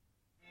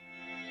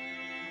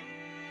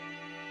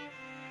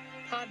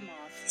God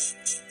Moth.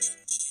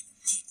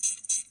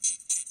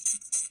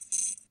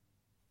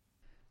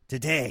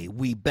 Today,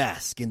 we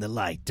bask in the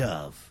light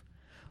of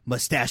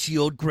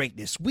mustachioed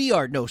greatness. We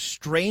are no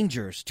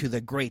strangers to the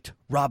great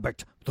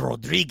Robert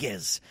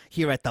Rodriguez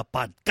here at the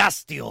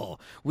Podcastio.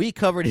 We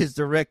covered his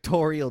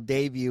directorial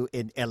debut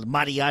in El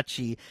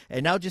Mariachi,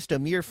 and now just a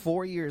mere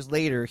 4 years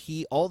later,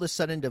 he all of a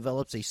sudden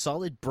develops a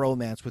solid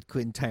bromance with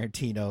Quentin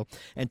Tarantino,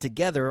 and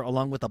together,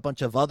 along with a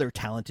bunch of other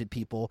talented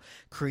people,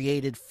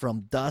 created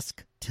From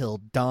Dusk Till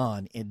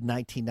Dawn in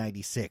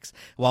 1996.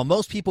 While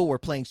most people were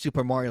playing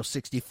Super Mario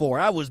 64,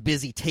 I was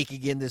busy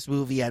taking in this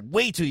movie at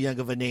way too young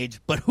of an age,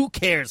 but who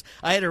cares?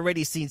 I had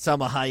already seen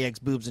Salma Hayek's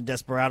boobs in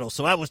Desperado,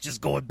 so I was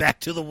just going back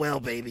to the well,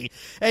 baby.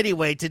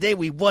 Anyway, today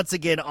we once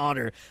again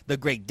honor the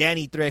great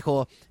Danny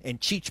Trejo and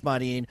Cheech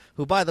Marin,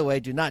 who, by the way,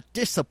 do not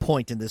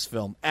disappoint in this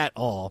film at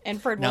all.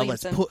 And Fred now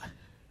Williamson.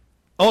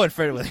 And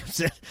Fred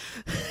Williamson.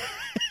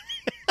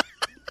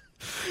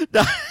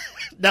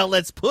 Now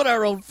let's put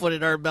our own foot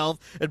in our mouth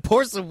and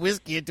pour some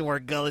whiskey into our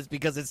gullets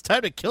because it's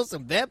time to kill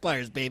some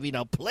vampires, baby.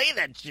 Now play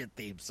that shit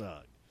theme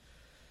song.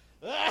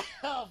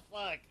 Oh,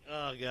 fuck.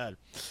 Oh, God.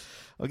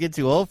 I'll get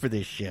too old for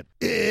this shit.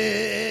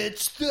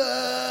 It's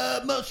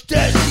the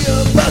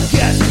Mustachio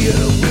Podcastio.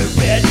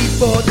 We're ready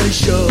for the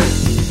show.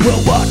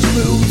 We'll watch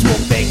movies,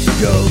 we'll make some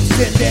jokes,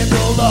 and then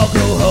we'll all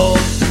go home.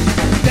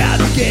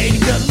 Navigating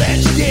the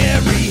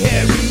legendary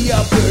hairy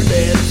upper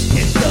lips.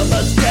 It's the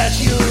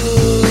Mustachio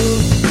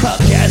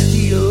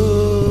Podcastio.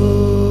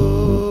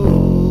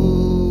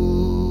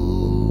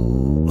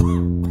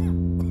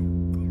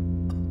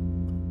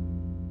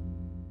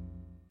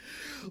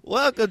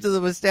 Welcome to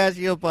the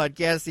Mustachio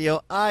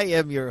Podcastio. I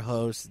am your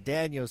host,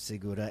 Daniel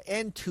Segura,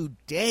 and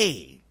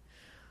today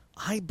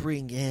I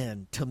bring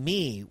in, to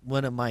me,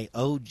 one of my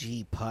OG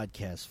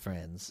podcast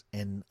friends,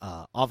 and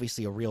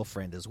obviously a real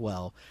friend as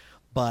well,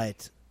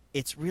 but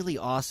it's really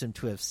awesome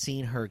to have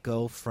seen her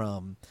go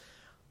from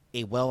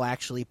a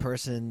well-actually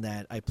person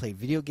that I play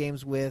video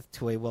games with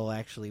to a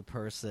well-actually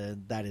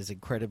person that is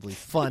incredibly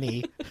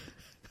funny.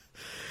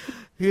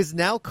 Who's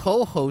now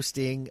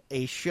co-hosting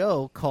a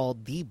show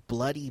called The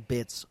Bloody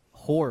Bits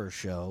Horror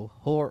Show.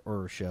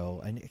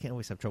 I can't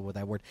always have trouble with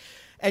that word.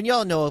 And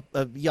y'all know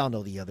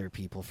the other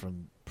people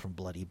from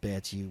Bloody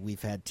Bits.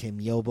 We've had Tim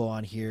Yobo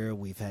on here.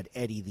 We've had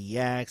Eddie the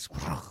Axe.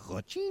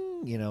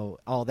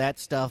 All that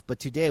stuff. But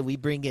today we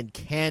bring in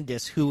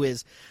Candace, who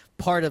is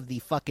part of the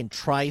fucking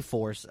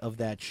Triforce of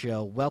that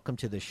show. Welcome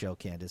to the show,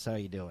 Candace. How are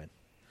you doing?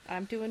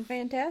 I'm doing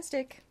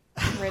fantastic.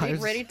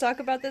 Ready to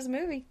talk about this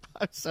movie.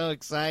 I'm so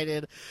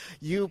excited.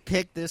 You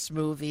picked this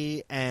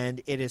movie,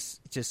 and it is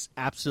just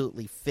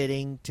absolutely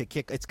fitting to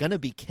kick. It's going to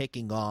be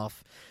kicking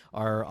off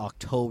our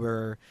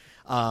October.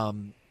 I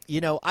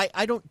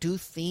don't do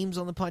themes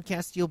on the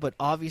podcast deal, but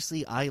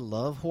obviously I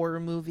love horror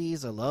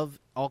movies. I love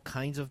all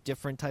kinds of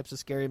different types of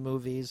scary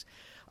movies,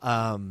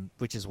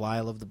 which is why I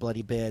love the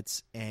Bloody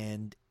Bits.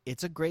 And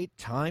it's a great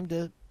time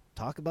to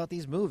talk about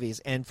these movies.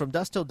 And From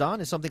Dusk Till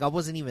Dawn is something I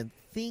wasn't even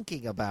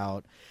thinking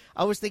about.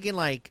 I was thinking,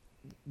 like,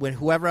 when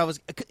whoever I was,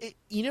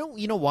 you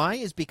know why?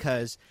 Is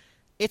because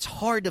it's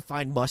hard to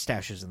find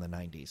mustaches in the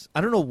 90s.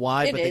 I don't know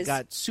why, but they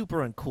got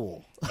super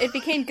uncool. It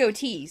became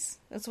goatees.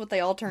 That's what they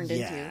all turned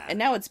into. And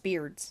now it's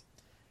beards.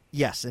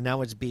 Yes, and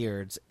now it's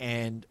beards.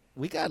 And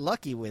we got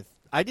lucky with,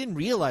 I didn't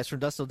realize From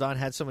Dusk Till Dawn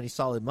had so many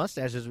solid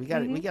mustaches. We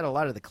got a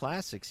lot of the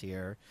classics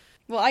here.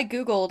 Well, I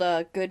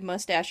Googled good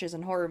mustaches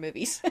in horror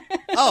movies.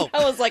 Oh.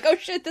 I was like, oh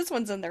shit, this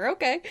one's in there.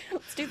 Okay,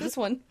 let's do this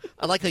one.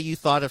 I like how you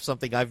thought of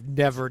something I've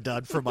never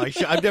done for my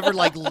show. I've never,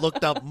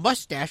 looked up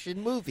mustache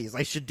in movies.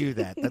 I should do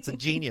that. That's a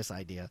genius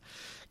idea.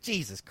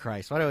 Jesus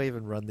Christ, why do I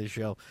even run this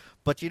show?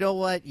 But you know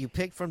what? You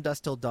picked From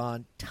Dusk Till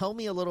Dawn. Tell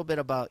me a little bit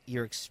about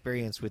your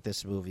experience with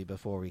this movie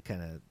before we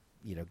kind of,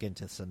 get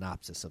into the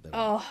synopsis of it.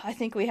 Oh, I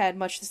think we had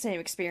much the same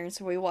experience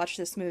when we watched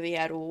this movie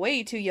at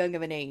way too young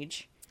of an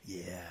age.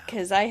 Yeah.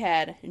 Because I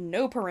had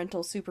no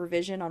parental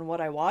supervision on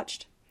what I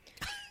watched.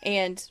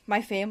 And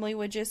my family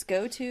would just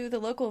go to the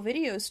local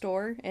video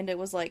store, and it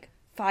was like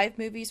 5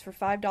 movies for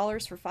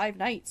 $5 for 5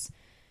 nights.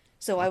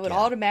 So I would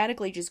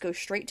automatically just go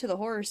straight to the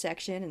horror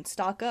section and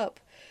stock up.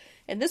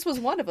 And this was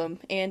one of them,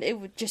 and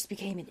it just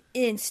became an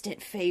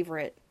instant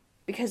favorite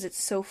because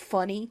it's so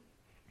funny.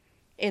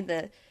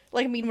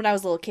 When I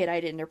was a little kid,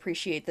 I didn't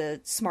appreciate the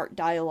smart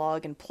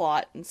dialogue and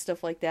plot and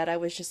stuff like that. I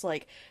was just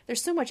like,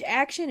 there's so much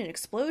action and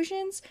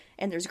explosions,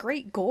 and there's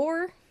great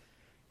gore. Yep.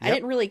 I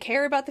didn't really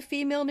care about the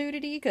female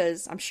nudity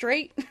because I'm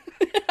straight.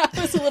 I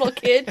was a little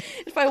kid.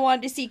 If I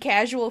wanted to see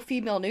casual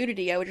female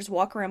nudity, I would just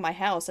walk around my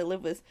house. I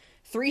live with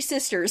 3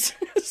 sisters,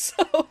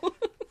 so...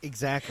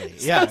 Exactly.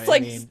 So yeah,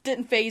 it's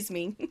didn't faze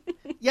me.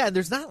 Yeah,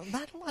 there's not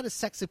a lot of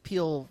sex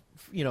appeal,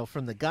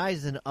 from the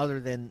guys, and other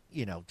than,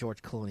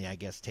 George Clooney, I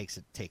guess, takes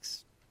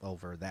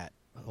over that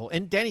whole,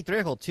 and Danny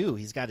Trejo too.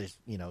 He's got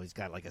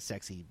like a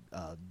sexy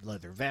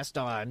leather vest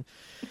on.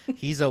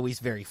 He's always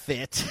very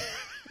fit.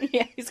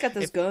 Yeah, he's got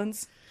those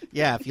guns.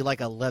 Yeah, if you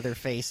like a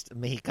leather-faced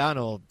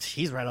Mexicano,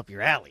 he's right up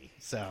your alley.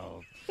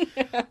 So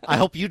I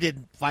hope you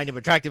didn't find him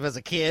attractive as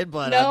a kid,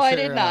 but no, I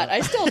did not.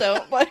 I still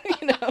don't, but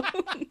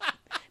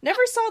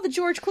Never saw the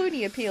George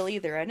Clooney appeal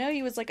either. I know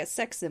he was like a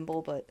sex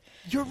symbol, but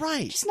you're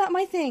right. Just not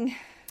my thing.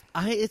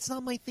 It's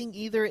not my thing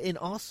either, and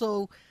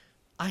also,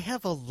 I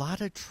have a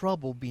lot of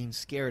trouble being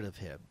scared of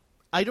him.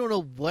 I don't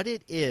know what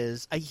it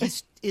is.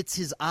 It's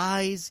his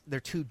eyes. They're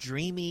too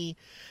dreamy.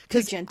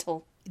 Too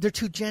gentle. They're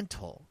too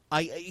gentle.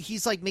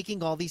 He's like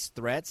making all these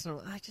threats, and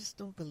I just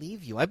don't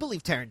believe you. I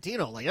believe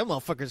Tarantino. Like, that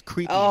motherfucker's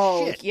creepy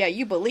as shit. Yeah,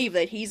 you believe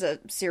that he's a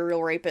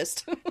serial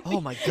rapist. Oh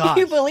my god.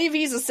 You believe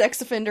he's a sex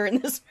offender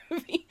in this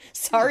movie.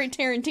 Sorry,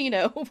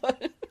 Tarantino,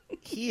 but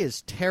he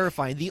is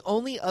terrifying. The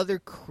only other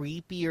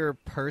creepier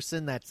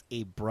person that's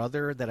a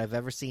brother that I've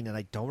ever seen, and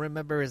I don't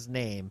remember his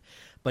name,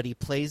 but he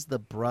plays the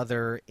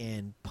brother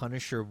in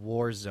Punisher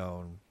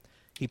Warzone.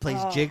 He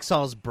plays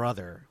Jigsaw's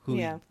brother, who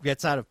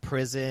gets out of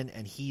prison,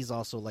 and he's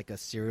also like a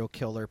serial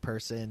killer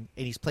person.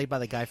 And he's played by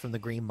the guy from The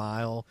Green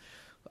Mile,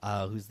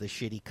 who's the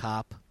shitty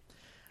cop.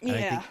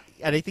 And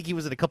I think he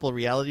was in a couple of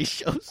reality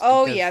shows.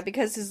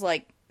 Because his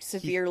like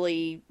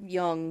severely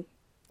young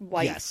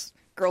wife,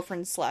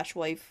 girlfriend /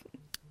 wife.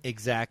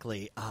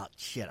 Exactly. Oh,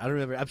 shit. I don't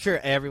remember. I'm sure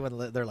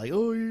everyone, they're like,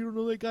 oh, you don't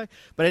know that guy?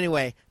 But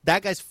anyway,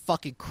 that guy's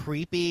fucking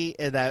creepy,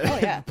 and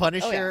that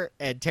Punisher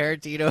and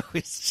Tarantino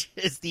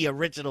is the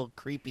original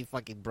creepy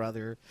fucking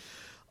brother.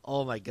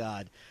 Oh, my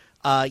God.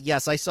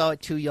 Yes, I saw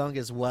it too young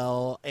as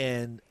well,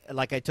 and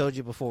like I told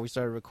you before we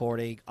started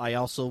recording, I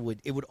also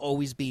it would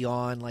always be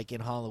on, like,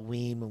 in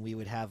Halloween when we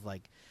would have,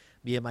 like,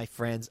 me and my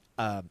friends,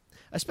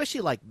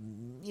 especially, like,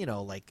 you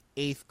know, like,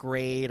 8th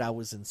grade, I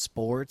was in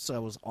sports, so I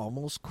was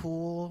almost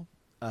cool.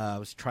 I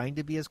was trying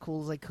to be as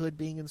cool as I could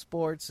being in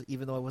sports,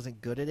 even though I wasn't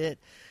good at it.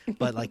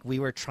 But, like, we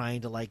were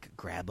trying to, like,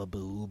 grab a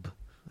boob.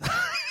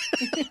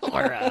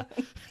 Or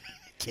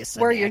kiss a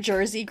Wear neck. your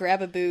jersey,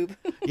 grab a boob.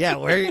 Yeah,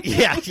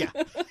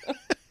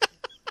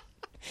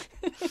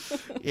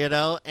 You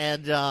know,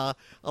 and a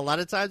lot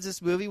of times this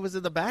movie was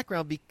in the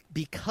background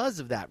because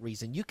of that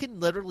reason. You can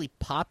literally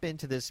pop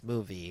into this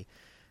movie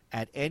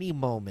at any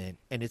moment,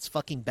 and it's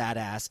fucking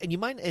badass. And you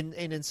might, and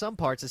in some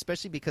parts,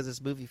 especially because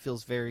this movie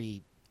feels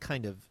very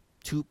kind of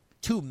two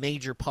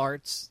major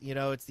parts. You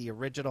know, it's the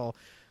original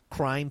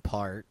crime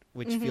part,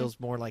 which feels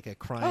more like a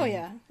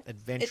crime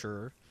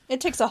adventure.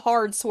 It takes a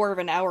hard swerve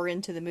an hour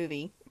into the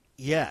movie.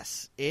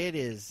 Yes, it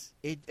is.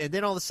 And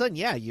then all of a sudden,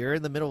 you're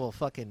in the middle of a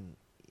fucking,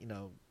 you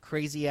know,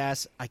 crazy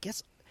ass. I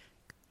guess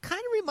kind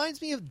of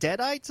reminds me of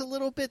Deadites a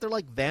little bit. They're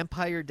like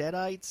vampire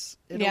Deadites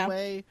in a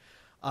way.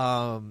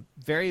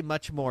 Very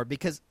much more,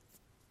 because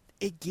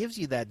it gives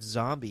you that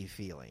zombie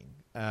feeling.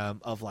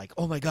 Of like,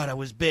 oh my god, I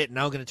was bit,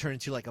 now I'm going to turn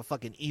into like a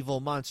fucking evil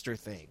monster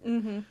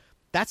thing.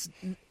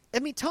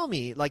 Tell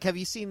me, like, have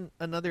you seen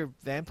another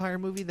vampire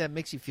movie that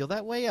makes you feel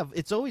that way?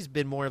 It's always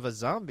been more of a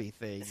zombie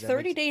thing.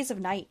 30 Days of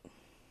Night.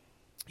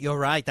 You're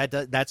right.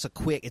 It's a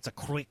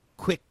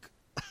quick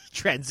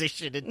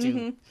transition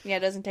into. Yeah, it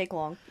doesn't take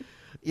long.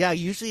 Yeah,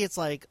 usually it's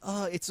like,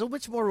 it's so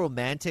much more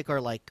romantic,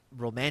 or like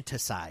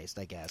romanticized,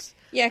 I guess.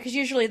 Yeah, because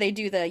usually they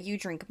do the you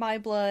drink my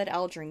blood,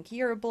 I'll drink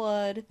your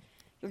blood.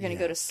 You're going to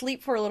go to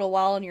sleep for a little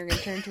while, and you're going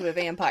to turn into a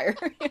vampire.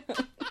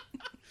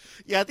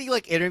 Yeah, I think,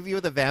 like, Interview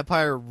with a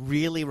Vampire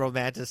really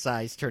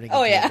romanticized turning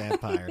into a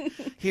vampire.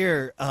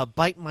 Here,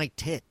 bite my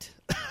tit.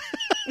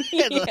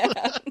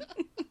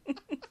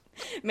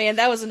 Man,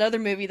 that was another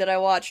movie that I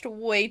watched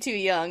way too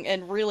young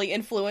and really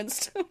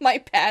influenced my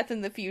path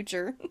in the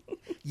future.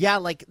 Yeah,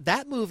 like,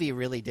 that movie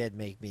really did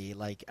make me,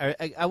 like,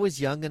 I was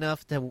young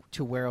enough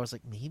to where I was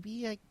like,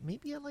 maybe I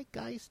like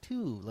guys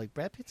too. Like,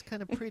 Brad Pitt's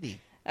kind of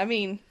pretty. I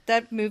mean,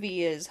 that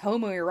movie is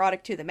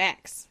homoerotic to the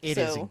max. It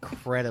is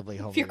incredibly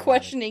homoerotic. If you're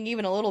questioning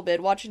even a little bit,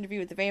 watch Interview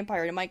with the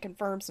Vampire, it might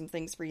confirm some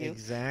things for you.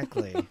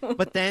 Exactly.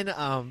 But then,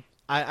 I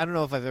don't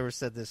know if I've ever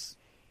said this.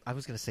 I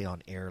was going to say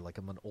on air, like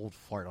I'm an old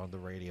fart on the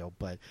radio,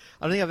 but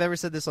I don't think I've ever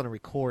said this on a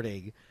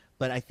recording.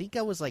 But I think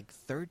I was like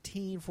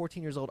 13,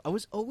 14 years old. I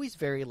was always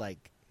very,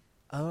 like,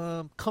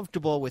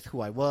 comfortable with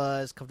who I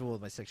was, comfortable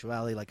with my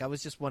sexuality. Like, I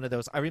was just one of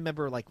those. I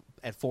remember, like,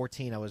 at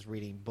 14, I was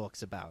reading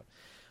books about,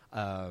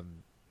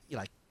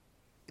 like,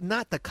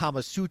 not the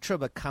Kama Sutra,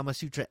 but Kama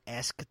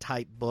Sutra-esque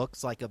type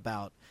books, like,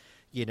 about,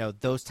 you know,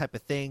 those type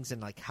of things, and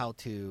like how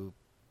to.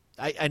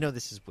 I know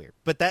this is weird,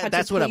 but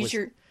that's what I was.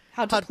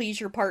 How to please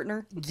your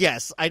partner.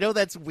 Yes, I know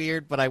that's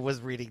weird, but I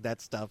was reading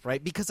that stuff,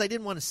 right? Because I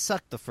didn't want to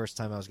suck the first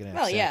time I was going to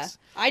have sex. Well, yeah,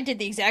 I did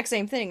the exact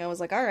same thing. I was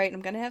like, all right,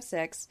 I'm going to have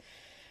sex.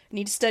 I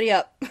need to study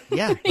up.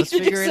 Yeah, let's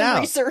figure it out.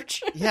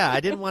 Research. Yeah,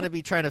 I didn't want to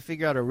be trying to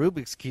figure out a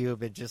Rubik's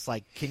Cube and just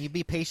like, can you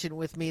be patient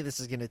with me?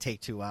 This is going to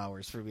take 2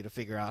 hours for me to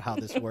figure out how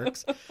this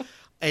works.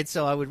 And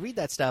so I would read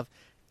that stuff,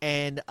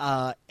 and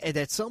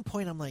at some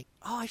point I'm like,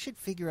 oh, I should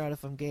figure out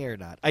if I'm gay or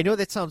not. I know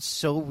that sounds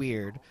so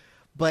weird,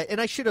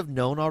 and I should have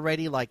known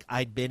already. Like,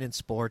 I'd been in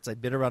sports,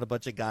 I'd been around a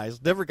bunch of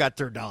guys, never got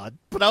turned on.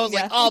 But I was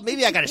like, oh,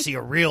 maybe I got to see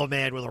a real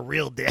man with a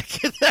real dick.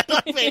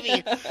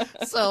 Maybe.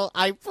 So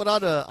I put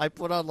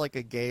on like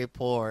a gay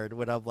porn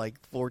when I'm like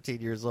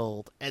 14 years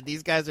old, and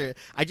these guys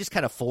I just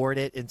kind of forward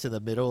it into the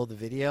middle of the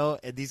video,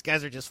 and these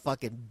guys are just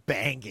fucking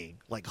banging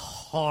like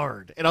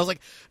hard, and I was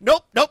like,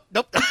 nope.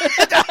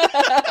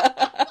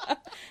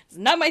 It's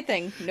not my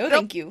thing. No,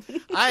 thank you.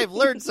 I've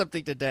learned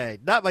something today.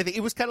 Not my thing.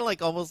 It was kind of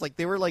like almost like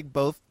they were like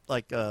both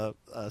like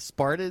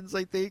Spartans,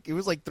 I think. It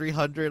was like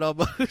 300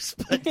 almost,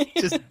 but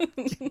just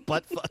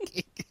butt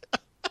fucking.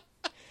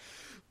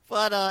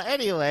 But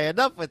anyway,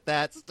 enough with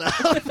that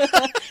stuff.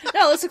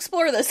 No, let's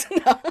explore this.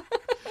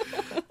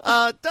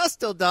 No. Dusk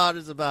Till Dawn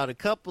is about a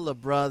couple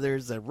of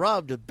brothers that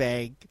robbed a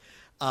bank,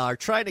 are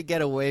trying to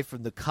get away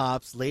from the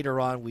cops. Later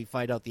on, we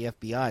find out the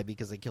FBI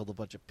because they killed a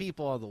bunch of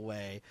people on the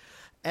way.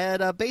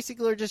 And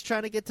basically, they're just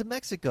trying to get to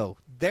Mexico.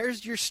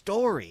 There's your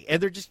story.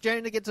 And they're just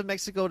trying to get to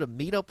Mexico to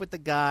meet up with the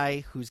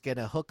guy who's going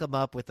to hook them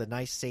up with a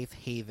nice safe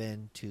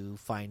haven to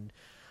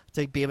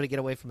be able to get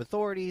away from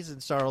authorities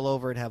and start all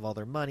over and have all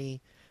their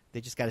money.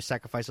 They just got to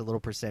sacrifice a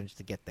little percentage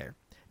to get there.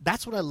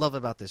 That's what I love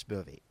about this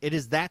movie. It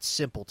is that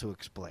simple to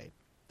explain.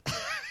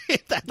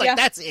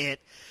 That's it.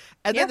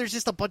 And then there's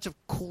just a bunch of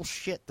cool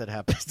shit that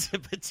happens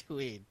in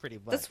between, pretty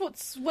much. That's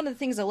what's one of the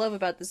things I love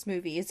about this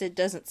movie is it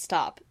doesn't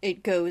stop.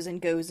 It goes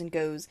and goes and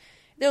goes.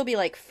 There'll be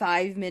like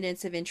 5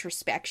 minutes of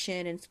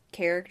introspection and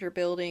character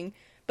building,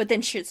 but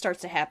then shit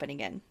starts to happen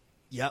again.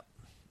 Yep.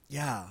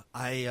 Yeah.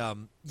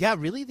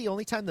 Really the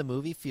only time the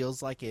movie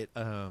feels like it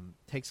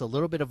takes a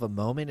little bit of a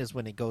moment is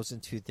when it goes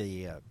into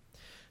the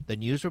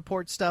news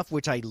report stuff,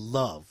 which I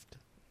loved.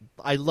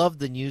 I love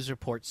the news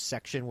report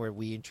section where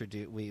we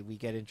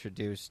get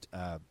introduced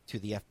to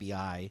the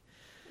FBI.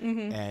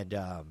 Mm-hmm. And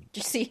did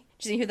you see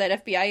who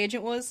that FBI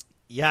agent was?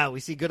 Yeah, we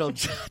see good old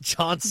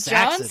John Saxon.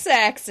 John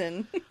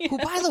Saxon. Who,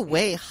 by the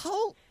way,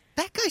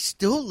 that guy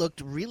still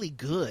looked really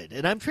good.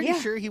 And I'm pretty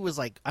sure he was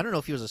like, I don't know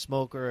if he was a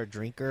smoker or a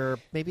drinker,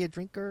 maybe a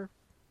drinker.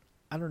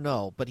 I don't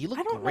know, but he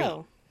looked great.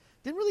 Know.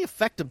 Didn't really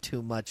affect him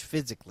too much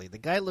physically. The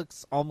guy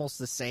looks almost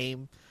the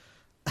same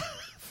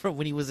from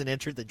when he was in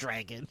Enter the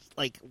Dragon.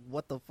 Like,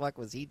 what the fuck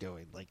was he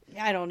doing? Like,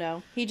 I don't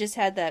know. He just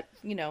had that,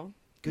 he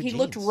genes.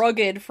 Looked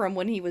rugged from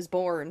when he was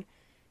born.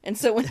 And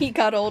so when he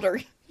got older,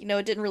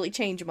 it didn't really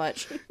change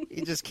much.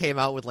 He just came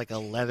out with like a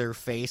leather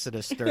face and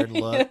a stern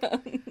look. Yeah.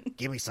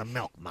 Give me some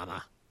milk,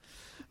 mama.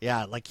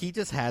 Yeah, like he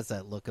just has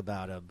that look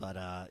about him.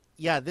 But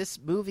this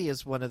movie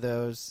is one of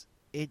those,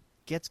 it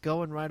gets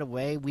going right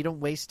away. We don't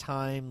waste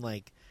time.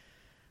 Like,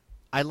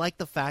 I like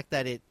the fact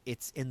that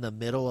it's in the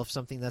middle of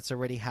something that's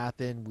already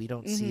happened. We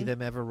don't see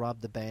them ever rob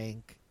the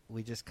bank.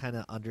 We just kind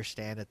of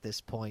understand at this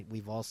point.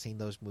 We've all seen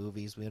those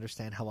movies. We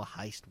understand how a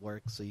heist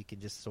works, so you can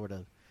just sort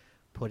of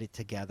put it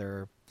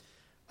together.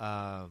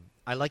 I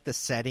like the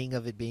setting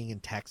of it being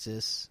in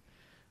Texas.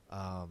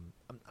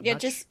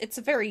 It's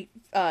a very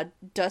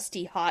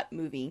dusty, hot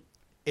movie.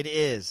 It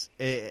is.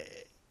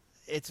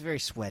 It's very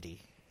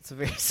sweaty. It's a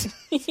very,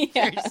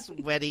 very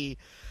sweaty,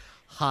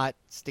 hot,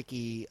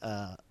 sticky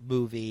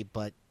movie,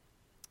 but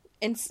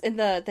in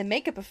the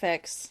makeup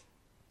effects,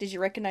 did you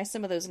recognize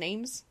some of those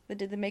names that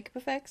did the makeup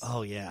effects?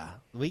 Oh yeah,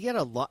 we get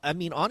a lot. I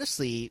mean,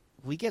 honestly,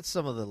 we get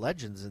some of the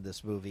legends in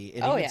this movie,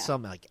 and even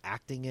some like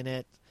acting in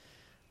it.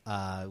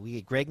 We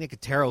get Greg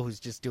Nicotero, who's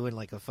just doing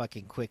like a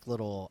fucking quick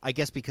little. I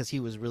guess because he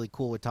was really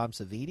cool with Tom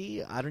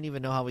Savini. I don't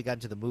even know how we got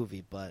into the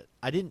movie, but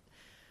I didn't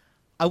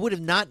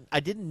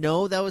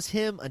know that was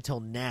him until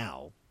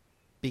now.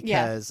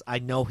 Because I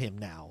know him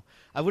now.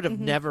 I would have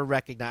never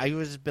recognized. I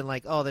would have just been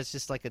like, oh, that's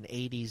just like an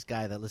 80s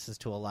guy that listens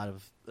to a lot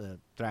of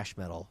thrash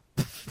metal.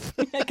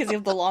 Because he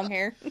has the long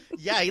hair.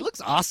 Yeah, he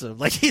looks awesome.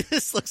 Like, he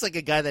just looks like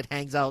a guy that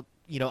hangs out,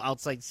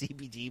 outside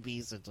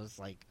CBGBs and just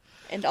like...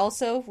 And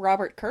also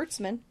Robert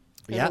Kurtzman,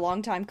 who's a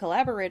longtime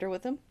collaborator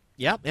with him.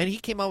 Yeah, and he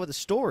came out with a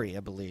story, I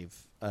believe,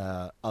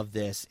 of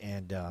this,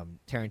 and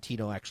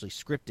Tarantino actually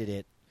scripted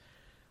it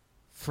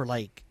for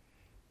like...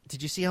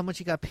 Did you see how much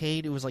he got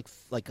paid? It was like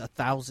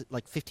 $1,000,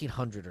 like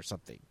 $1,500 or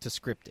something to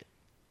script it,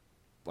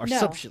 or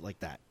some shit like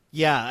that.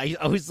 Yeah,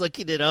 I was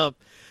looking it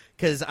up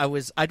because I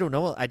didn't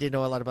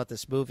know a lot about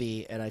this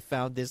movie, and I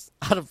found this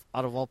out of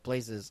all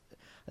places.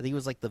 I think it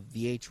was like the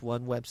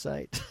VH1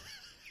 website,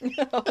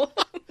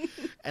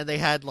 and they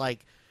had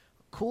like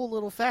cool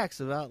little facts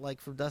about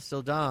like from Dusk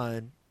Till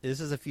Dawn. This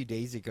is a few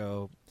days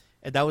ago,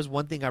 and that was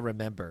one thing I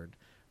remembered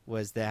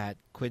was that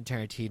Quentin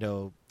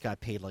Tarantino got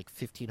paid like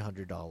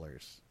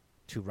 $1,500.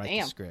 To write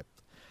the script.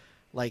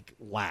 Like,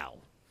 wow.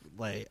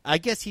 Like, I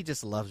guess he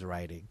just loves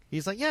writing.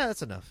 He's like, yeah,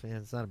 that's enough. Yeah,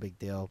 it's not a big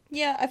deal.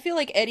 Yeah, I feel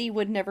like Eddie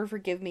would never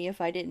forgive me if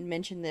I didn't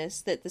mention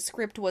this, that the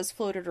script was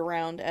floated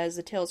around as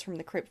the Tales from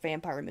the Crypt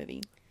vampire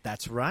movie.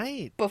 That's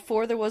right.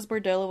 Before there was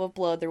Bordello of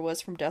Blood, there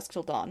was From Dusk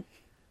Till Dawn.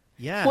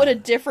 Yeah. What a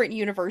different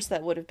universe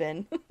that would have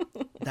been.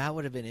 That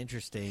would have been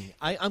interesting.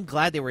 I'm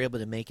glad they were able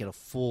to make it a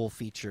full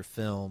feature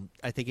film.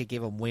 I think it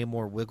gave them way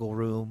more wiggle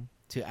room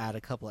to add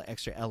a couple of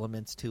extra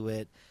elements to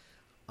it.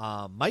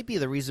 Might be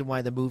the reason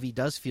why the movie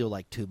does feel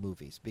like two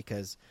movies,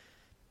 because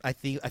I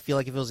feel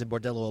like if it was in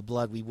Bordello of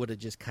Blood, we would have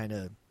just kind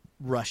of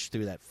rushed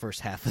through that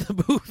first half of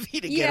the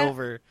movie to get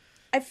over.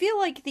 I feel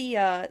like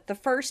the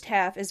first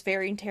half is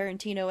very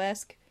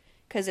Tarantino-esque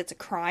because it's a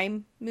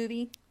crime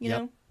movie. You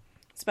know,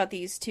 it's about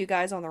these two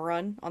guys on the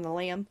run on the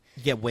lam.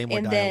 Yeah, way more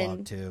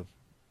dialogue too.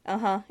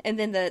 And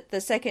then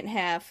the second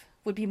half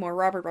would be more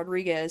Robert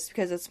Rodriguez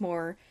because it's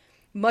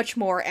much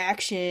more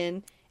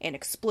action. and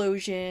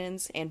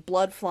explosions and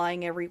blood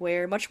flying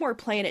everywhere. Much more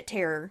Planet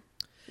Terror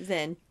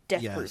than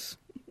Death Proof. Yes.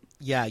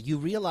 Yeah, you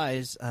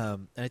realize,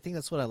 and I think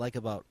that's what I like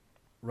about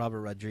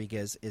Robert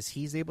Rodriguez, is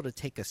he's able to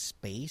take a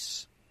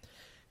space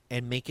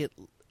and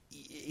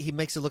he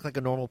makes it look like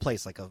a normal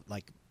place,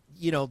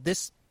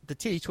 the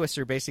Titty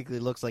Twister basically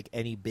looks like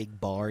any big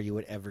bar you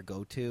would ever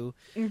go to,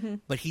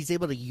 but he's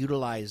able to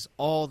utilize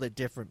all the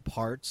different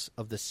parts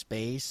of the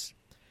space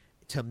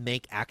to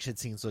make action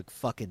scenes look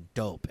fucking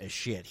dope as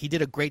shit. He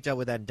did a great job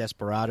with that in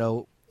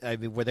Desperado,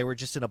 where they were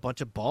just in a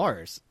bunch of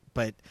bars,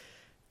 but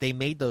they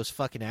made those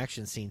fucking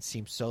action scenes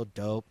seem so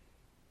dope.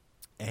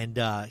 And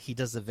he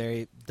does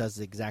the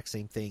exact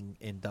same thing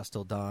in Dusk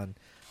Till Dawn,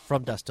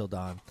 from Dusk Till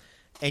Dawn.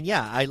 And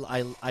yeah,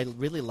 I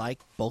really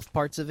like both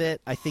parts of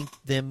it. I think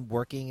them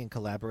working and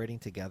collaborating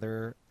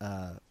together,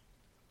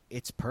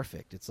 it's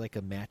perfect. It's like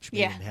a match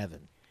made in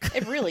heaven.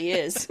 It really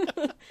is.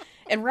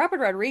 And Robert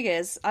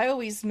Rodriguez, I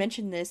always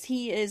mention this,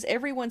 he is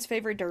everyone's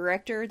favorite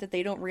director that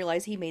they don't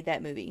realize he made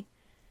that movie.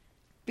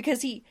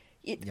 Because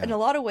in a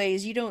lot of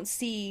ways, you don't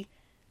see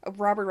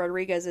Robert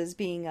Rodriguez as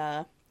being,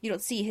 you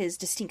don't see his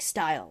distinct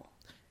style.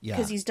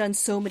 Because he's done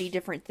so many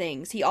different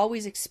things. He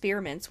always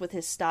experiments with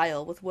his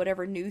style, with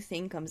whatever new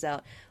thing comes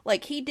out.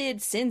 Like, he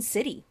did Sin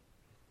City.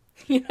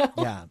 You know?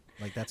 Yeah,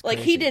 like that's like,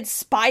 crazy. he did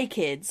Spy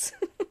Kids.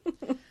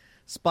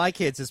 Spy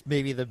Kids is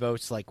maybe the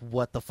most, like,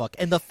 what the fuck.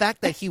 And the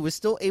fact that he was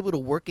still able to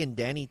work in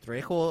Danny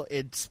Trejo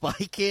in Spy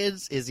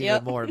Kids is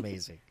even more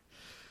amazing.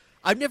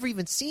 I've never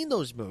even seen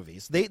those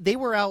movies. They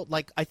were out,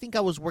 like, I think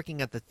I was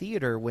working at the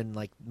theater when,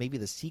 like, maybe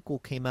the sequel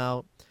came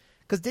out.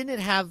 Because didn't it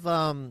have,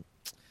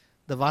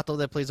 the vato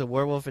that plays a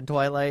werewolf in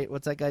Twilight?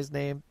 What's that guy's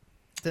name?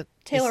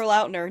 Taylor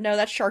Lautner. No,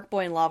 that's Shark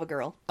Boy and Lava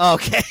Girl.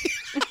 Okay.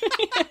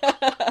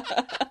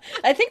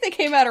 I think they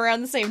came out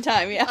around the same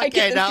time. Yeah, I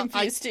get them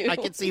confused too. I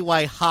can see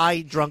why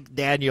high drunk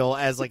Daniel,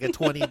 as like a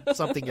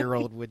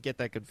 20-something-year-old, would get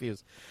that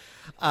confused.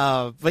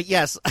 But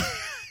yes.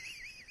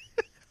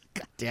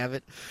 God damn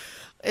it.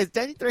 Is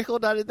Danny Trejo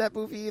not in that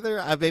movie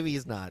either? Maybe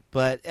he's not.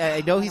 But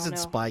I know he's in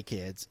Spy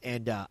Kids.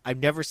 And I've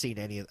never seen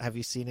any. Have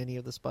you seen any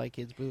of the Spy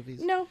Kids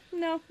movies? No.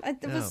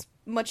 It was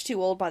much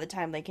too old by the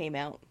time they came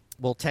out.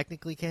 Well,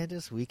 technically,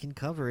 Candace, we can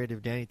cover it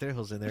if Danny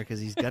Trejo's in there because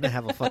he's going to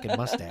have a fucking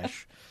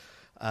mustache.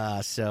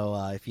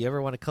 So if you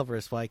ever want to cover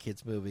a Spy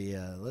Kids movie,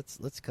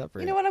 let's cover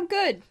it. You know what? I'm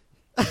good.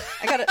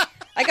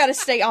 I gotta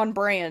stay on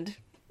brand.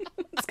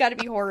 It's got to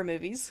be horror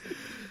movies.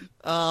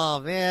 Oh,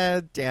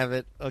 man. Damn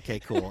it. Okay,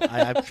 cool.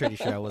 I'm pretty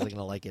sure I wasn't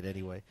going to like it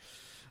anyway.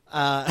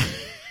 By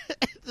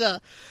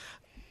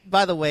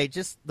the way,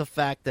 just the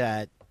fact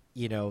that,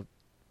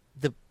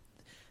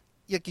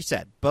 like you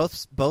said,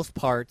 both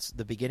parts,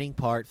 the beginning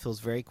part feels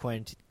very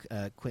Quentin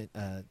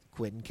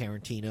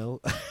Tarantino.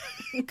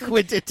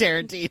 Quentin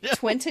Tarantino.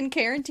 Quentin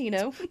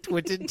Tarantino.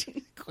 Quentin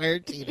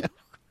Tarantino.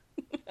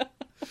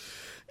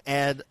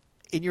 And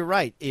you're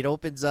right. It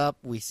opens up.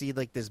 We see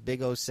like this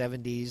big old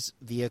 70s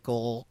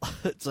vehicle.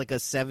 It's like a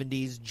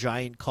 70s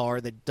giant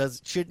car that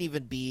shouldn't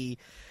even be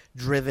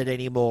driven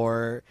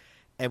anymore.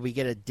 And we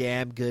get a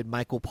damn good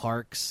Michael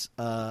Parks,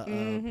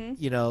 playing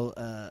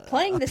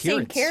the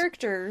same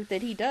character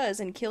that he does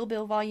in Kill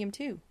Bill Volume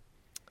 2.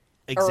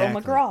 Exactly.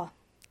 Earl McGraw.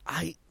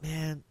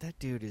 That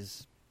dude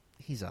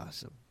he's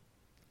awesome.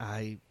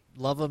 I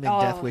love him in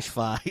Death Wish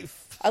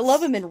 5. I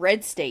love him in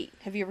Red State.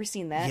 Have you ever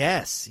seen that?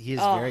 Yes, he is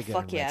very good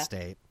in Red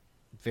State.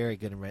 Very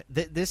good in Red.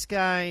 This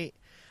guy,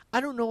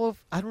 I don't know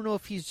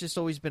if he's just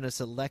always been a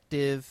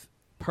selective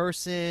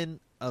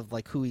person of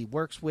like who he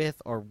works with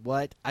or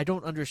what. I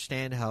don't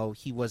understand how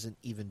he wasn't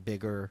even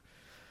bigger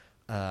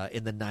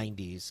in the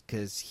 90s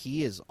because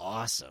he is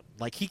awesome.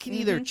 Like he can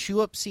either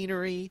chew up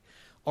scenery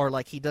or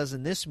like he does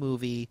in this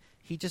movie,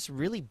 he just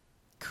really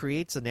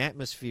creates an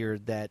atmosphere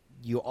that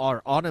you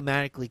are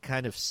automatically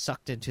kind of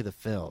sucked into the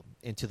film,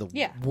 into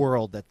the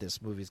world that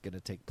this movie is going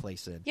to take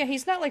place in. Yeah,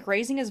 he's not like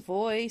raising his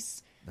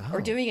voice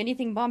or doing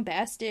anything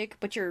bombastic,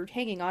 but you're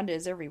hanging on to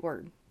his every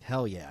word.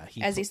 Hell yeah.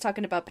 He's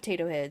talking about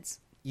potato heads.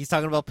 He's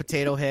talking about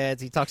potato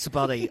heads. He talks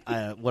about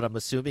what I'm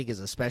assuming is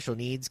a special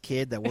needs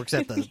kid that works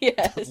at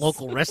the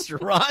local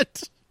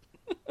restaurant.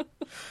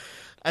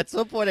 At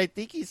some point, I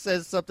think he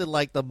says something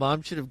like the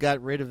mom should have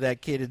got rid of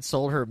that kid and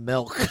sold her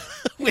milk,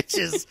 which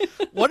is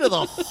one of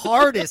the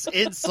hardest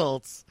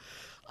insults.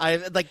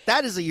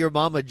 That is a your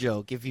mama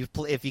joke if you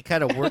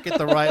kind of work it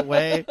the right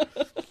way.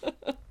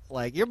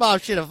 Like, your mom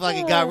should have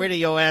fucking got rid of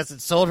your ass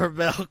and sold her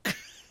milk.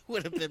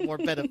 Would have been more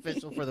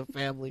beneficial for the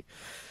family.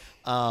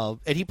 And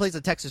he plays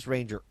a Texas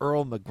Ranger,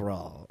 Earl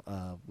McGraw,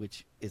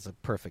 which is a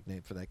perfect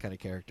name for that kind of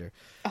character.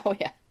 Oh,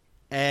 yeah.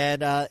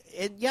 And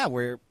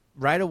we're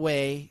right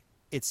away.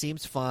 It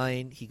seems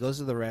fine. He goes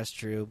to the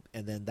restroom,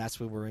 and then that's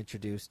when we're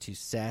introduced to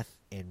Seth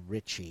and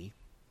Richie.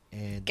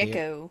 And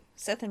Gecko.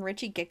 Seth and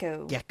Richie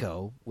Gecko.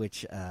 Gecko,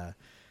 which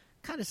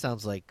kind of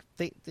sounds like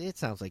it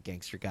sounds like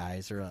gangster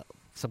guys or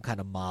some kind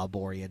of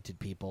mob-oriented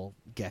people.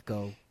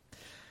 Gecko.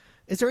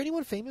 Is there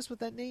anyone famous with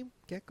that name,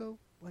 Gecko?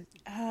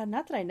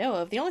 Not that I know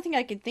of. The only thing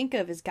I can think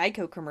of is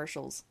Geico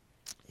commercials.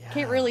 Yeah.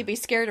 Can't really be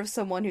scared of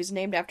someone who's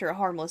named after a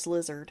harmless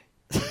lizard.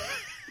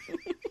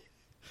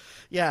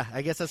 Yeah,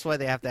 I guess that's why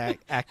they have to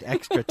act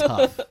extra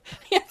tough.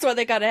 Yeah, that's why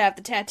they gotta have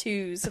the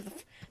tattoos of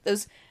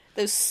those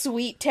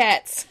sweet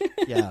tats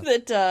Yeah.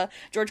 that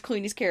George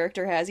Clooney's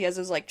character has. He has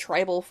those like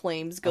tribal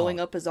flames going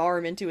up his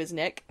arm into his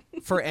neck.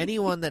 For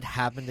anyone that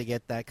happened to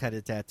get that kind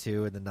of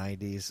tattoo in the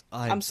 90s,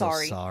 I'm so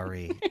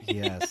sorry.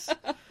 Yes.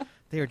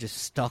 They are just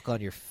stuck on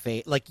your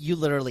face. Like, you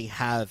literally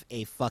have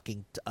a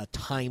fucking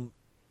time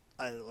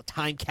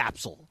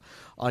capsule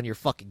on your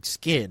fucking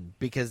skin,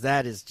 because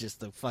that is just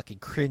the fucking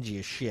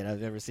cringiest shit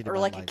I've ever seen in my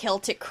life. Or like a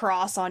Celtic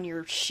cross on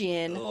your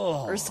shin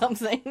or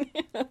something.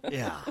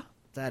 Yeah,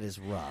 that is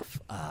rough.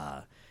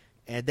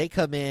 And they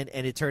come in,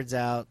 and it turns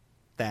out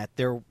that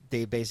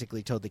they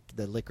basically told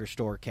the liquor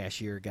store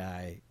cashier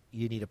guy,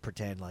 you need to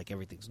pretend like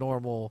everything's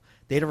normal.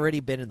 They'd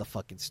already been in the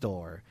fucking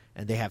store,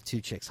 and they have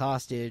 2 chicks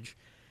hostage.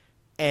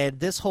 And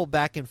this whole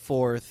back and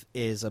forth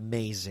is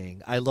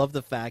amazing. I love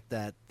the fact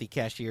that the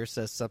cashier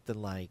says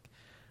something like,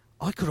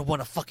 oh, I could have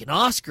won a fucking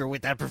Oscar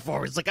with that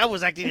performance. Like, I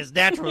was acting as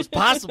natural as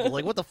possible.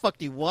 Like, what the fuck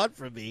do you want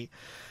from me?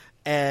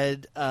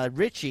 And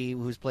Richie,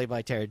 who's played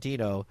by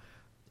Tarantino,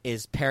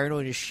 is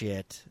paranoid as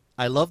shit.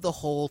 I love the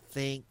whole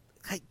thing.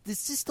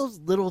 It's just those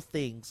little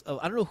things.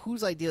 I don't know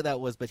whose idea that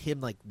was, but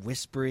him, like,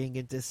 whispering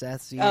into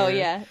Seth's ear. Oh,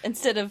 yeah.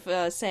 Instead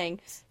of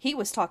saying, he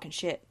was talking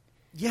shit.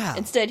 Yeah.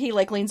 Instead, he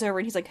like leans over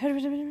and he's like,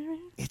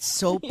 it's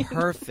so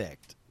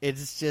perfect.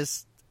 It's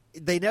just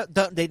they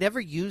never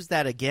use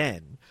that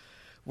again,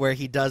 where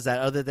he does that,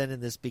 other than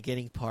in this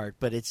beginning part.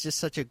 But it's just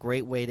such a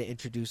great way to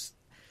introduce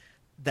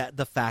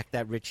the fact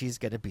that Richie's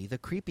going to be the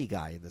creepy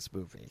guy in this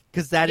movie,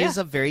 because that is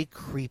a very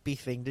creepy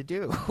thing to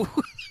do.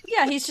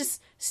 Yeah, he's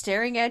just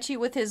staring at you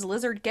with his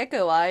lizard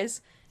gecko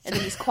eyes. And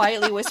then he's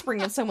quietly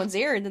whispering in someone's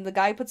ear, and then the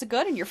guy puts a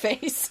gun in your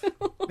face.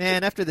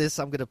 Man, after this,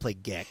 I'm going to play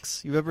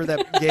Gex. You remember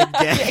that game,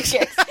 Gex? Yeah,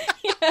 Gex.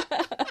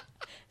 Yeah.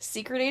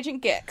 Secret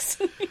Agent Gex.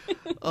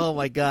 Oh,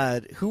 my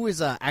God. Who is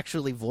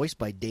actually voiced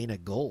by Dana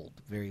Gold,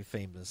 very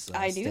famous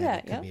I knew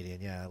that, comedian.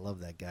 Yeah, I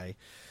love that guy.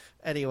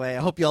 Anyway,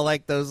 I hope y'all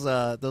like those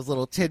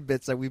little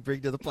tidbits that we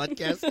bring to the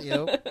podcast. You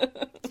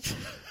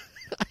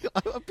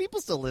know, people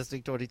still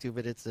listening 22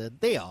 minutes in.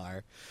 They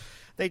are.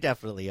 They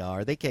definitely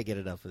are. They can't get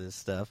enough of this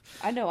stuff.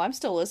 I know. I'm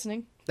still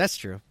listening. That's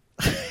true.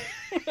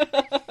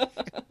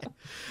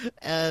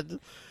 And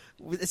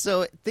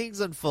so things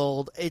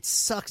unfold. It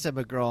sucks that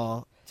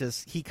McGraw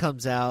he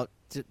comes out.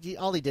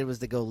 All he did was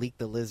to go leak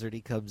the lizard.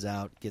 He comes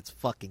out, gets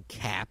fucking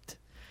capped.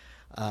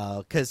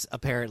 Because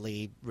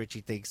apparently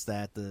Richie thinks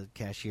that the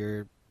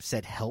cashier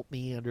said help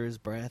me under his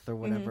breath or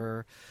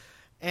whatever.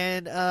 Mm-hmm.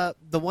 And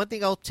the one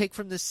thing I'll take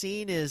from this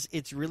scene is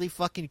it's really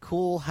fucking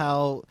cool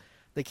how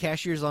the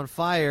cashier's on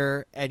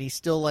fire and he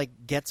still like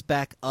gets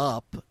back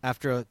up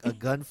after a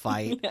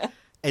gunfight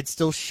and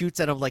still shoots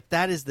at him. Like,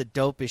 that is the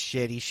dopest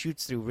shit. He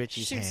shoots through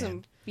Richie's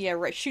hand.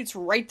 Shoots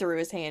right through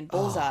his hand.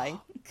 Bullseye.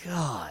 Oh,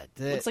 God.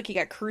 Looks like he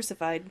got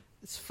crucified.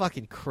 It's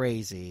fucking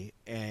crazy.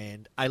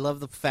 And I love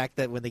the fact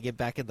that when they get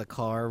back in the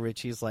car,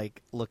 Richie's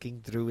like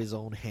looking through his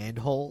own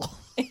handhole.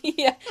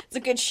 Yeah, it's a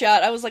good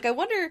shot. I was like, I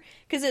wonder,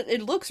 because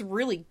it looks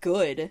really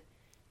good.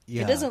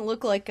 Yeah. It doesn't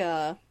look like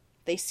they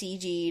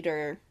CG'd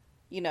or,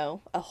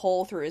 a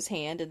hole through his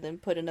hand and then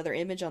put another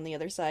image on the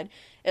other side.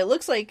 It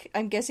looks like,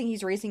 I'm guessing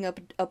he's raising up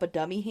a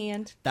dummy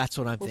hand. That's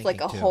what I'm thinking, with like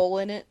a hole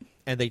in it.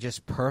 And they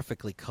just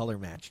perfectly color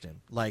matched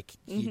him. Like,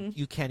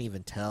 you can't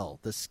even tell.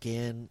 The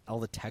skin, all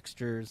the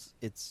textures,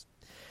 it's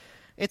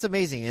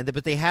amazing.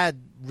 But they had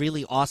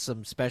really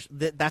awesome special...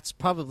 That's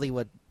probably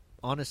what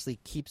honestly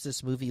keeps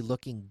this movie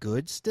looking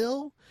good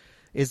still,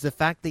 is the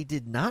fact they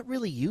did not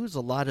really use a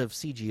lot of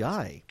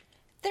CGI.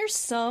 There's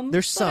some.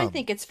 But I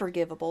think it's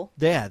forgivable.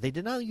 Yeah, they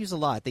did not use a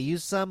lot. They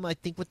used some, I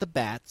think, with the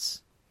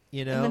bats,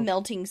 And the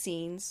melting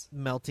scenes.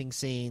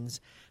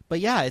 But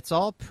yeah, it's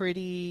all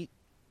pretty...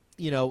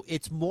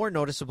 it's more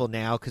noticeable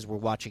now because we're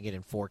watching it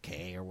in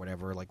 4K or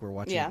whatever. Like, we're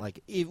watching it, like,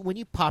 when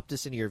you pop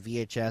this into your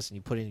VHS and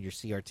you put it in your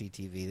CRT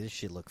TV, this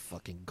shit look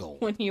fucking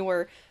gold. When you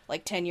were,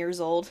 like, 10 years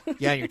old.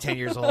 Yeah, you're 10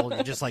 years old.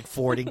 You're just, like,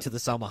 forwarding to the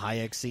Salma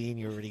Hayek scene.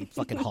 You're already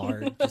fucking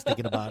hard just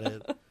thinking about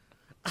it.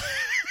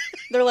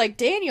 They're like,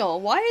 Daniel,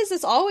 why is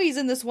this always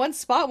in this one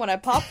spot when I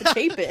pop the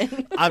tape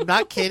in? I'm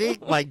not kidding.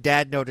 My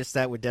dad noticed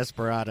that with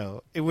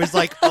Desperado. It was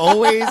like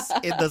always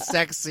in the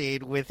sex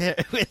scene with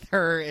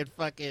her and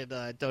fucking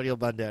Antonio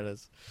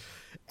Banderas.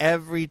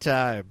 Every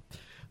time.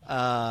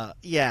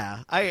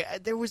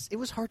 It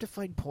was hard to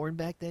find porn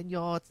back then,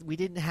 y'all. We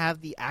didn't have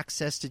the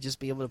access to just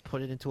be able to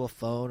put it into a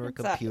phone or a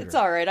computer. It's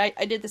all right.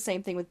 I did the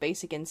same thing with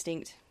Basic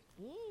Instinct.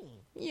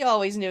 You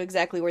always knew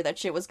exactly where that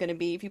shit was going to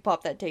be if you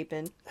popped that tape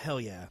in. Hell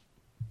yeah.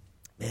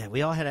 Man,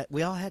 we all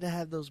had to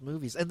have those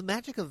movies. And the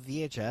magic of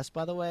VHS,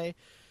 by the way,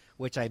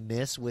 which I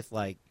miss with,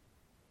 like,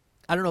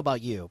 I don't know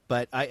about you,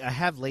 but I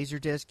have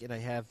Laserdisc and I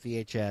have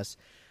VHS.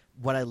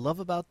 What I love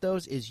about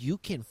those is you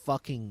can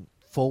fucking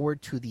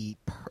forward to the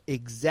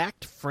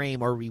exact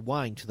frame or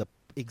rewind to the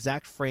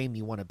exact frame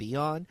you want to be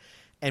on.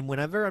 And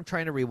whenever I'm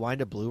trying to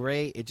rewind a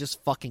Blu-ray, it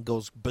just fucking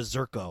goes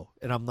berserko.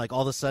 And I'm like,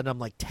 all of a sudden, I'm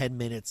like 10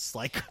 minutes,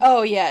 like...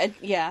 Oh, yeah,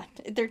 yeah.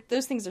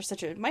 Those things are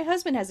such a... My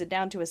husband has it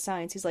down to a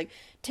science. He's like,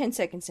 10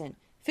 seconds in,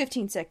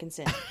 15 seconds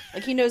in.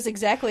 Like, he knows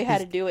exactly how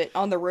to do it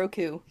on the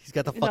Roku. He's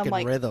got the And I'm fucking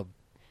like, rhythm.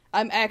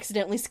 I'm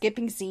accidentally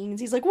skipping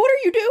scenes. He's like, what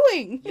are you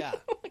doing? Yeah.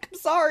 I'm like, I'm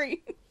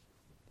sorry.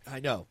 I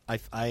know.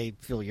 I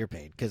feel your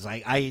pain because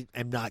I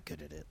am not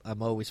good at it.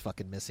 I'm always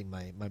fucking missing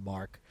my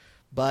mark.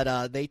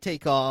 But they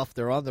take off.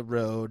 They're on the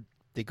road.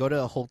 They go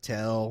to a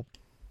hotel.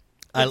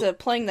 With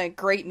playing that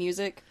great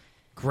music.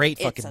 Great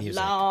fucking music. It's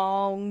a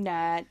long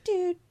night.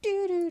 Do,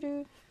 do, do,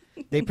 do.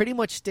 They pretty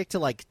much stick to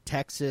like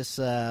Texas,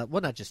 well,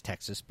 not just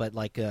Texas, but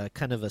like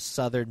kind of a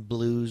southern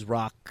blues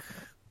rock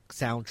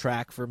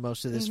soundtrack for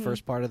most of this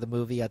first part of the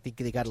movie. I think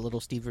they got a little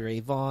Stevie Ray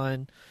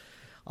Vaughan,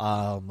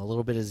 a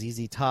little bit of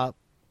ZZ Top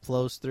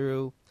flows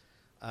through.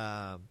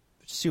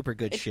 Super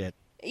good shit.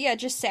 Yeah, it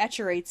just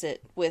saturates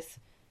it with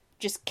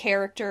just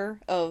character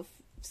of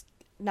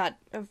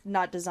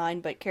not design,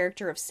 but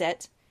character of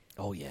set.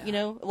 Oh yeah. You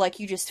know, like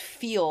you just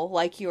feel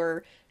like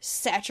you're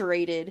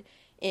saturated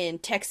in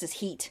Texas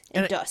heat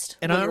and dust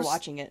when you're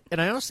watching it.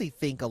 And I honestly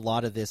think a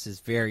lot of this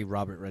is very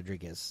Robert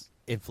Rodriguez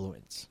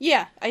influence.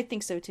 Yeah, I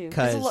think so too.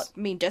 I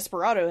mean,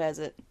 Desperado has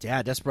it.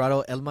 Yeah,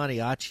 Desperado, El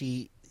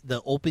Mariachi.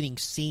 The opening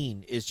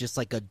scene is just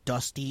like a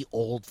dusty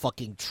old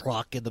fucking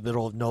truck in the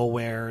middle of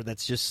nowhere.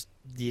 That's just,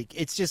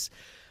 it's just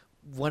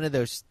one of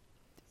those.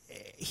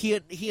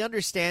 He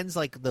understands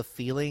like the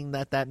feeling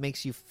that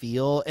makes you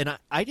feel. And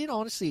I didn't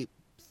honestly,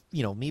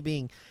 you know, me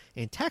being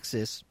in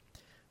Texas,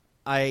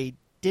 I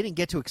didn't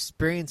get to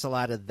experience a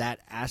lot of that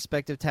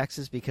aspect of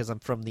Texas because I'm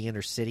from the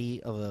inner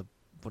city of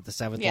the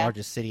seventh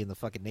largest city in the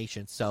fucking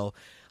nation. So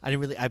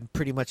I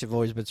pretty much have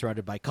always been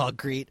surrounded by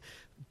concrete.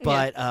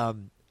 But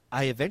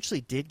I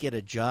eventually did get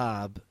a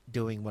job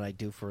doing what I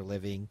do for a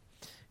living,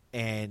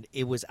 and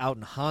it was out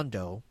in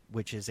Hondo,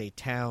 which is a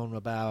town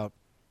about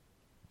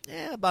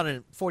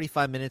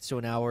 45 minutes to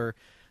an hour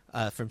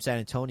from San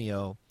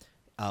Antonio,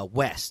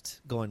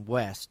 going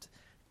west,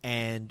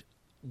 and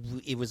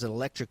it was an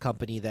electric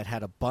company that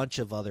had a bunch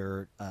of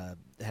other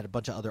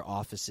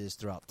offices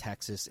throughout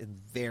Texas in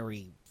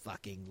very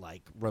fucking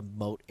like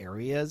remote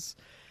areas.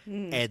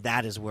 And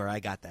that is where I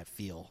got that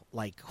feel.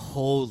 Like,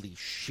 holy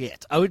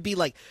shit. I would be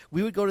like,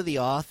 we would go to the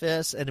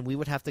office and we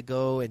would have to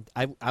go, and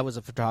I was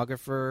a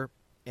photographer,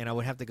 and I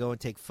would have to go and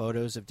take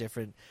photos of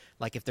different,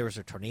 like if there was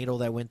a tornado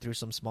that went through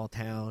some small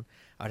town,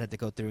 I would have to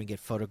go through and get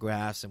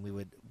photographs, and we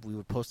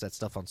would post that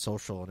stuff on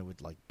social, and it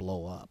would like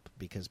blow up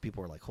because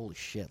people were like, holy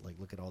shit, like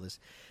look at all this.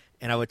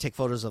 And I would take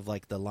photos of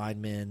like the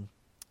linemen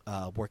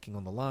working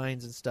on the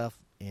lines and stuff.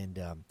 And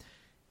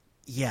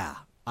yeah,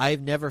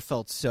 I've never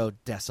felt so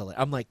desolate.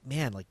 I'm like,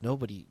 man, like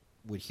nobody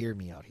would hear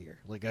me out here.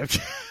 Like I'm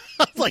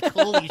like,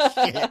 holy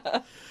shit.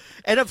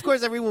 And of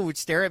course, everyone would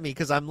stare at me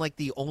because I'm like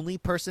the only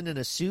person in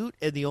a suit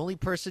and the only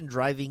person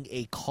driving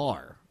a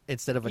car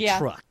instead of a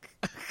truck.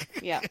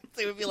 Yeah.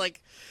 They would be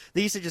like,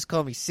 they used to just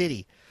call me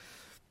City.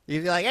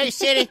 You'd be like, hey,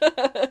 City,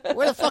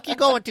 where the fuck you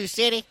going to,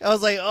 City? I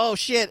was like, oh,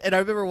 shit. And I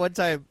remember one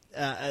time,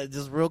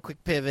 just real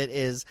quick pivot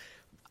is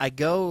I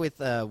go with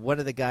one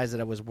of the guys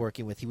that I was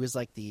working with. He was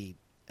like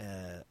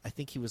I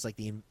think he was like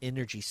the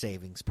energy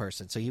savings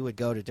person. So he would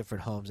go to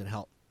different homes and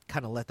help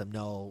kind of let them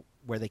know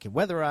where they can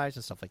weatherize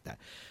and stuff like that.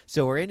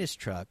 So we're in his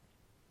truck,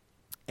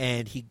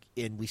 and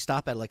we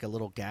stop at like a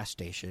little gas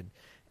station,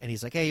 and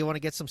he's like, hey, you want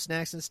to get some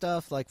snacks and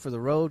stuff like for the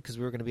road? Because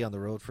we were going to be on the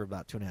road for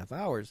about 2.5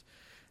 hours.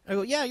 I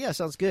go, yeah,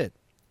 sounds good.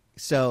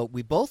 So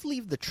we both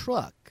leave the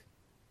truck,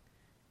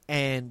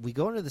 and we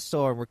go into the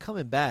store, and we're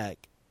coming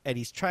back, and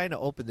he's trying to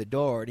open the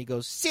door, and he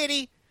goes,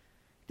 City,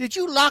 did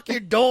you lock your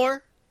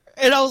door?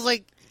 And I was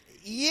like,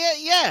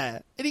 yeah.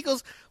 And he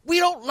goes, we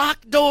don't lock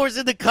doors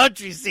in the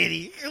country,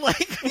 City.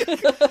 Like,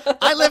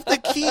 I left the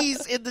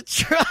keys in the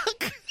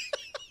truck.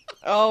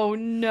 Oh,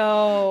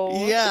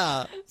 no.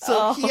 Yeah.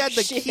 So he had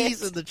the shit.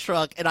 keys in the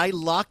truck, and I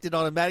locked it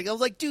automatically. I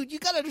was like, dude, you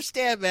got to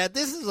understand, man.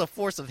 This is a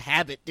force of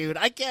habit, dude.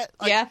 I can't.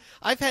 Like,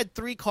 I've had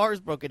 3 cars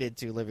broken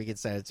into living in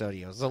San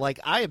Antonio. So, like,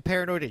 I am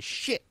paranoid as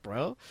shit,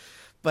 bro.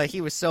 But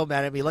he was so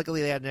mad at me.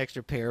 Luckily, they had an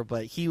extra pair,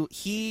 but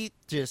he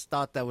just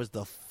thought that was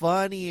the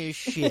funniest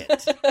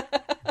shit.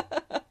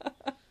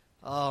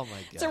 Oh, my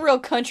God. It's a real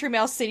country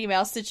mouse, city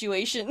mouse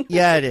situation.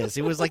 Yeah, it is.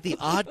 It was like the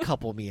odd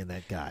couple, me and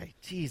that guy.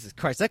 Jesus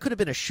Christ. That could have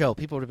been a show.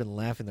 People would have been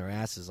laughing their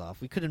asses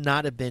off. We could have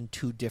not have been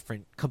 2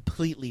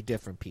 completely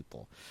different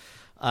people.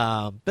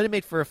 But it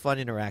made for a fun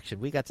interaction.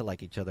 We got to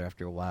like each other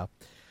after a while.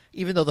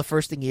 Even though the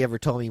first thing he ever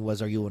told me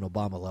was, are you an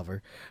Obama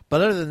lover?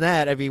 But other than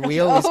that, I mean, we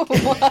always...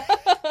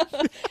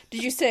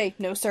 Did you say,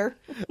 no, sir?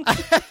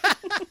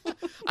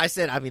 I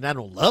said, I mean, I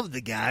don't love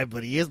the guy,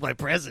 but he is my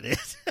president.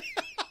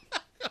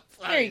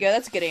 There you go.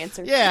 That's a good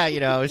answer. Yeah,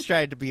 I was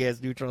trying to be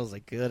as neutral as I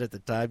could at the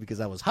time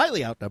because I was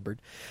highly outnumbered.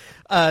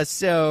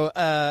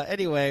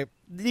 Anyway,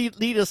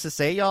 needless to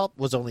say, y'all,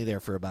 was only there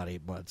for about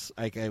 8 months.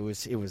 It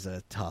was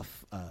a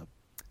tough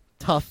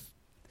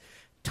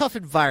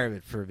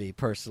environment for me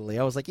personally.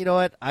 I was like, you know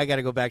what? I got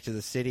to go back to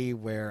the city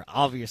where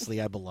obviously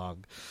I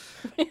belong.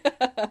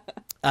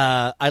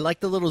 I like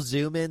the little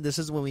zoom in. This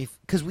is when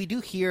because we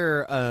do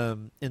hear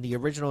in the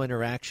original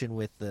interaction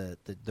with the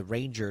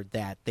ranger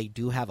that they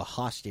do have a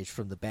hostage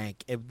from the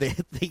bank, and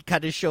they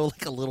kind of show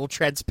like a little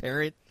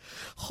transparent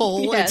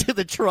hole into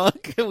the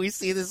trunk, and we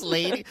see this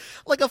lady,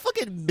 like a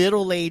fucking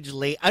middle-aged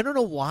lady. I don't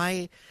know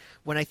why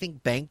when I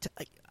think bank,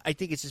 I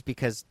think it's just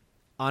because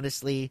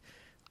honestly,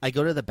 I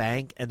go to the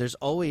bank and there's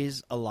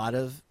always a lot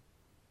of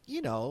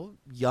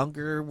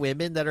younger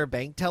women that are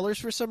bank tellers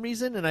for some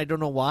reason, and I don't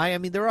know why. I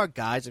mean, there are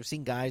guys. I've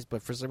seen guys,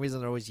 but for some reason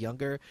they're always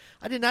younger.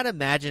 I did not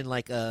imagine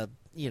like a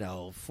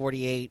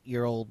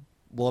 48-year-old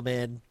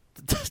woman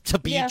to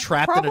be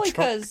trapped in a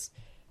trunk.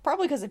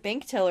 Probably because a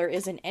bank teller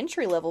is an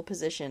entry-level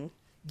position.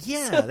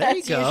 Yeah, so there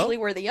you go. That's usually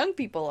where the young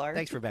people are.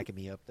 Thanks for backing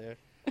me up there.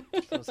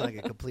 Sounds like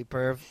a complete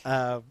perv.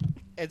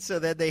 And so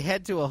then they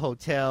head to a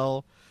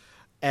hotel,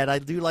 and I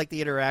do like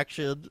the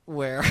interaction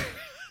where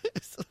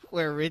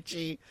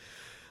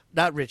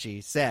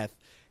Seth,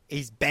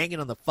 he's banging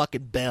on the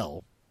fucking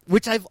bell,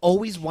 which I've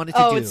always wanted to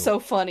do. Oh, it's so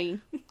funny.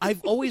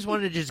 I've always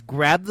wanted to just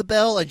grab the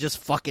bell and just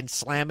fucking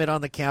slam it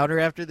on the counter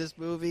after this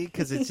movie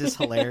because it's just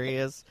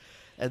hilarious.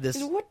 And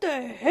what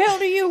the hell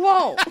do you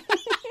want?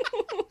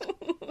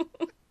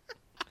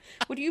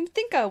 What do you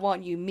think I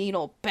want, you mean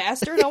old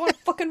bastard? I want a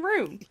fucking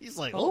room. He's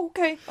like, oh,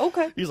 okay.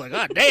 He's like,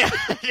 oh, damn.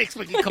 I didn't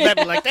expect you to come at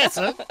me like that,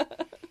 son.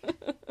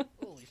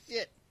 Holy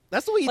shit.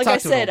 That's the way you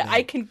talk to him. Like I said,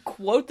 I can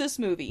quote this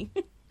movie.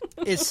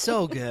 It's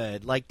so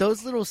good. Like,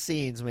 those little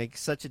scenes make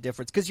such a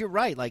difference. Because you're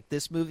right. Like,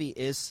 this movie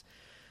is...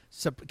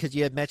 Because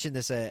you had mentioned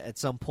this at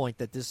some point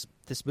that this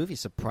movie is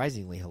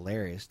surprisingly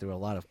hilarious through a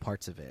lot of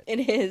parts of it.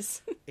 It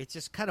is. It's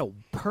just kind of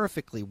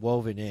perfectly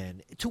woven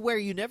in to where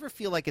you never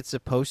feel like it's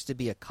supposed to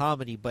be a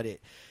comedy, but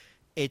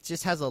it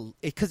just has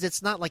because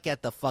it's not like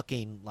at the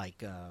fucking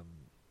like a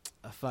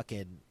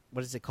fucking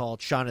what is it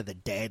called, Shaun of the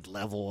Dead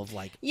level of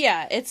like.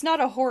 Yeah, it's not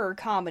a horror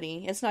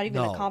comedy. It's not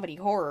even a comedy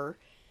horror.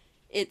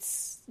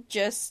 It's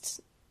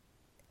just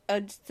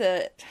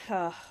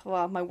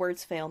well, my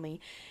words fail me.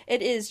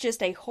 It is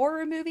just a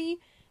horror movie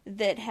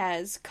that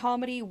has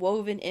comedy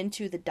woven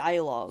into the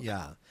dialogue.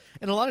 Yeah,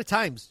 and a lot of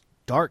times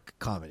dark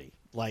comedy.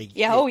 Like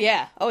oh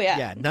yeah.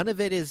 Yeah, none of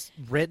it is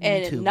written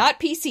and not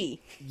PC.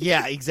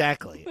 Yeah,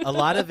 exactly. A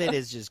lot of it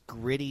is just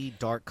gritty,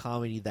 dark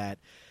comedy that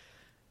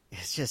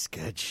is just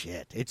good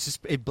shit.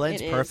 It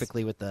blends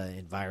perfectly with the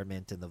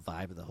environment and the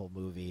vibe of the whole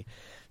movie.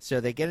 So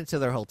they get into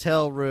their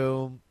hotel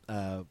room.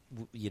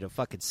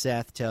 Fucking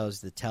Seth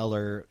tells the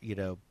teller,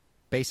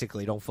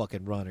 basically don't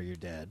fucking run or you're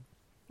dead.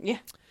 Yeah.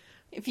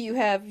 If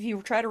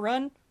you try to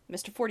run,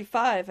 Mr.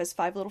 45 has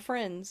 5 little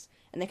friends,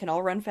 and they can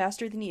all run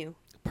faster than you.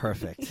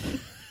 Perfect.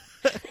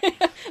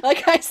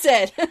 Like I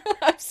said,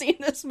 I've seen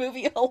this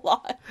movie a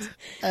lot.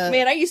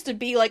 Man, I used to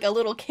be like a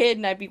little kid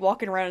and I'd be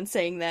walking around and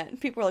saying that.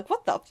 And people were like,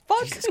 what the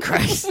fuck? Jesus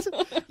Christ.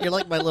 You're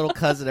like my little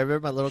cousin. I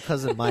remember my little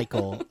cousin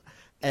Michael.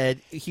 And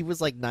he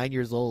was like 9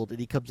 years old. And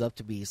he comes up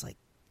to me. He's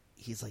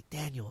like,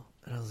 Daniel.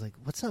 And I was like,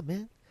 what's up,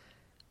 man?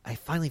 I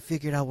finally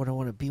figured out what I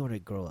want to be when I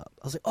grow up.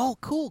 I was like, oh,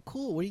 cool.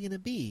 What are you going to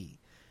be?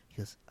 He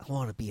goes, I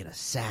want to be an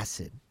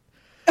assassin.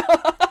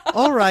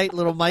 All right,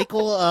 little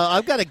Michael.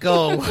 I've got to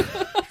go.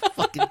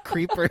 Fucking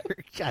creeper.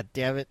 God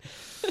damn it.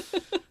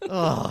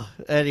 Oh,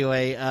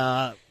 anyway,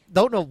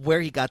 don't know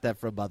where he got that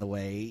from, by the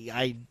way.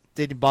 I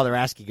didn't bother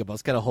asking him. I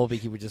was kind of hoping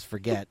he would just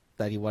forget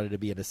that he wanted to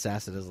be an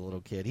assassin as a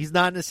little kid. He's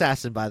not an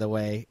assassin, by the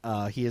way.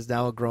 He is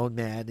now a grown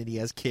man and he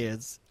has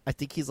kids. I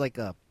think he's like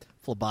a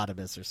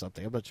phlebotomist or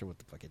something. I'm not sure what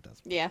the fuck he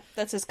does. Yeah,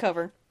 that's his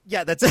cover.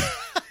 Yeah, that's it.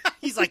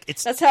 He's like,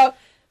 it's...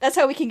 That's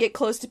how we can get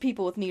close to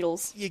people with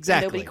needles.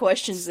 Exactly. Nobody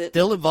questions it.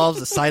 Still involves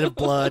the sight of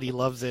blood. He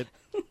loves it.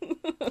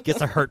 Gets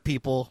to hurt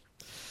people.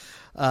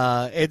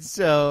 And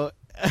so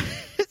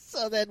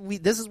then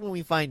this is when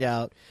we find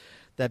out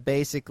that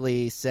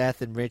basically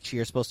Seth and Richie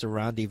are supposed to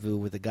rendezvous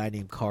with a guy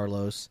named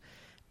Carlos,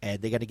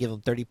 and they got to give him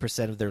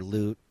 30% of their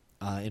loot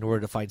in order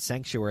to find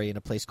sanctuary in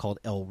a place called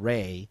El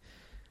Rey,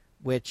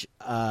 which,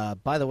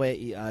 by the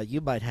way,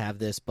 you might have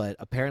this, but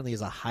apparently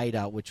is a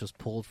hideout which was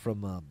pulled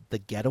from The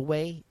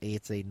Getaway.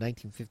 It's a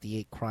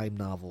 1958 crime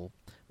novel,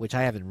 which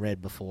I haven't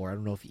read before. I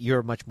don't know if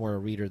you're much more a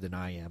reader than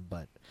I am,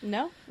 but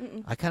no,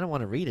 I kind of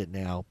want to read it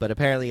now. But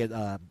apparently,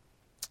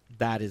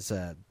 that is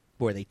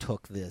where they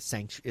took the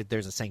sanctuary.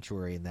 There's a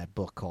sanctuary in that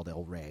book called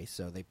El Rey,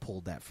 so they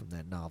pulled that from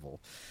that novel.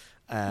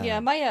 Yeah,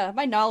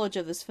 my knowledge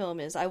of this film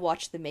is I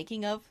watched the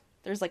making of.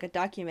 There's like a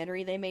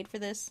documentary they made for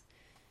this,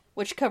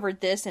 which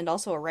covered this and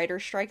also a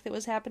writer's strike that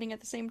was happening at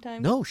the same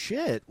time. No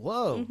shit!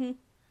 Whoa. Mm-hmm.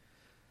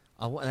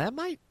 I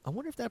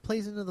wonder if that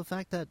plays into the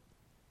fact that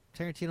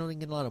Tarantino didn't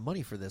get a lot of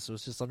money for this. It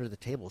was just under the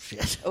table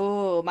shit.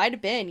 Oh, might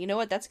have been. You know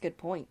what? That's a good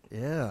point.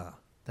 Yeah,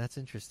 that's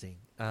interesting.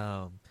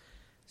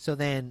 So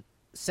then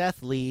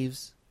Seth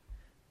leaves,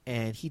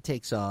 and he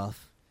takes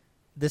off.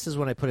 This is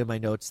when I put in my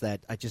notes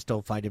that I just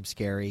don't find him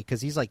scary,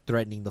 because he's like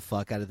threatening the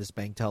fuck out of this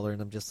bank teller,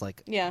 and I'm just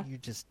like, yeah,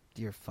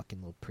 you're a fucking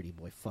little pretty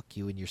boy. Fuck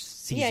you and your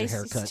Caesar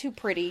haircut. He's too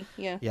pretty.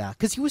 Yeah. Yeah,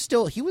 because he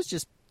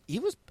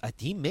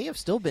may have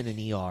still been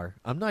in ER.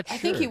 I'm not sure. I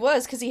think he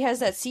was, because he has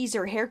that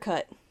Caesar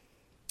haircut.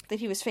 that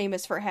he was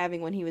famous for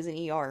having when he was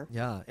in ER.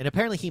 Yeah, and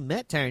apparently he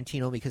met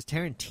Tarantino because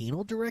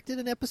Tarantino directed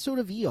an episode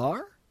of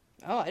ER.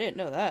 Oh, I didn't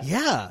know that.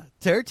 Yeah,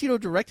 Tarantino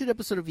directed an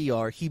episode of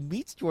ER. He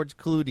meets George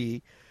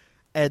Clooney,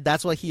 and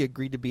that's why he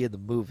agreed to be in the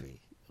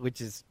movie, which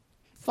is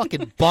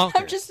fucking bonkers.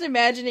 I'm just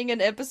imagining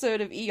an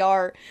episode of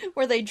ER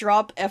where they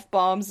drop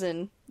F-bombs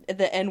and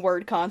the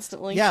N-word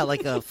constantly. Yeah,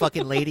 like a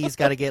fucking lady's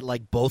got to get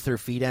like both her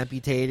feet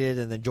amputated,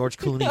 and then George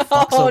Clooney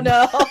fucks Oh him.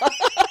 no!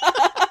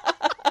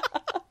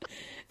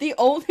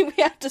 We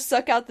have to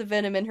suck out the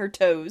venom in her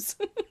toes.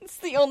 It's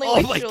the only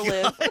way she'll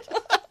live.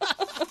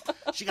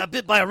 She got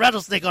bit by a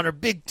rattlesnake on her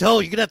big toe.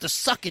 You're gonna have to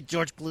suck it,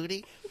 George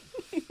Clooney.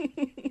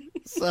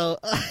 So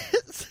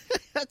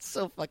that's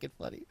so fucking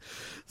funny.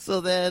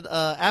 So then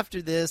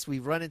after this, we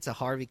run into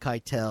Harvey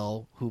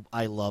Keitel, who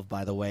I love,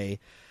 by the way.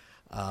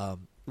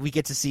 We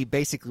get to see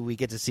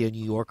a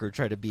New Yorker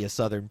try to be a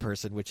Southern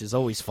person, which is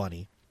always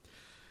funny.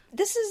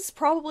 This is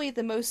probably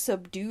the most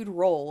subdued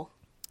role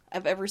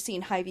I've ever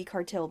seen Harvey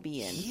Keitel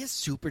be in. He is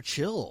super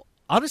chill.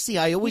 Honestly,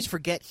 I always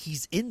forget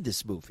he's in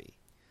this movie.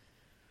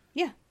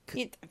 Yeah.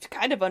 It's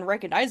kind of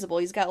unrecognizable.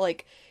 He's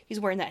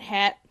wearing that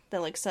hat,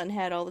 that like sun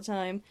hat all the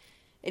time.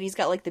 And he's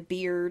got like the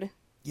beard.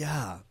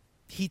 Yeah.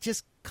 He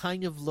just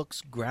kind of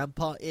looks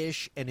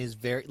grandpa-ish and is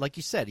very, like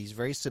you said, he's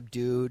very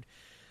subdued.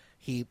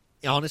 He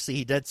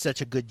did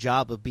such a good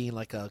job of being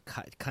like a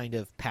kind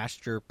of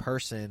pastor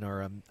person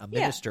or a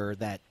minister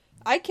that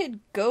I could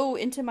go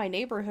into my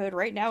neighborhood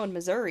right now in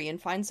Missouri and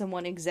find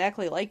someone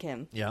exactly like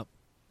him. Yep.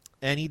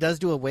 And he does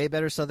do a way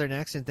better Southern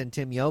accent than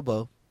Tim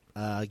Yobo.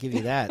 I'll give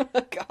you that.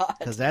 God.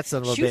 Because that's a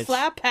little Shoe bit...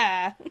 fly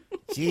pie.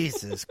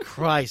 Jesus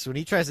Christ. When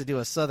he tries to do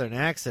a Southern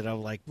accent,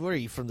 I'm like, what are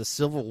you, from the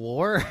Civil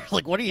War?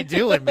 Like, what are you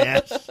doing,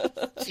 man?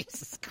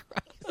 Jesus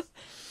Christ.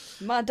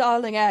 My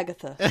darling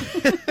Agatha.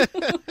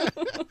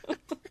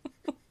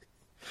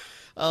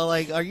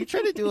 Like, are you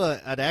trying to do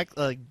an act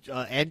like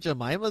Aunt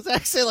Jemima's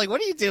accent? Like,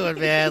 what are you doing,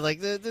 man? Like,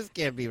 this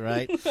can't be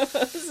right.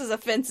 This is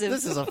offensive.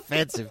 This is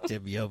offensive,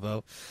 Tim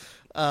Yobo.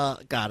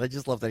 God, I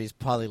just love that he's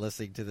probably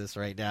listening to this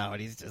right now,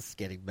 and he's just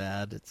getting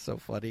mad. It's so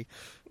funny.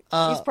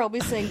 He's probably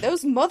saying,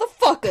 those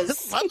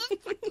motherfuckers.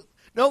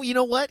 No, you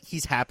know what?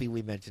 He's happy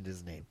we mentioned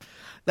his name.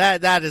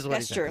 That is what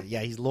That's he's true. happy.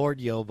 Yeah, he's Lord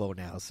Yobo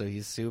now, so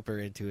he's super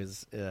into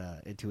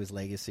his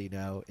legacy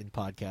now in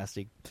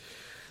podcasting.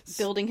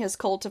 Building his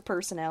cult of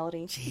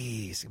personality.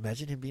 Jeez,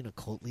 imagine him being a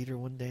cult leader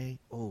one day.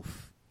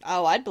 Oof.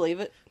 Oh, I'd believe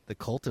it. The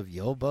cult of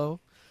Yobo.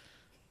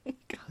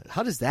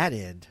 How does that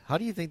end? How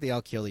do you think they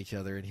all kill each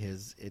other in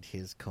his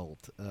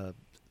cult?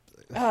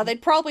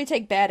 They'd probably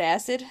take bad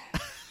acid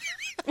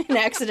and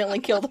accidentally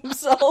kill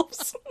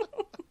themselves.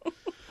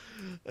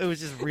 It was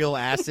just real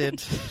acid.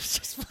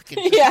 Just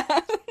fucking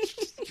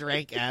just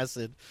drank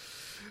acid.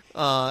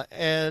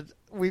 And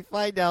we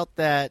find out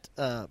that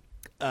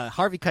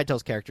Harvey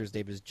Keitel's character's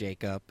name is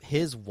Jacob.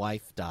 His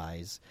wife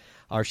dies,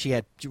 or she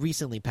had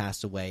recently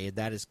passed away, and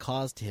that has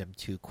caused him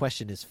to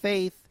question his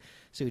faith.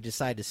 So he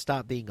decided to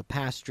stop being a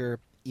pastor,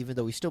 even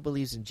though he still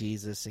believes in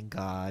Jesus and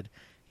God.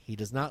 He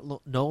does not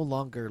no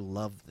longer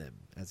love them,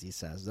 as he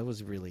says. That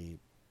was really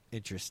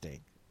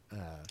interesting.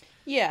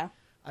 Yeah,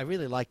 I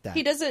really like that.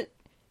 He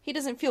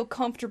doesn't feel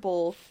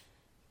comfortable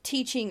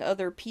teaching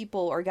other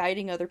people or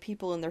guiding other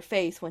people in their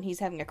faith when he's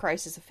having a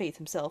crisis of faith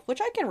himself,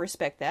 which I can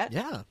respect that.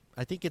 Yeah,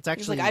 I think it's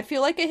actually... He's like, I'd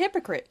feel like a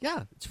hypocrite.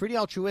 Yeah, it's pretty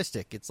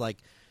altruistic. It's like,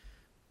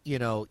 you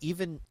know,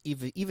 even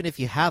if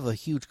you have a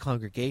huge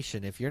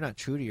congregation, if you're not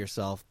true to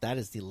yourself, that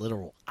is the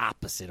literal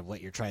opposite of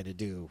what you're trying to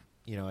do,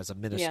 you know, as a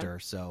minister. Yeah.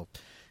 So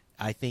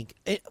I think...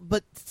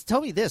 but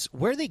tell me this,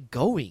 where are they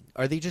going?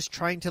 Are they just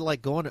trying to,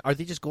 like, are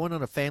they just going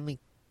on a family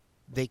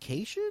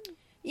vacation?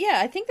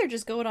 Yeah, I think they're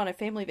just going on a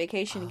family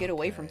vacation to get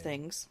away from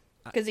things.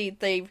 Because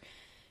I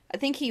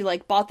think he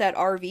like bought that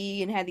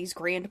RV and had these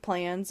grand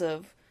plans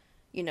of,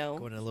 you know,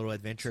 going on a little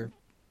adventure.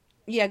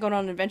 Yeah, going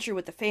on an adventure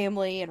with the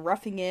family and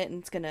roughing it,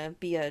 and it's gonna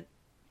be a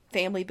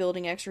family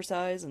building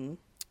exercise. And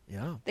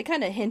yeah, they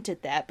kind of hint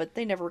at that, but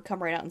they never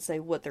come right out and say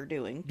what they're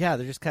doing. Yeah,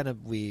 they're just kind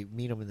of, we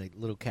meet them in the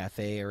little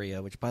cafe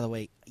area. Which, by the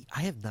way,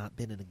 I have not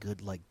been in a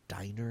good like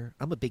diner.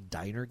 I'm a big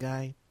diner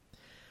guy.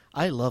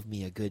 I love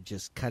me a good,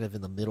 just kind of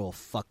in the middle of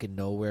fucking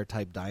nowhere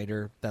type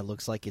diner that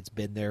looks like it's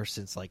been there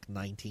since like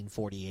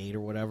 1948 or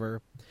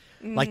whatever.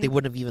 Mm. Like they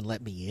wouldn't have even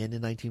let me in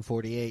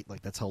 1948.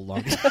 Like that's how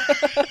long.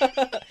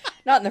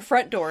 Not in the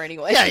front door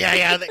anyway.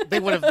 Yeah. They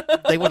would have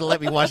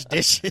let me wash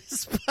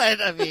dishes, but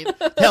I mean,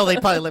 hell, they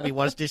probably let me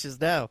wash dishes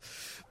now.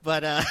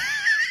 But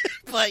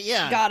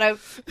yeah. God, I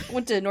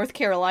went to North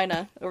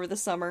Carolina over the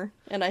summer,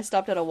 and I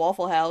stopped at a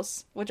Waffle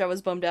House, which I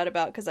was bummed out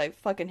about because I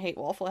fucking hate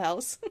Waffle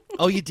House.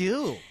 Oh, you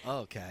do? Oh,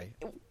 okay.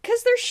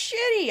 Because they're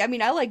shitty. I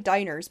mean, I like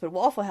diners, but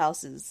Waffle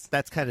Houses...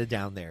 That's kind of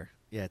down there.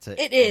 Yeah,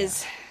 it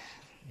is.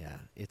 Yeah,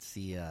 it's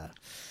the...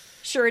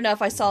 Sure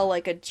enough, I saw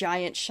like a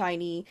giant,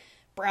 shiny,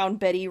 brown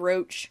Betty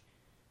Roach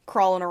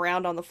crawling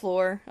around on the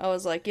floor. I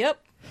was like,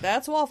 yep,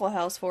 that's Waffle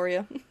House for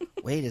you.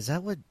 Wait, is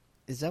that what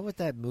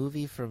that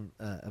movie from,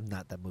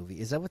 not that movie,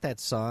 is that what that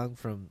song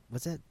from,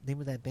 what's that name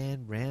of that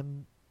band?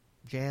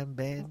 jam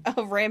band.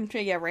 Oh, Ram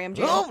Jam.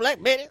 Oh,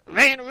 Black Betty,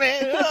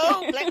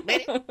 oh, Black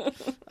Betty.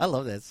 I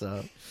love that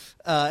song.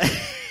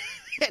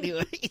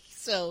 Anyway,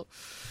 so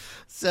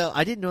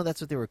I didn't know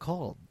that's what they were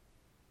called.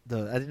 I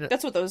didn't know.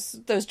 That's what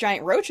those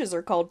giant roaches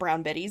are called,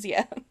 brown betties,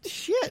 yeah.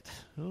 Shit.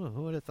 Oh,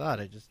 who would have thought?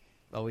 I just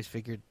always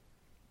figured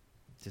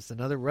just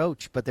another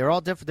roach. But they're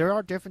all different. There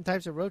are different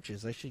types of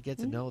roaches. I should get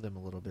to know them a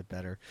little bit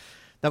better.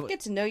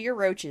 Get to know your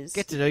roaches.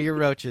 Get to know your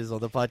roaches on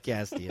the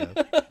podcast,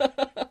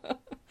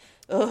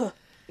 Ugh.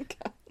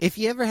 If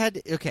you ever had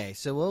to, okay,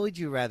 so what would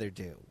you rather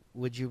do?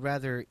 Would you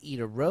rather eat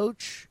a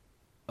roach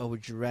or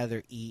would you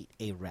rather eat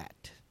a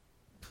rat?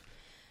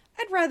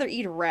 I'd rather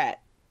eat a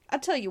rat. I'll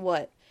tell you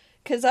what.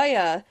 Because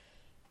I,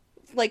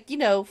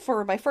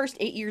 for my first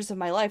 8 years of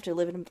my life, I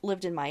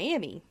lived in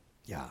Miami.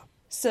 Yeah.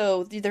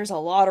 So there's a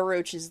lot of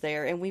roaches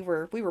there, and we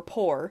were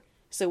poor,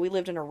 so we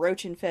lived in a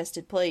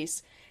roach-infested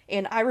place.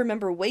 And I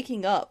remember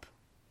waking up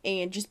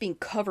and just being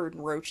covered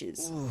in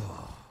roaches. Ooh.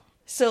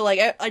 So,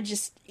 like, I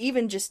just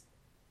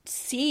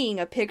seeing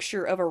a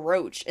picture of a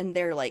roach and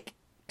their, like,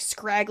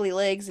 scraggly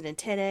legs and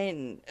antennae,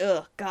 and,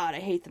 ugh, God, I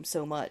hate them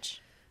so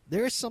much.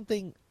 There is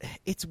something,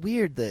 it's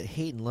weird, the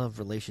hate and love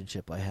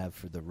relationship I have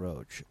for the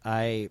roach.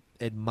 I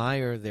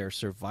admire their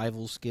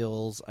survival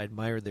skills. I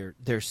admire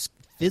their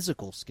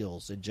physical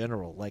skills in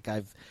general. Like,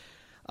 I've,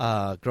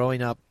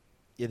 growing up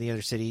in the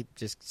inner city,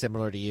 just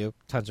similar to you,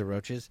 tons of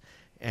roaches,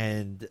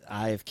 and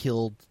I've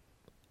killed,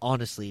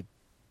 honestly,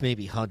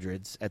 maybe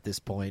hundreds at this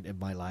point in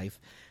my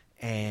life,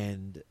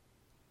 and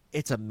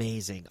it's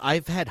amazing.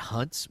 I've had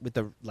hunts with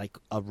a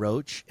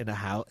roach in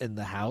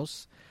the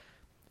house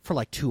for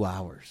like 2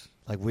 hours.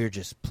 Like, we're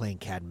just playing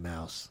cat and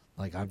mouse.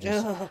 Like, I'm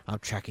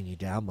tracking you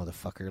down,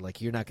 motherfucker.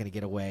 Like, you're not going to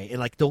get away. And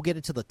like, they'll get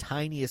into the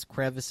tiniest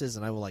crevices,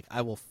 and I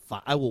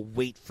will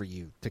wait for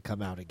you to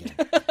come out again.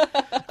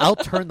 I'll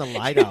turn the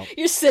light out.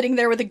 You're sitting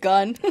there with a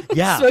gun,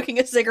 yeah, smoking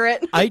a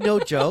cigarette. I, no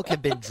joke,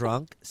 have been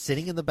drunk,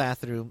 sitting in the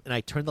bathroom, and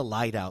I turn the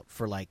light out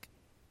for like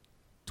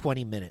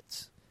 20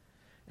 minutes,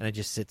 and I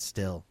just sit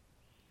still.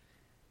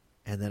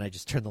 And then I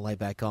just turn the light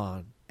back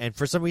on. And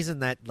for some reason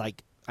that,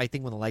 like, I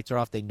think when the lights are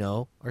off, they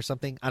know or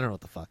something. I don't know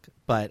what the fuck.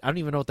 But I don't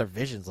even know what their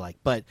vision's like.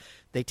 But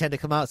they tend to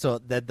come out, so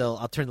then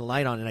I'll turn the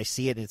light on, and I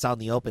see it, and it's out in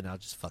the open, and I'll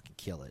just fucking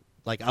kill it.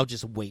 Like, I'll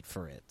just wait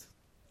for it.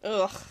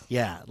 Ugh.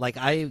 Yeah, like,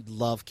 I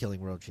love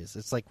killing roaches.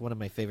 It's like one of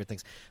my favorite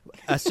things.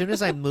 As soon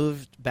as I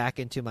moved back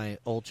into my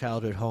old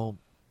childhood home,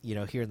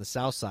 here in the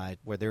South Side,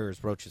 where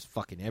there's roaches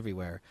fucking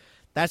everywhere,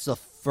 that's the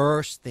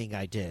first thing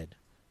I did,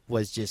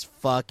 was just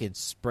fucking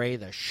spray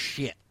the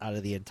shit out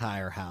of the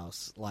entire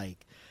house.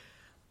 Like,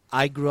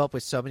 I grew up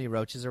with so many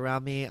roaches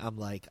around me, I'm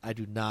like, I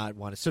do not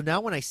want to. So now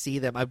when I see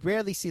them, I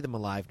rarely see them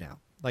alive now.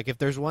 Like, if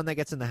there's one that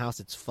gets in the house,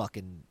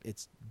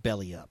 it's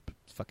belly up.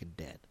 It's fucking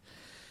dead.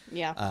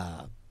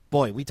 Yeah.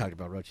 Boy, we talked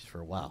about roaches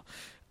for a while.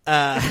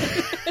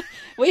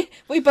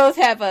 We both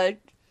have a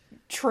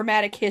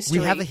traumatic history.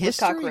 We have a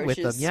history with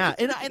them, yeah.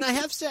 And I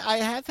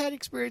have had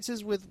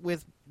experiences with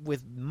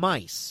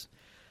mice.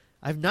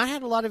 I've not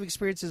had a lot of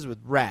experiences with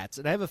rats,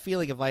 and I have a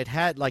feeling if I'd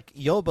had, like,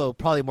 Yobo,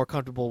 probably more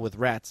comfortable with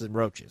rats than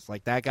roaches.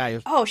 Like, that guy.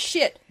 Oh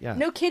shit! Yeah.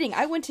 No kidding.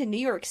 I went to New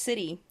York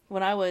City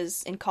when I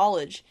was in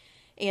college,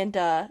 and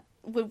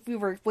we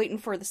were waiting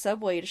for the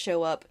subway to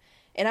show up.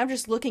 And I'm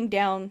just looking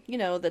down,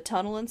 the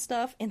tunnel and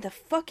stuff, and the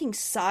fucking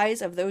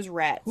size of those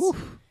rats.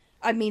 Oof.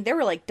 I mean, they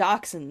were like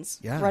dachshunds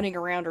running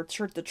around or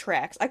the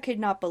tracks. I could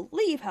not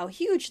believe how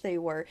huge they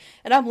were.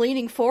 And I'm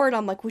leaning forward,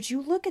 I'm like, would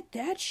you look at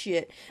that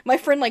shit? My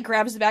friend, like,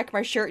 grabs the back of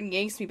my shirt and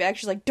yanks me back.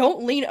 She's like,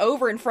 don't lean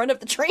over in front of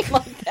the train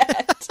like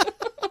that.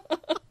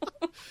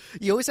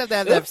 You always have to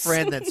have that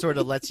friend that sort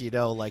of lets you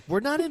know, like,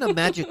 we're not in a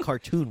magic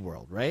cartoon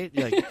world, right?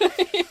 Like,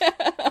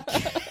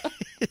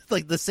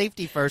 like the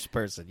safety first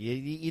person.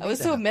 You I was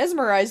so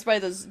mesmerized by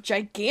those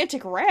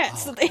gigantic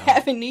rats that they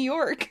have in New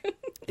York.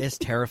 It's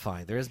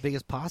terrifying. They're as big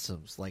as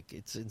possums. Like,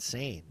 it's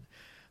insane.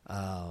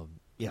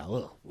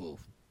 Yeah.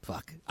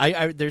 Fuck.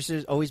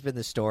 There's always been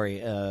this story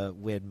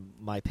when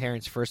my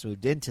parents first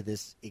moved into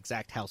this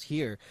exact house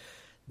here.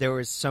 There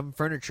was some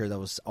furniture that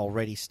was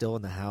already still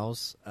in the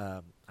house.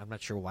 I'm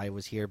not sure why it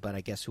was here, but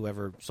I guess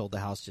whoever sold the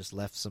house just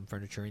left some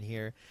furniture in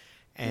here.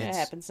 And it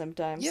happens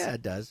sometimes. Yeah,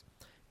 it does.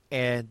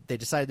 And they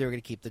decided they were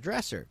going to keep the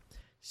dresser.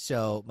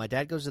 So my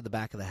dad goes to the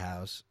back of the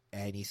house,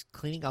 and he's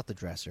cleaning out the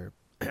dresser.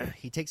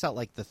 He takes out,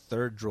 like, the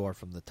third drawer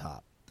from the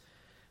top,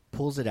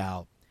 pulls it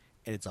out,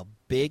 and it's a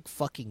big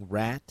fucking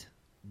rat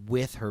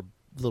with her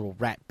little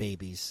rat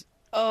babies.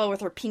 Oh,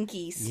 with her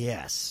pinkies.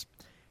 Yes.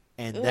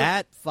 And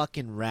that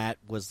fucking rat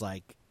was,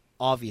 like,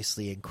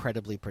 obviously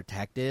incredibly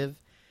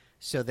protective.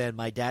 So then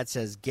my dad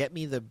says, get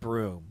me the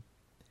broom.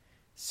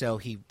 So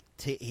he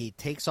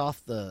takes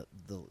off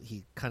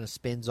he kind of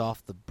spins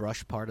off the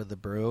brush part of the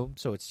broom,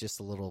 so it's just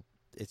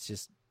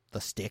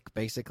the stick,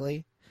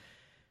 basically.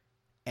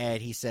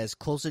 And he says,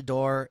 close the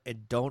door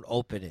and don't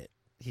open it.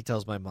 He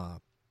tells my mom.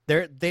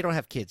 They don't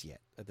have kids yet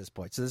at this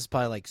point, so this is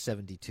probably like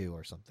 72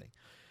 or something.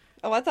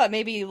 Oh, I thought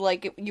maybe,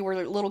 like, you were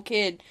a little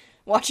kid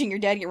watching your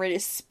dad get ready to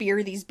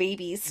spear these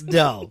babies.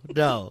 No.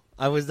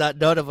 I was not.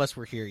 None of us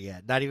were here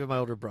yet. Not even my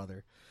older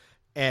brother.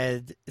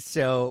 And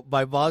so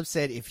my mom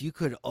said if you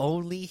could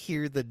only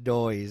hear the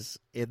noise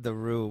in the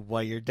room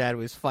while your dad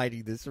was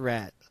fighting this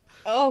rat.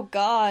 Oh,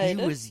 God. He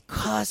was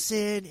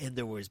cussing, and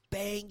there was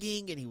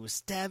banging, and he was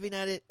stabbing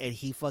at it, and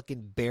he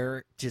fucking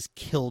just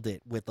killed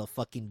it with a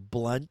fucking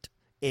blunt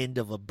end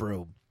of a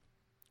broom.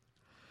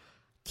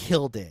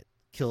 Killed it.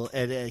 Killed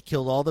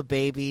all the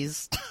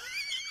babies.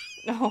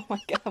 Oh,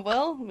 my God.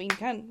 Well, I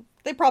mean,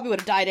 they probably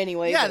would have died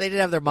anyway. Yeah, they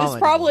didn't have their mom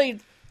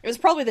It was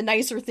probably the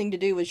nicer thing to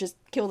do was just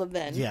kill them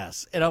then.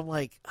 Yes. And I'm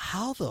like,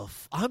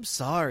 I'm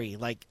sorry.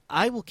 Like,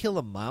 I will kill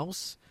a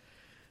mouse.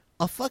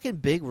 A fucking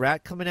big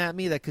rat coming at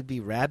me that could be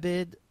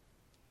rabid,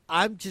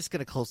 I'm just going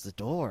to close the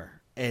door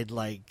and,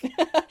 like...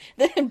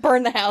 Then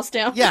burn the house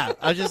down. Yeah.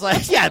 I'm just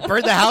like, yeah,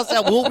 burn the house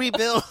down. We'll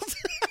rebuild.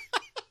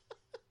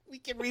 We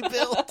can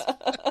rebuild.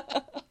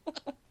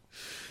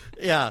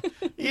 Yeah.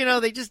 You know,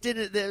 they just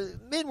didn't... The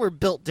men were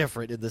built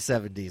different in the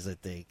 70s, I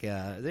think.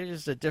 They're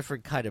just a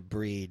different kind of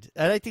breed.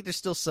 And I think there's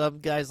still some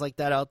guys like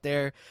that out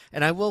there.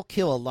 And I will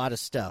kill a lot of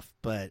stuff.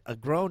 But a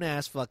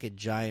grown-ass fucking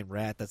giant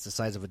rat that's the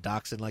size of a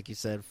dachshund, like you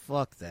said,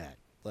 fuck that.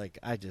 Like,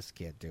 I just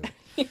can't do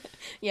it.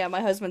 Yeah,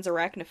 my husband's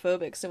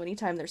arachnophobic, so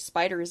anytime there's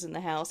spiders in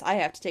the house, I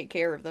have to take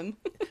care of them.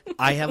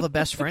 I have a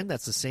best friend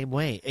that's the same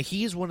way.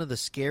 He is one of the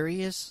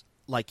scariest.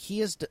 Like,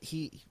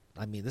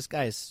 I mean, this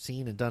guy has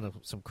seen and done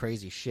some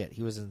crazy shit.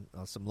 He was in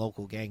some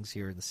local gangs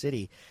here in the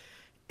city.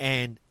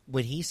 And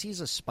when he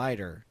sees a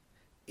spider,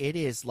 it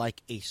is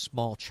like a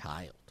small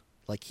child.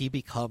 Like, he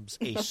becomes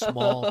a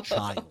small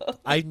child.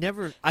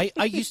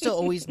 I used to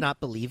always not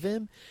believe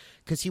him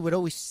because he would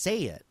always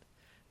say it.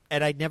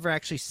 And I'd never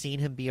actually seen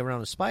him be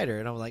around a spider.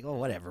 And I was like, oh,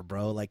 whatever,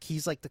 bro. Like,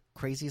 he's like the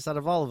craziest out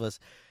of all of us.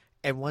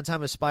 And one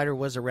time a spider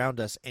was around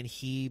us and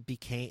he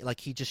became,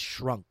 like, he just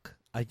shrunk.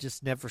 I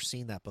just never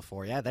seen that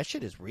before. Yeah, that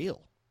shit is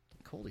real.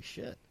 Holy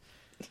shit!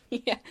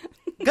 Yeah,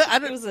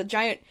 it was a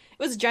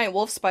giant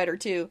wolf spider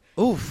too.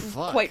 Oh,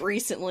 fuck! Quite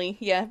recently,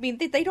 yeah. I mean,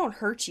 they don't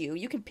hurt you.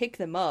 You can pick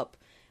them up,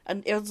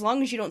 and as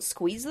long as you don't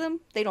squeeze them,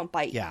 they don't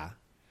bite. Yeah,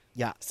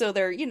 yeah. So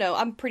they're,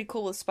 I'm pretty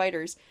cool with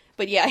spiders.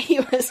 But yeah, he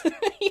was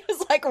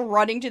like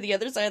running to the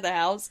other side of the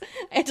house.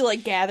 I had to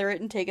like gather it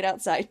and take it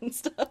outside and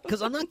stuff.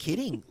 Because I'm not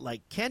kidding.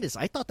 Like, Candace,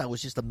 I thought that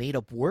was just a made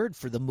up word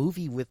for the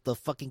movie with the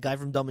fucking guy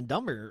from Dumb and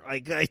Dumber.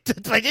 Like, I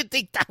didn't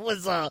think that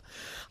was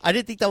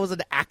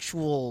an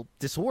actual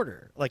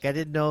disorder. Like, I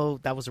didn't know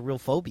that was a real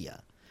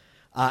phobia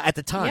at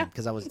the time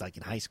because I was like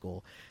in high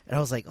school, and I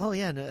was like, oh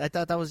yeah, no, I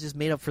thought that was just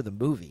made up for the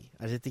movie.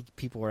 I didn't think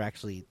people were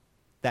actually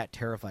that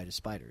terrified of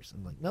spiders.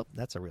 I'm like, nope,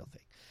 that's a real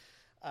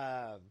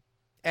thing.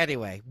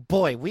 Anyway,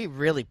 boy, we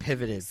really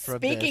pivoted from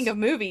Speaking of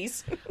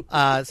movies.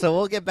 So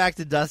we'll get back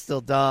to Dusk Till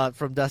Dawn.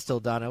 From Dusk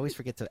Till Dawn. I always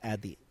forget to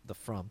add the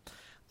from.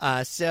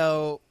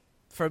 So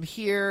from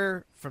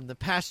here, from the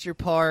pasture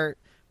part,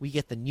 we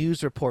get the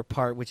news report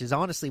part, which is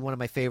honestly one of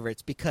my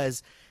favorites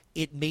because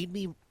it made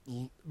me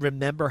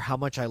remember how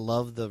much I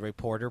love the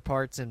reporter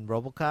parts in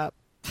RoboCop.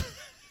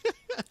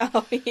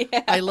 Oh,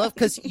 yeah. I love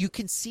because you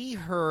can see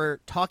her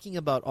talking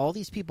about all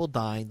these people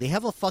dying. They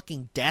have a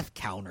fucking death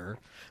counter,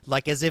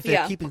 like as if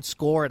they're keeping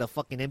score at a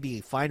fucking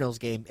NBA Finals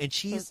game. And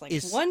she's like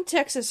one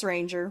Texas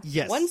Ranger,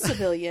 yes, one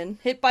civilian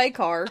hit by a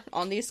car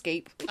on the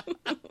escape.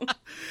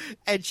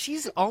 And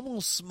she's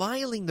almost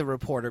smiling, the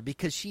reporter,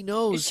 because she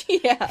knows,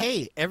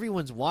 hey,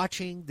 everyone's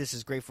watching. This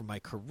is great for my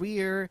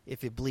career.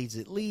 If it bleeds,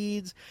 it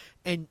leads.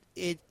 And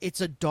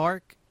it's a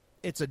dark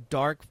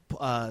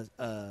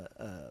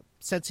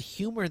sense of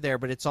humor there,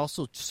 but it's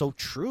also so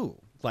true.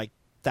 Like,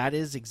 that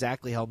is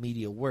exactly how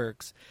media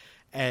works.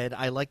 And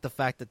I like the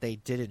fact that they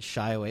didn't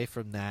shy away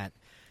from that.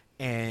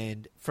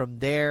 And from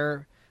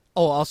there,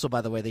 also,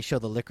 by the way, they show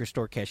the liquor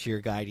store cashier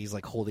guy, and he's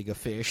like holding a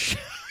fish.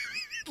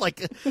 Like,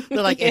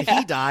 they're like, and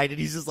he died, and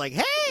he's just like,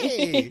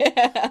 hey!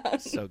 Yeah.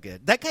 So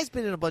good. That guy's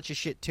been in a bunch of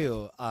shit,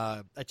 too.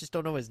 I just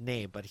don't know his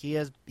name, but he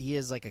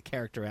is like a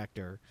character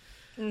actor,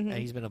 and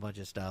he's been in a bunch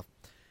of stuff.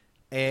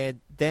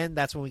 And then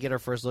that's when we get our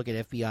first look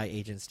at FBI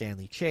agent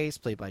Stanley Chase,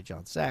 played by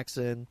John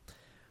Saxon.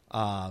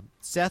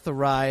 Seth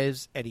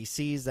arrives, and he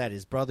sees that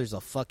his brother's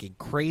a fucking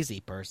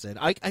crazy person.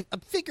 I'm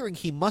figuring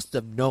he must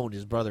have known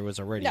his brother was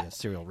already a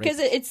serial rapist.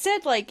 Because it said,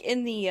 like,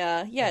 in the,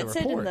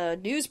 said in the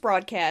news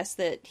broadcast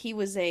that he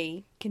was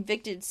a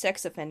convicted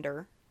sex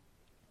offender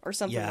or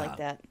something like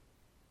that.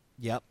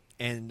 Yep.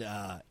 And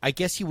I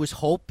guess he was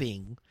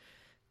hoping,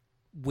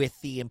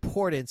 with the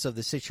importance of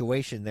the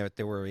situation that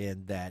they were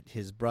in, that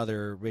his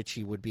brother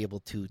Richie would be able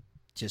to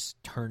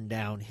just turn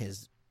down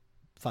his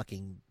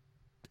fucking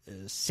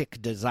sick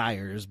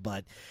desires,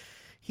 but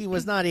he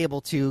was not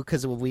able to,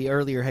 because we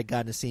earlier had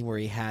gotten a scene where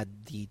he had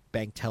the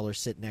bank teller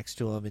sit next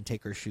to him and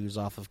take her shoes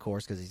off, of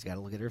course, because he's got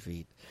to look at her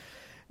feet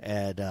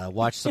and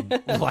watch some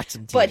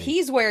TV. But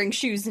he's wearing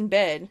shoes in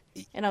bed,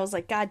 and I was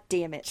like, God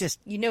damn it! Just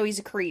he's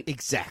a creep.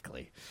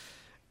 Exactly.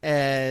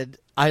 And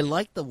I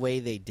like the way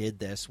they did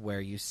this,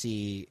 where you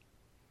see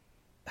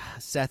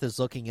Seth is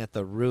looking at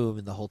the room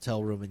in the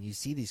hotel room, and you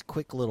see these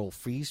quick little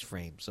freeze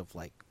frames of,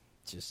 like,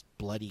 just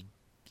bloody.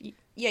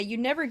 Yeah, you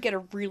never get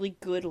a really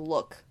good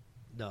look.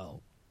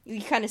 No. You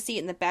kind of see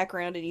it in the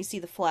background and you see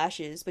the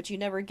flashes, but you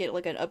never get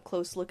like an up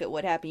close look at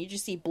what happened. You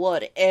just see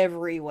blood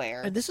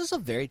everywhere. And this is a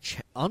very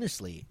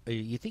honestly,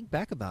 you think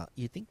back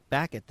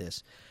at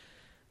this,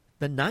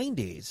 the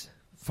 90s,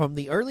 from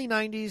the early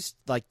 90s,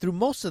 like through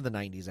most of the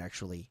 90s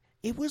actually,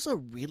 it was a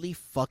really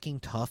fucking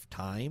tough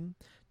time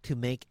to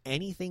make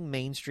anything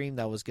mainstream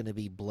that was going to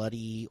be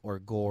bloody or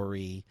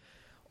gory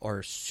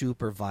or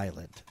super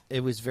violent.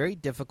 It was very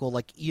difficult.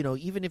 Like, you know,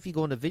 even if you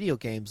go into video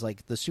games,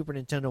 like the Super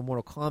Nintendo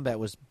Mortal Kombat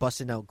was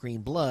busting out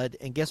green blood,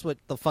 and guess what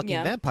the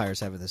fucking vampires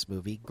have in this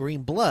movie?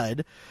 Green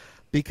blood,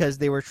 because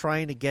they were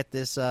trying to get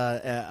this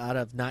out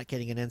of not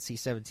getting an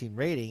NC-17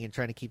 rating and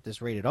trying to keep this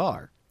rated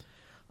R.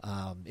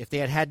 If they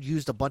had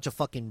used a bunch of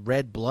fucking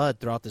red blood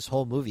throughout this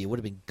whole movie, it would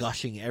have been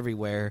gushing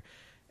everywhere,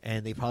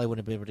 and they probably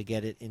wouldn't have been able to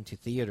get it into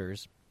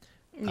theaters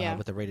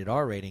with a rated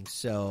R rating.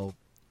 So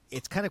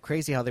it's kind of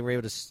crazy how they were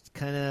able to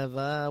kind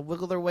of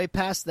wiggle their way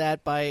past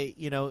that by,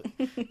 you know,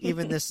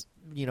 even this,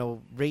 you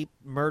know, rape,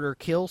 murder,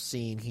 kill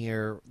scene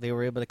here. They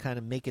were able to kind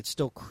of make it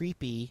still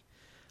creepy.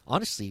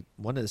 Honestly,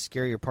 one of the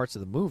scarier parts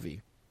of the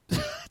movie,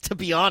 to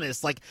be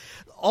honest. Like,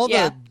 all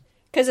the...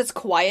 Because it's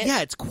quiet.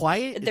 Yeah, it's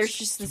quiet. There's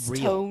just this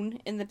tone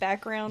in the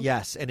background.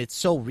 Yes, and it's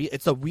so real.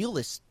 It's a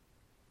realist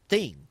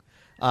thing.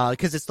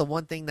 Because it's the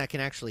one thing that can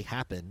actually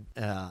happen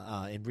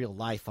in real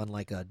life,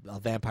 unlike a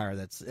vampire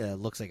that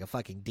looks like a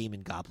fucking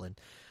demon goblin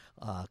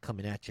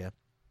coming at you.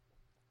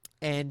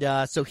 And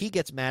so he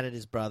gets mad at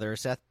his brother.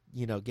 Seth,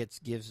 you know,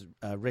 gives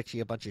Richie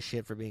a bunch of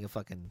shit for being a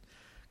fucking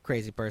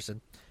crazy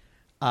person.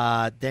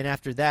 Then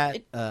after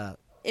that...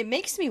 It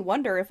makes me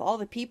wonder if all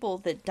the people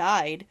that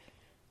died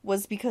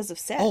was because of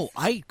Seth. Oh,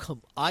 I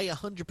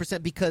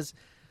 100% because...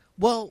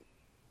 Well,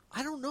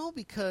 I don't know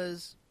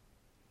because...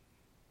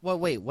 Well,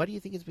 wait. What do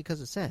you think it's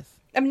because of Seth?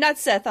 I'm not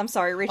Seth. I'm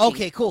sorry, Richie.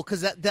 Okay, cool. Because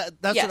that's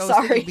what I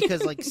was thinking.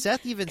 Because like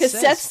Seth even says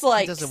Seth's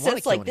like, he doesn't want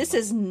to kill this anybody.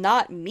 is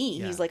not me.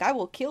 Yeah. He's like, I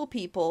will kill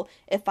people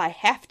if I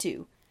have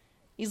to.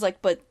 He's like,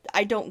 but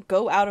I don't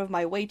go out of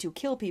my way to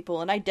kill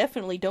people, and I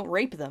definitely don't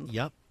rape them.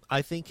 Yep.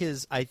 I think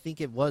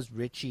it was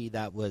Richie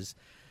that was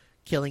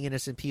killing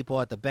innocent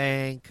people at the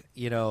bank.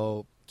 You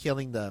know,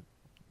 killing the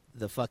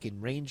fucking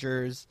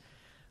Rangers.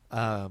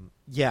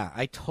 Yeah,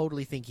 I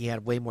totally think he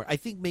had way more. I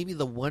think maybe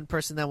the one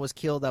person that was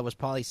killed that was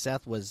probably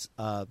Seth was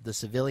the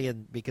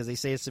civilian, because they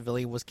say a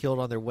civilian was killed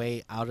on their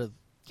way out of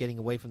getting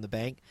away from the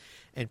bank,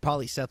 and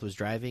probably Seth was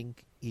driving.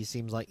 He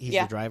seems like he's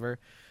the driver.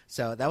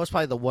 So that was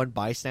probably the one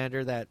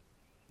bystander that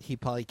he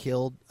probably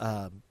killed.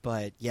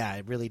 But yeah,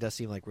 it really does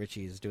seem like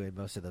Richie is doing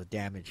most of the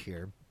damage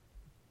here.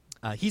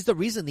 He's the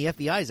reason the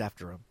FBI is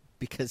after him,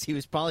 because he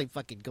was probably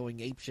fucking going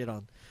apeshit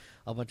on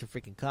a bunch of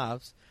freaking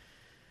cops.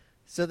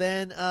 So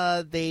then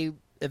they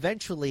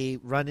eventually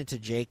run into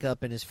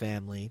Jacob and his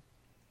family.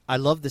 I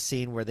love the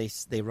scene where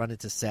they run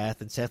into Seth,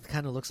 and Seth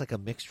kind of looks like a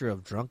mixture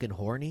of drunk and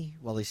horny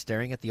while he's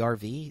staring at the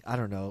RV. I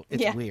don't know.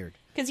 It's weird.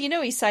 Because, you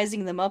know, he's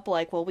sizing them up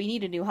like, well, we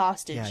need a new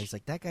hostage. Yeah, he's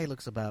like, that guy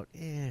looks about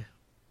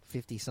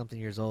 50-something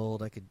years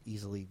old. I could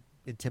easily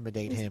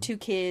intimidate him. 2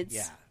 kids.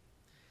 Yeah.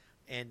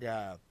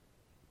 And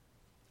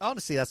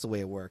honestly, that's the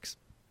way it works.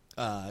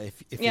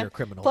 If you're a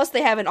criminal. Plus,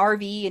 they have an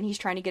RV, and he's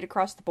trying to get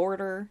across the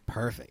border.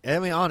 Perfect. I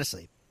mean,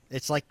 honestly,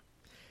 it's like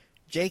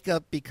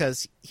Jacob,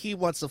 because he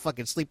wants to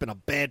fucking sleep in a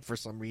bed for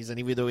some reason,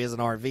 even though he has an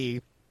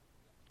RV.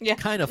 Yeah.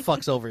 Kind of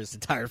fucks over his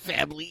entire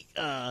family.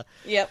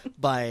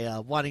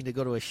 By wanting to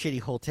go to a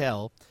shitty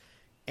hotel.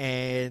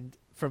 And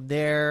from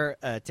there,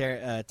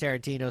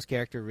 Tarantino's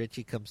character,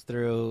 Richie, comes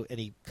through, and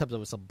he comes up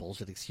with some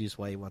bullshit excuse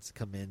why he wants to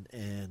come in.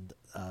 And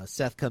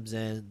Seth comes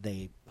in.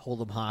 They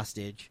hold him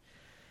hostage.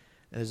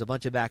 And there's a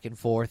bunch of back and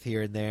forth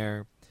here and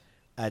there.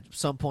 At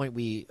some point,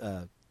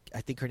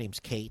 I think her name's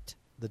Kate,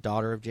 the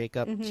daughter of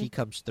Jacob. Mm-hmm. She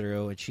comes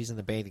through, and she's in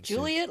the bathing suit.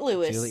 Juliette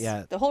Lewis.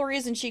 The whole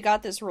reason she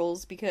got this role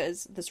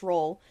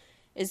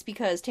is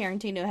because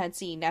Tarantino had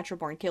seen Natural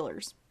Born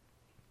Killers,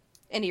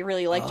 and he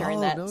really liked her in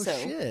that.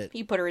 Shit.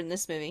 He put her in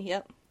this movie.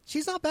 Yep.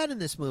 She's not bad in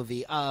this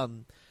movie.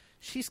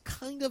 She's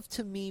kind of,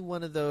 to me,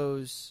 one of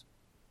those.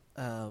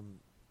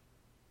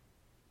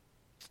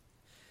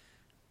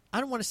 I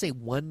don't want to say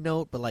one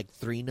note, but like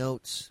 3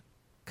 notes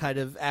kind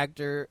of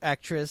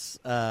actress.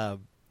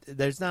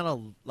 There's not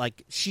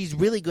she's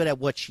really good at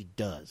what she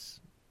does,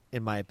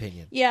 in my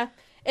opinion. Yeah.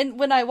 And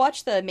when I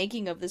watched the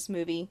making of this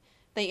movie,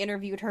 they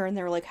interviewed her and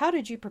they were like, how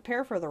did you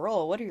prepare for the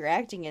role? What are your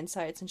acting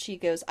insights? And she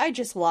goes, I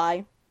just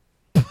lie.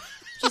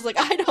 She's like,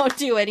 I don't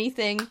do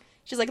anything.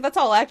 She's like, that's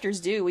all actors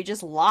do. We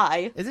just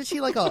lie. Isn't she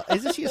a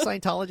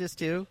Scientologist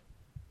too?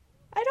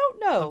 I don't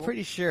know. I'm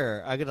pretty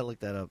sure. I'm going to look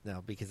that up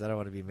now because I don't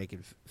want to be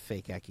making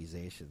fake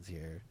accusations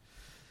here.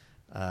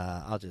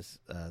 I'll just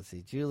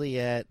see.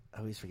 Juliette. I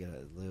always forget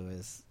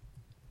Lewis.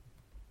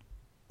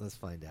 Let's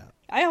find out.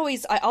 I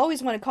always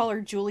want to call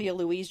her Julia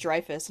Louise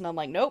Dreyfus, and I'm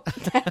like, nope,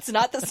 that's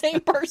not the same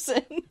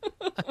person.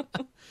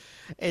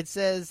 It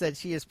says that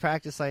she has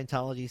practiced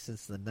Scientology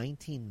since the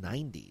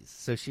 1990s,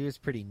 so she was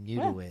pretty new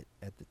to it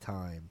at the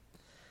time.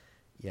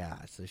 Yeah,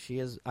 so she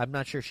is. I'm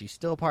not sure she's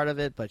still part of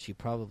it, but she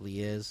probably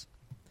is.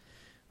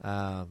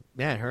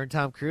 Man, her and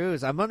Tom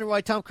Cruise. I'm wondering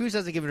why Tom Cruise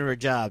hasn't given her a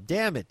job.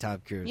 Damn it,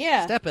 Tom Cruise.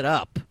 Yeah. Step it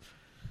up.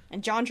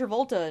 And John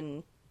Travolta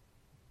and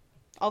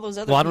all those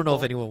other Well, I people. don't know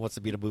if anyone wants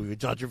to be in a movie with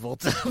John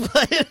Travolta,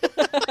 but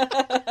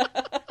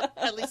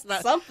at least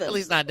not Something. At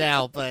least not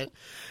now. But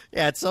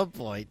yeah, at some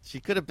point, she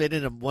could have been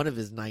in one of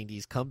his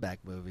 '90s comeback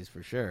movies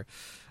for sure.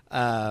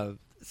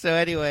 So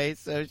anyway,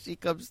 so she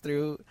comes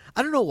through.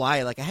 I don't know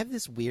why. Like I have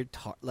this weird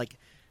like.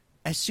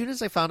 As soon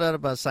as I found out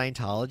about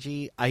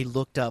Scientology, I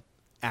looked up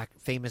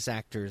famous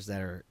actors that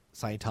are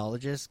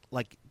Scientologists,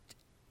 like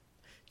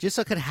just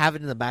so I could have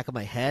it in the back of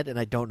my head, and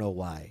I don't know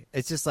why.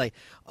 It's just like,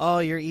 oh,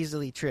 you're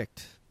easily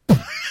tricked.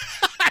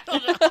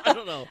 I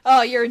don't know.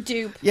 Oh, you're a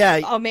dupe.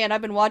 Yeah. Oh man,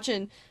 I've been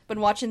watching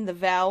The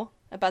Vow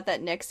about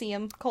that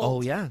Nexium cult.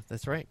 Oh yeah,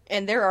 that's right.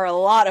 And there are a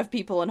lot of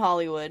people in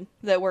Hollywood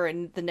that were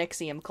in the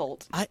Nexium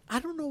cult. I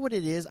don't know what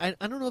it is. I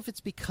don't know if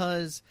it's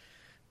because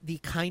the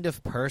kind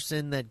of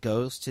person that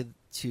goes to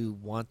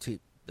the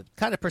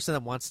kind of person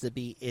that wants to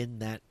be in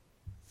that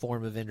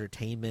form of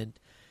entertainment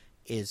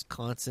is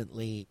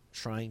constantly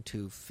trying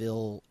to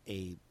fill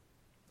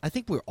I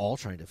think we're all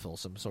trying to fill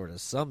some sort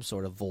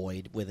of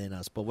void within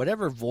us, but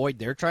whatever void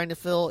they're trying to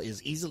fill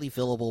is easily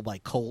fillable by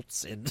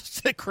cults and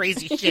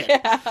crazy shit.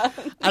 Yeah.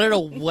 I don't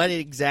know what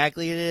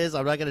exactly it is.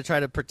 I'm not going to try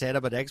to pretend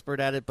I'm an expert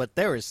at it, but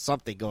there is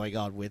something going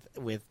on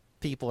with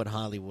people in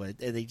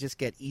Hollywood, and they just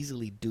get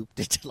easily duped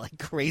into like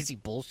crazy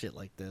bullshit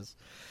like this.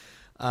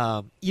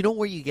 You know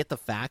where you get the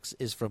facts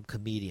is from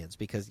comedians,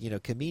 because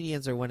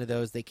comedians are one of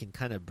those, they can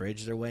kind of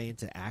bridge their way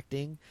into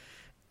acting,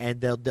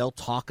 and they'll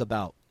talk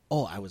about,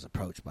 oh, I was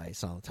approached by a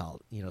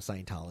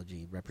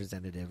Scientology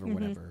representative or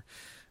whatever,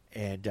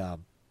 and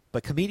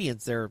but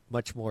comedians, they're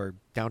much more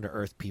down to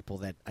earth people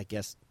that I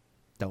guess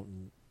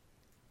don't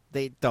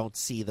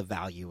see the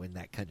value in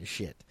that kind of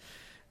shit.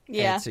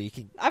 Yeah. And so you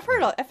can. I've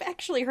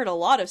actually heard a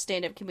lot of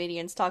stand-up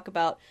comedians talk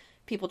about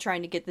people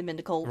trying to get them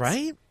into cults.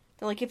 Right?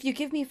 They're like, if you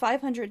give me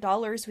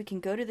 $500, we can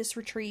go to this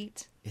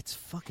retreat. It's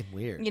fucking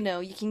weird.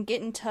 You can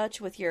get in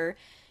touch with your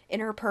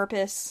inner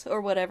purpose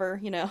or whatever,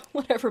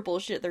 whatever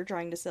bullshit they're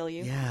trying to sell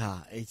you.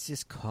 Yeah, it's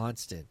just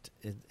constant.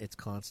 It's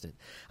constant.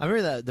 I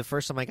remember the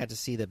first time I got to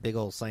see the big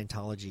old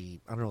Scientology,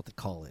 I don't know what to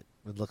call it.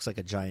 It looks like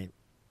a giant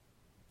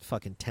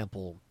fucking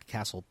temple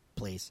castle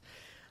place.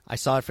 I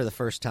saw it for the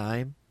first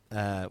time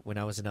when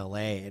I was in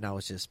LA, and I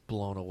was just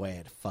blown away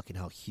at fucking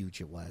how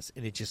huge it was,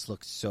 and it just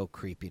looked so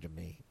creepy to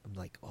me. I'm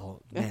like, oh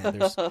man,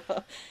 there's.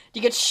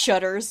 You get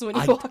shudders when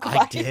you walk by.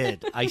 I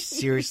did. I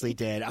seriously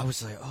did. I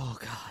was like, oh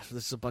gosh,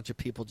 this is a bunch of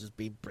people just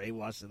being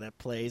brainwashed in that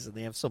place, and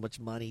they have so much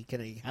money. Can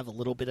I have a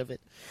little bit of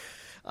it?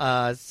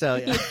 So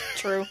yeah.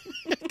 True.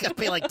 Gotta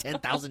pay like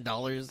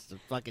 $10,000 to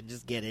fucking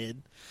just get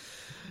in.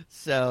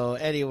 So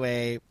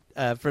anyway,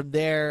 from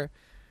there,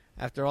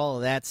 after all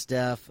of that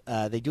stuff,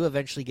 they do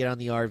eventually get on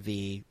the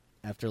RV.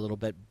 After a little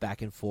bit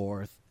back and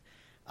forth,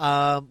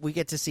 we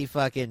get to see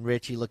fucking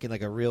Richie looking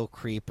like a real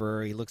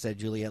creeper. He looks at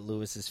Juliette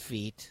Lewis's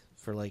feet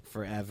for like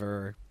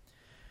forever.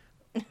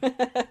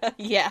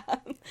 Yeah.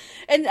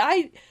 And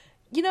I've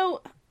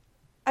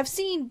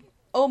seen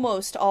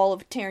almost all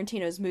of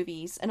Tarantino's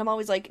movies, and I'm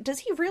always like, does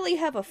he really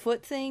have a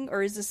foot thing,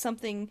 or is this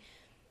something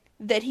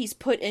that he's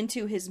put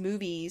into his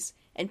movies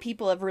and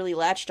people have really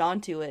latched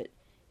onto it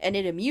and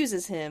it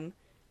amuses him,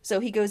 so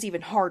he goes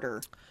even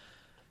harder?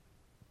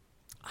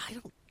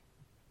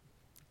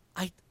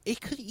 It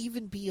could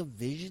even be a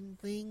vision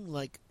thing.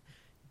 Like,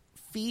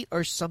 feet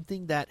are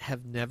something that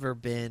have never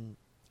been,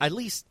 at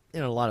least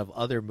in a lot of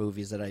other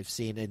movies that I've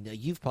seen, and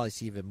you've probably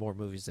seen even more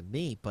movies than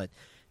me, but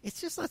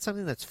it's just not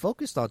something that's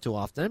focused on too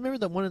often. I remember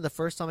that one of the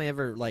first time I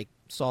ever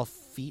saw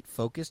feet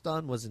focused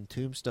on was in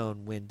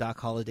Tombstone, when Doc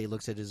Holliday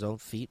looks at his own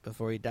feet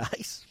before he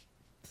dies.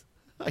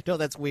 I know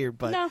that's weird,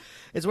 but no.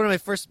 It's one of my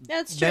first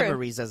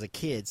memories true. as a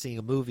kid, seeing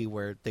a movie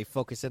where they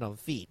focus in on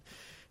feet.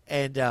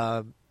 And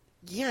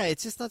yeah,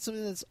 it's just not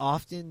something that's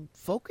often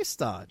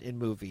focused on in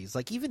movies.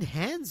 Like, even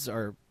hands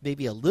are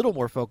maybe a little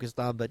more focused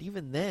on, but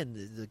even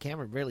then, the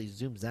camera rarely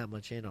zooms that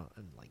much in on,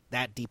 like,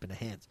 that deep into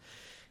hands.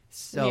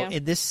 So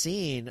in this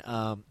scene,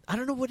 I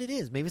don't know what it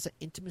is. Maybe it's an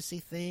intimacy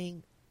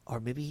thing,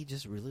 or maybe he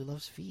just really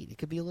loves feet. It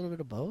could be a little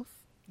bit of both.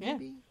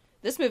 Maybe. Yeah.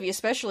 This movie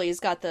especially has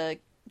got the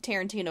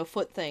Tarantino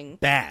foot thing.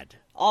 Bad.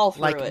 All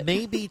through it. Like,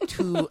 maybe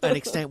to an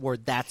extent where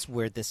that's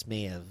where this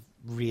may have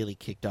really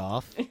kicked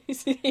off.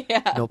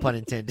 Yeah. No pun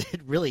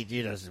intended. Really,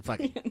 just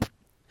fucking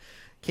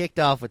kicked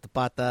off with the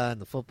pata and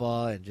the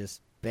football and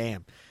just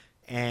bam.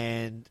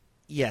 And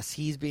yes,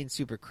 he's being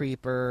super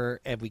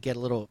creeper, and we get a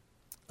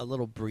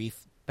little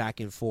brief back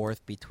and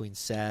forth between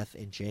Seth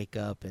and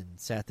Jacob, and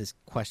Seth is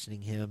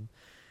questioning him,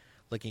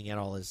 looking at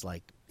all his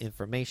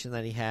information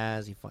that he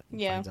has. He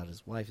finds out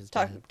his wife is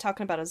dead.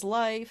 Talking about his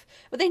life,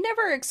 but they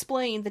never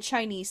explain the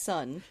Chinese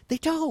son. They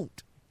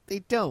don't.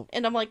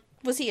 And I'm like,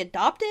 was he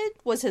adopted?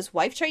 Was his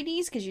wife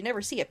Chinese? Because you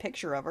never see a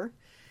picture of her.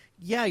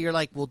 Yeah, you're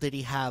like, well, did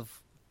he have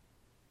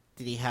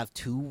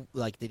two?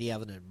 Like, did he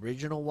have an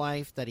original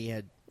wife that he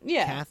had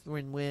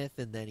Catherine with,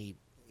 and then he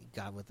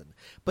got with him?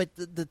 But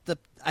the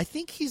I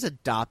think he's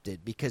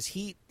adopted, because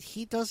he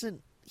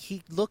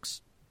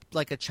looks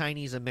like a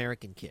Chinese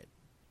American kid.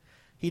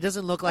 He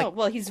doesn't look like. Oh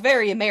well, he's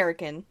very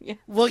American. Yeah.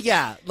 Well,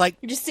 yeah, like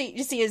You just see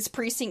his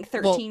Precinct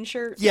 13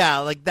 shirt. yeah,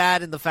 like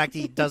that, and the fact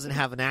he doesn't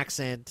have an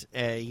accent.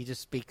 He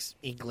just speaks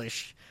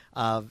English,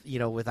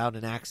 without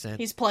an accent.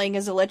 He's playing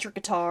his electric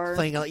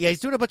guitar. He's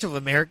doing a bunch of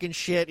American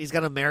shit. He's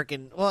got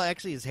American. Well,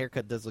 actually, his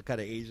haircut does look kind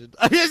of Asian.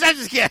 I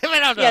just can't. I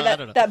don't know. Yeah, I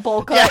don't know. that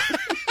bowl cut.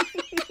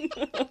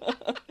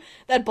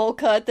 That bowl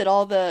cut that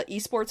all the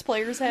esports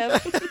players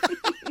have.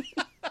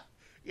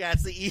 Yeah,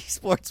 it's the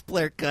esports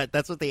player cut.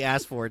 That's what they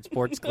asked for in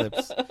sports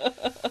clips.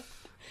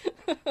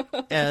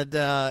 And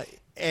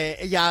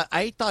yeah,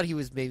 I thought he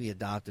was maybe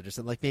adopted or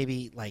something. Like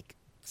maybe like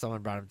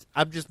someone brought him.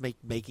 I'm just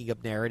making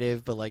up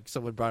narrative, but like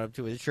someone brought him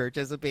to his church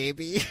as a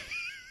baby.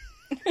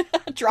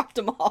 Dropped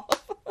him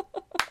off.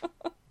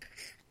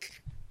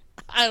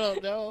 I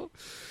don't know.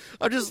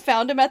 I just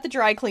found him at the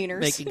dry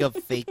cleaners. Making up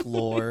fake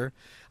lore.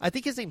 I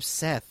think his name's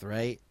Seth,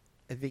 right?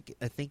 I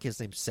think his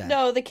name's Seth.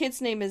 No, the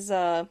kid's name is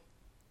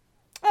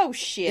Oh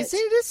shit! It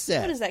is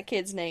Seth. What is that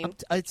kid's name?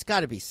 It's got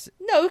to be.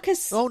 No,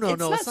 because no,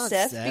 it's not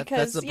Seth.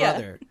 Because that's the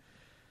brother.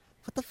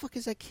 What the fuck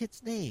is that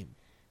kid's name?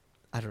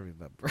 I don't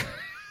remember.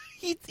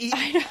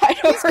 I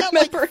don't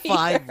remember got like 5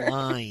 either.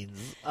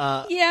 lines.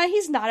 Yeah,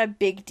 he's not a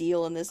big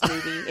deal in this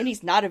movie, and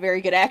he's not a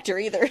very good actor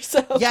either.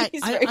 So yeah,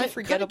 he's very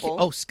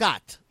forgettable.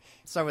 Scott.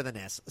 Start with an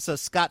S. So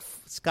Scott.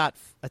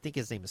 I think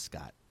his name is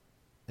Scott.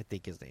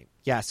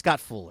 Yeah, Scott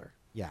Fuller.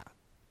 Yeah,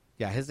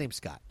 his name's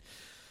Scott.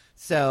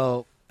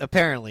 So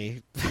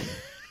apparently,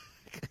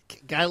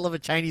 gotta love a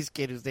Chinese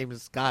kid whose name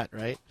is Scott,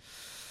 right?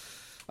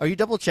 Are you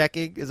double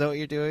checking? Is that what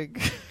you're doing?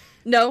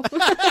 No,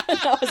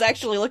 I was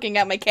actually looking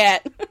at my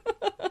cat.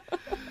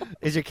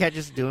 Is your cat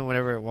just doing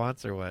whatever it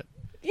wants, or what?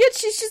 Yeah,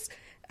 she's just.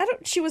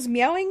 She was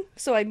meowing,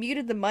 so I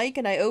muted the mic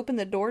and I opened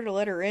the door to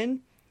let her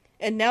in.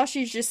 And now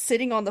she's just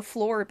sitting on the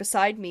floor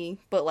beside me,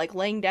 but like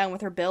laying down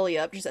with her belly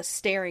up, just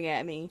staring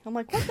at me. I'm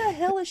like, what the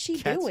hell is she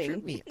Cats doing?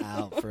 trip me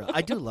out.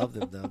 I do love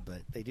them though,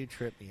 but they do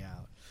trip me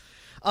out.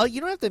 Oh,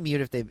 you don't have to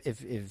mute if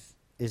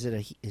is it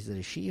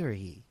a she or a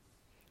he?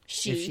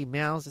 She. If she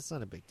meows, it's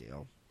not a big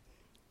deal.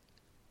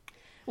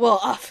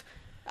 Well,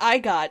 I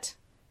got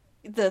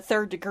the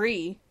 3rd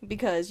degree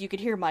because you could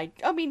hear I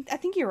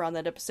think you were on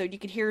that episode. You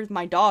could hear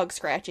my dog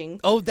scratching.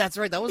 Oh, that's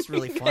right. That was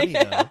really funny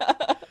though.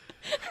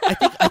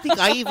 I think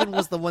I even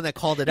was the one that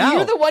called it out.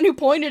 You're the one who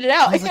pointed it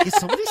out. I was like, is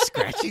somebody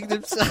scratching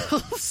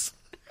themselves?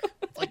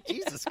 Like,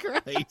 Jesus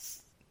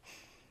Christ.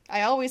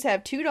 I always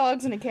have 2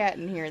 dogs and a cat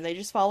in here, and they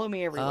just follow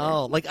me everywhere.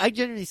 Oh, like I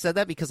genuinely said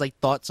that because I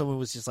thought someone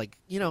was just like,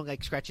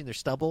 like scratching their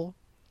stubble.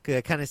 Cause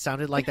it kind of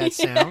sounded like that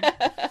sound.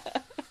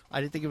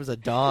 I didn't think it was a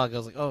dog. I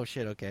was like, oh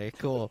shit, okay,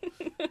 cool.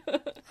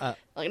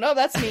 Like, no,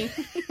 that's me.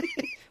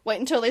 Wait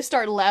until they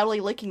start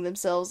loudly licking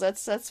themselves.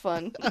 That's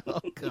fun.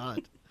 Oh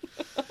God.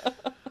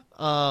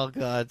 Oh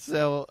God!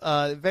 So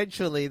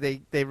eventually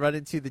they run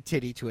into the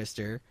titty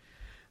twister,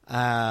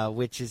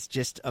 which is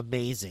just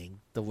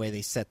amazing the way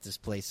they set this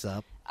place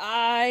up.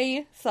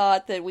 I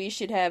thought that we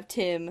should have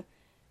Tim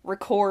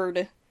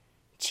record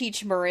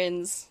Cheech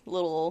Marin's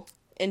little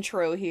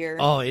intro here.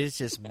 Oh, it's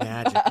just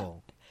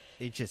magical.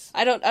 It just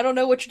I don't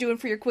know what you're doing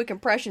for your quick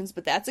impressions,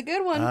 but that's a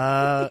good one.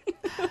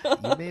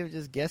 You may have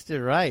just guessed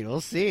it right.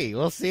 We'll see.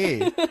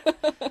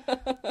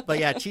 But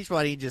yeah, Cheech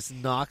Marin just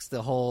knocks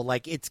the whole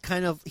it's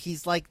kind of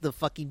he's like the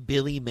fucking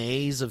Billy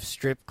Mays of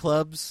strip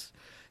clubs.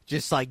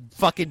 Just like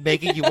fucking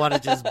making you want to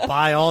just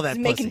buy all that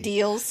He's pussy. making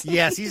deals.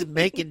 Yes, he's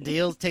making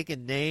deals,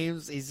 taking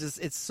names.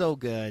 It's so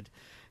good.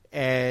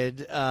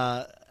 And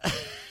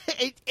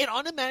it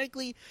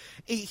automatically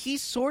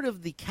he's sort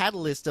of the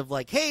catalyst of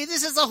like, hey,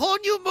 this is a whole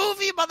new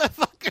movie,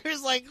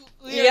 motherfuckers. Like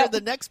we're in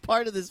the next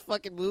part of this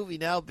fucking movie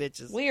now,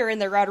 bitches. We are in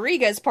the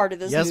Rodriguez part of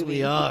this movie. Yes,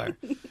 we are.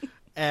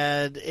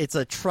 And it's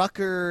a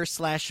trucker /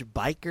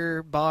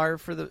 biker bar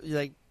for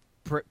the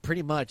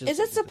pretty much. Is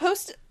it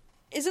supposed to?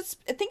 I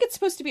think it's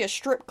supposed to be a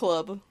strip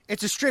club.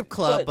 It's a strip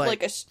club, but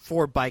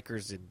for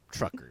bikers and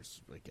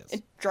truckers, I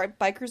guess.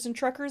 Bikers and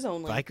truckers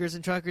only. Bikers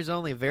and truckers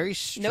only. Very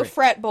strict. No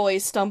frat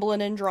boys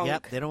stumbling in drunk.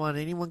 Yep, they don't want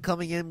anyone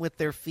coming in with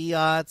their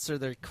Fiats or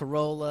their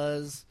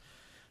Corollas.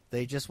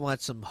 They just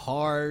want some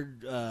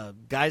hard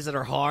guys that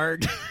are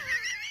hard.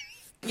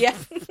 Yeah.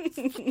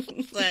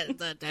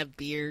 that have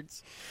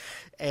beards.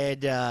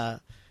 And,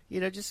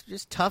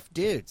 just tough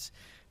dudes.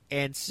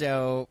 And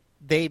so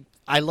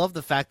I love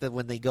the fact that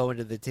when they go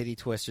into the titty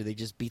twister, they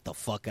just beat the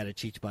fuck out of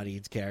Cheech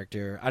Marin's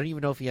character. I don't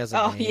even know if he has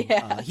a name.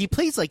 Yeah. He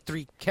plays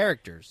 3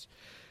 characters.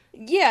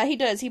 Yeah, he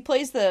does. He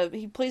plays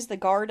the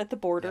guard at the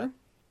border.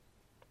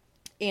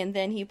 And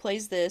then he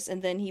plays this,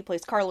 and then he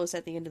plays Carlos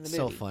at the end of the movie.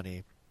 So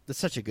funny. That's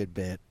such a good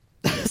bit.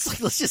 It's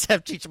like, let's just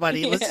have Cheech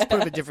Marin. Let's just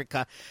put him in different.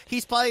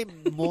 He's probably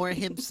more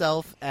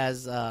himself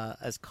as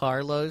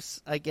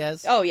Carlos, I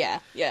guess. Oh yeah,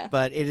 yeah.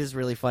 But it is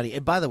really funny.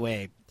 And by the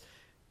way,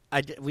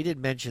 we did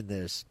mention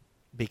this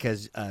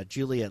because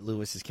Juliette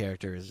Lewis's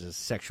character is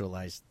just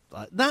sexualized.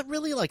 Not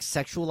really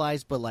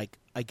sexualized, but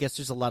I guess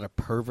there's a lot of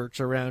perverts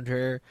around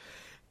her,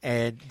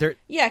 and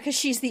because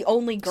she's the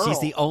only girl. She's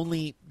the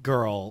only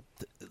girl,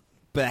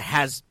 but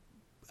has.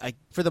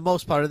 For the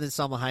most part, other than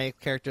Salma Hayek's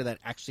character, that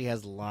actually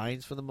has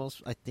lines for the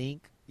most, I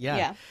think.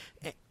 Yeah.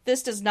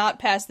 This does not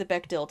pass the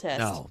Bechdel test.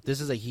 No,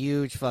 this is a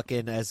huge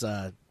fucking, as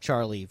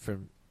Charlie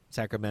from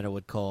Sacramento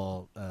would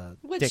call,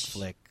 dick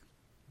flick.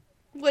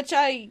 Which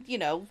I,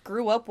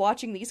 grew up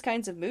watching these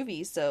kinds of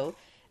movies, so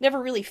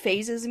never really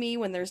phases me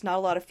when there's not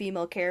a lot of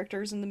female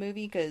characters in the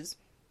movie, because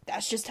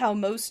that's just how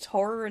most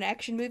horror and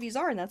action movies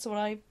are, and that's what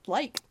I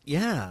like.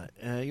 Yeah,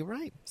 you're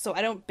right. So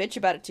I don't bitch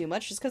about it too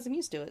much, just because I'm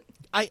used to it.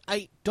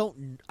 I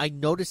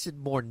notice it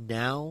more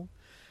now,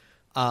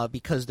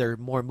 because there are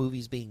more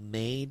movies being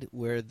made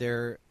where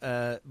they're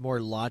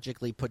more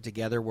logically put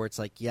together, where it's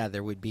like, yeah,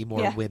 there would be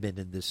more women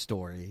in this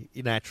story,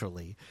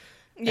 naturally.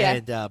 Yeah.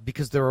 And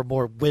because there are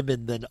more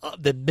women than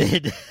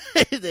men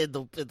in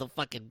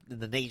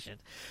the nation,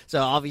 so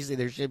obviously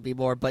there should be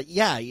more. But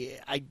yeah,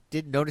 I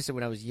didn't notice it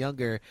when I was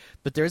younger.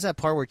 But there's that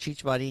part where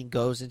Cheech Marin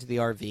goes into the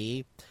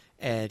RV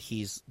and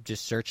he's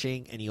just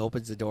searching, and he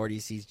opens the door and he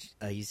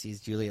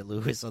sees Juliette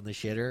Lewis on the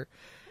shitter,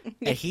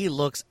 and he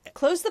looks.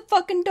 Close the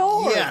fucking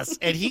door. Yes,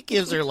 and he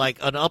gives her like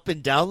an up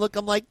and down look.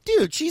 I'm like,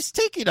 dude, she's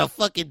taking a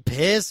fucking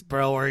piss,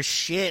 bro, or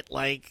shit.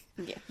 Like,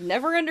 yeah,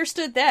 never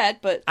understood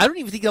that, but I don't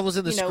even think that was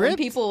in the script.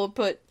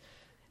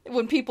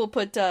 When people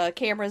put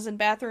cameras in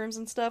bathrooms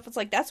and stuff, it's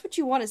like, that's what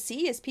you want to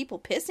see, is people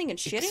pissing and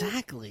shitting.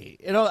 Exactly.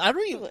 I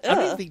don't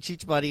even think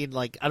Cheech Marin,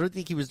 like, I don't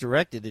think he was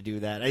directed to do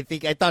that. I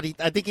think he thought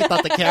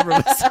the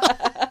camera was.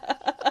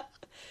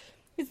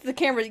 It's the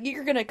camera.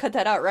 You're gonna cut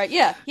that out, right?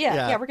 Yeah.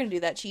 We're gonna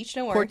do that, Cheech.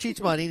 Don't worry. Poor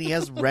Cheech Marin, he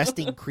has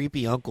resting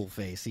creepy uncle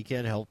face. He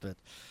can't help it.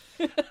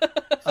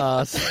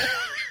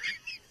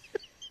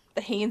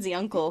 The handsy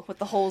uncle with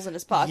the holes in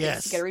his pockets.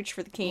 Yes. You gotta reach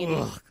for the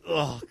candy.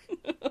 Ugh.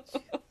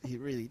 He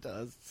really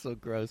does. It's so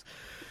gross.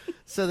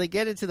 So they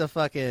get into the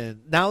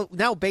fucking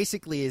now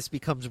basically it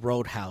becomes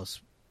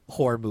Roadhouse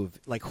horror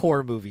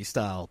movie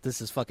style.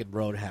 This is fucking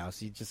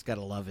Roadhouse. You just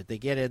gotta love it. They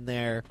get in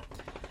there,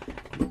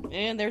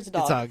 and there's a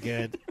dog. It's all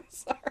good.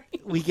 Sorry.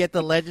 We get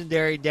the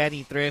legendary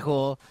Danny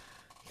Trejo,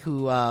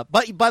 who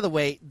but by the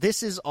way,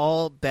 this is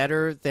all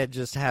better than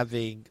just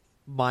having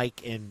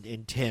Mike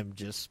and Tim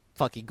just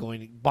fucking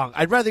going bonk.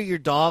 I'd rather your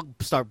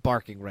dog start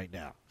barking right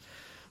now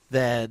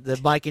than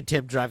Mike and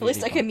Tim driving. At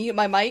least I can mute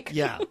my mic.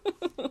 Yeah.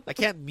 I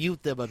can't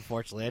mute them,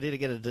 unfortunately. I need to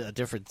get a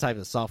different type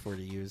of software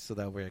to use so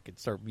that way I can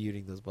start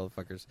muting those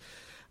motherfuckers.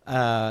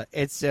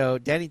 And so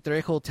Danny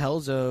Trejo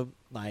tells him,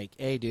 like,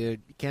 hey,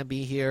 dude, you can't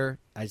be here.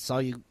 I saw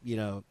you, you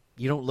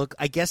don't look.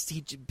 I guess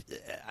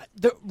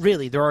there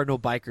are no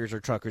bikers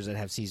or truckers that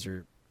have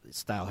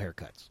Caesar-style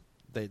haircuts.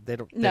 They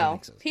don't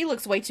make sense. He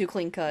looks way too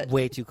clean cut.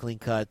 Way too clean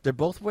cut. They're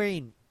both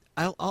wearing...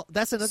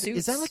 that's another. Suits.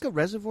 Is that like a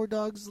Reservoir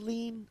Dogs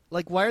lean?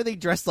 Like, why are they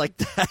dressed like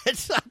that?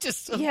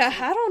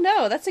 I don't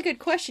know. That's a good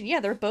question.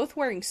 Yeah, they're both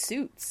wearing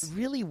suits.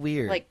 Really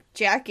weird. Like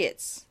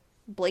jackets,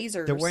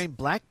 blazers. They're wearing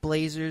black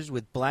blazers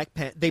with black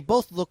pants. They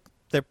both look.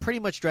 They're pretty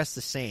much dressed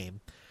the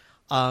same.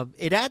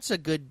 It adds a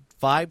good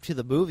vibe to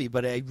the movie,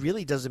 but it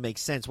really doesn't make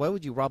sense. Why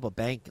would you rob a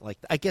bank? Like,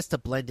 I guess to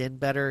blend in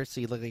better, so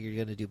you look like you're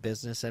going to do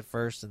business at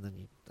first, and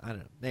then I don't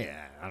know.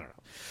 Yeah, I don't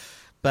know.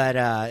 But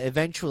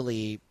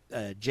eventually,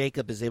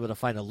 Jacob is able to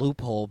find a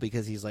loophole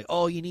because he's like,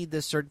 oh, you need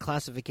this certain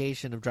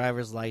classification of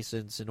driver's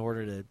license in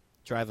order to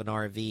drive an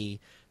RV.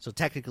 So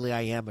technically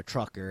I am a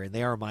trucker, and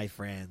they are my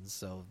friends.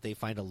 So they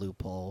find a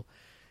loophole.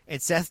 And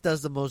Seth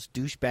does the most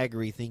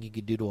douchebaggery thing you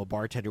could do to a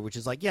bartender, which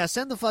is like, yeah,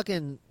 send the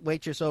fucking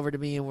waitress over to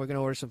me and we're going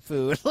to order some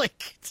food.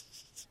 Like,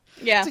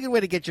 yeah. It's a good way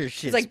to get your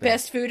shit It's like, spent.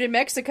 best food in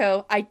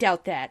Mexico. I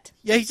doubt that.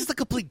 Yeah, he's just a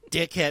complete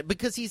dickhead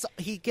because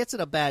he gets in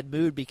a bad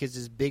mood because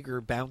this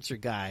bigger bouncer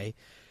guy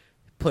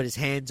put his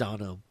hands on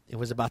him and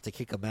was about to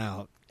kick him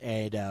out.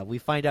 And we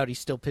find out he's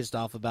still pissed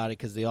off about it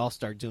because they all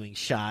start doing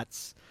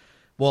shots.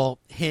 Well,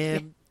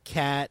 him,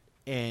 Kat,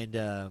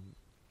 and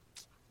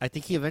I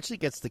think he eventually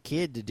gets the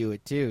kid to do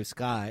it too,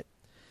 Scott.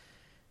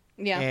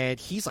 Yeah. And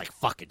he's like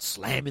fucking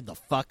slamming the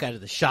fuck out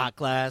of the shot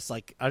glass.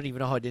 Like, I don't even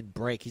know how it didn't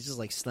break. He's just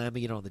like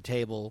slamming it on the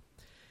table.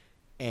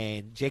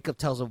 And Jacob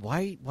tells him,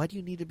 why do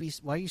you need to be,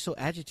 why are you so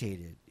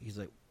agitated?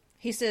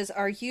 He says,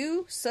 are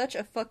you such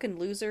a fucking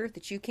loser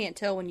that you can't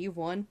tell when you've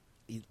won?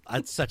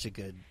 That's such a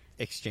good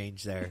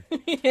exchange there.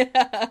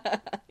 Yeah.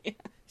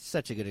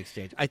 Such a good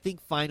exchange. I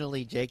think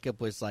finally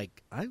Jacob was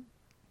like,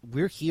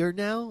 we're here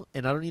now,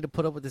 and I don't need to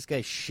put up with this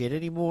guy's shit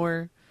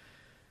anymore.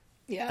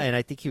 Yeah. And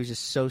I think he was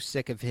just so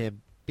sick of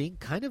him being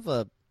kind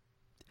of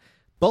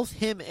both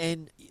him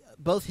and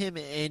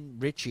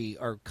Richie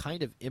are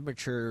kind of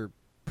immature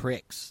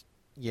pricks.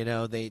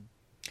 They've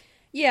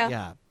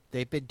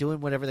been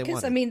doing whatever they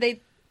want. I mean,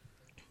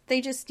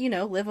 they just,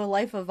 live a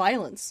life of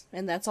violence,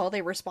 and that's all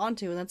they respond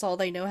to, and that's all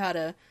they know how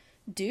to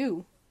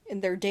do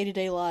in their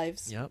day-to-day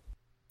lives. Yep.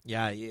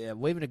 Yeah,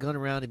 waving a gun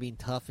around and being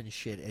tough and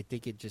shit. I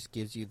think it just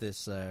gives you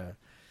this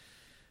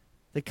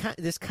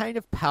this kind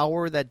of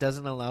power that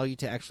doesn't allow you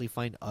to actually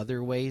find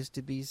other ways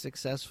to be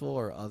successful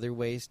or other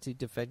ways to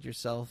defend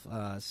yourself.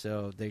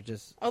 So they're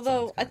just.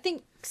 Although I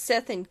think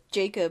Seth and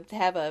Jacob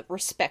have a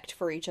respect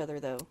for each other,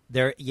 though.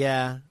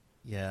 Yeah.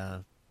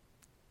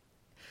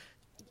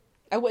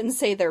 I wouldn't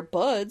say they're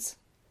buds,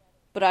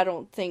 but I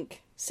don't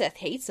think Seth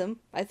hates him.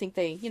 I think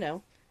I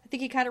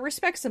think he kind of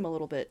respects him a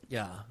little bit.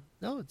 Yeah.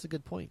 No, it's a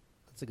good point.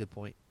 That's a good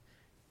point.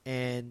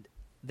 And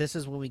this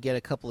is when we get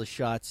a couple of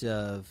shots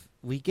of...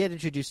 We get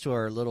introduced to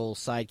our little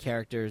side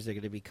characters. They're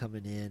going to be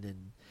coming in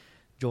and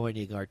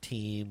joining our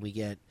team. We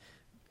get...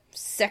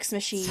 Sex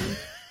machine.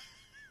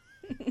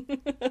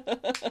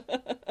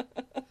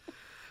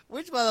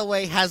 Which, by the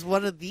way, has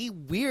one of the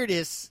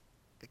weirdest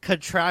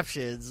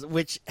contraptions,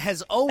 which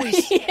has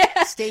always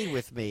stayed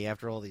with me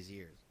after all these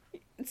years.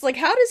 It's like,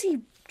 how does he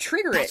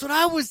trigger it? That's what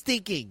I was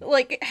thinking.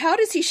 Like, how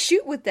does he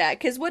shoot with that?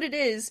 Because what it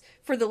is,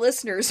 for the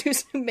listeners who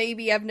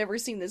maybe have never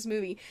seen this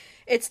movie,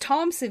 it's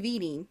Tom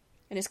Savini,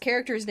 and his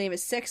character's name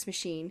is Sex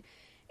Machine,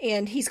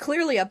 and he's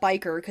clearly a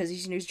biker because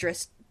he's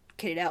dressed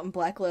kitted out in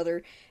black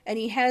leather, and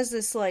he has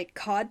this, like,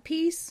 cod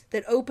piece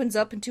that opens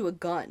up into a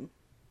gun.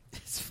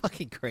 It's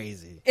fucking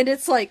crazy. And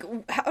it's like,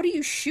 how do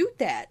you shoot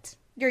that?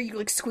 Are you,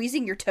 like,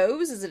 squeezing your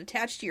toes? Is it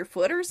attached to your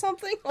foot or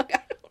something? Like,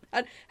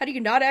 how do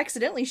you not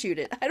accidentally shoot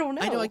it? I don't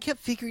know. I know. I kept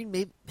figuring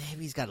maybe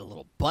he's got a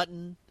little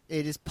button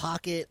in his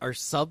pocket or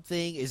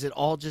something. Is it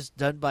all just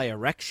done by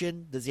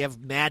erection? Does he have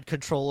mad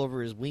control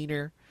over his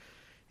wiener?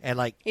 And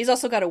like, he's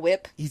also got a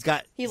whip. He's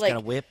got a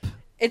whip.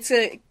 It's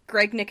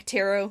Greg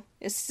Nicotero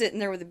is sitting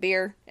there with a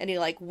beer, and he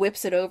like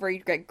whips it over. He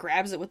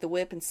grabs it with the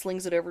whip and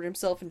slings it over to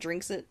himself and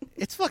drinks it.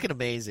 It's fucking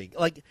amazing.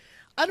 Like,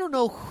 I don't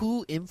know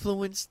who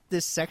influenced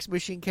this Sex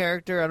Machine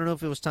character. I don't know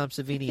if it was Tom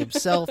Savini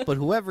himself, but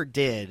whoever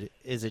did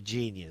is a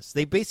genius.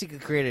 They basically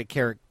created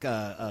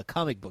a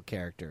comic book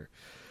character.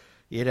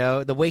 You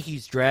know, the way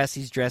he's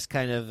dressed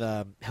kind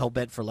of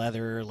hell-bent for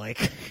leather.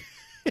 Like,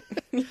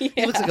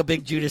 he looks like a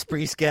big Judas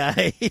Priest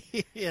guy.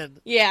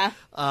 And,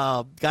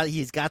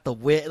 he's got the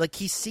wit. Like,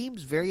 he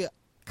seems very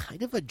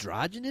kind of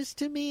androgynous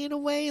to me in a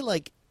way.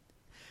 Like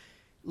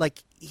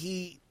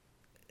he...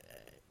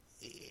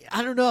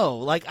 I don't know.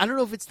 Like, I don't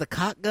know if it's the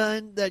cock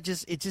gun that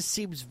it just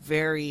seems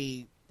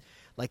very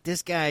like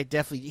this guy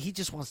definitely he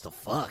just wants to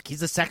fuck.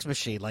 He's a sex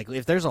machine. Like,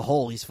 if there's a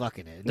hole, he's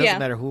fucking it. It doesn't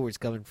matter who it's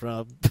coming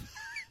from.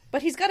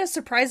 But he's got a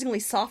surprisingly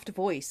soft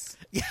voice.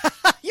 Yeah.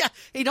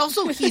 And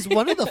also, he's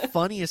one of the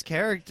funniest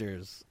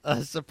characters,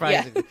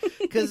 surprisingly.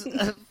 Because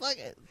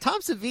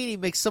Tom Savini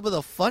makes some of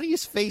the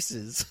funniest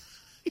faces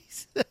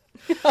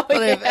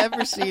I've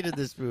ever seen in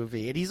this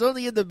movie. And he's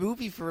only in the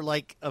movie for,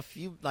 like, a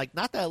few, like,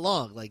 not that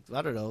long. Like,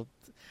 I don't know.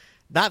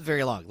 Not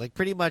very long. Like,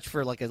 pretty much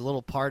for, like, a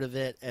little part of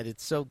it. And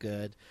it's so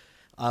good.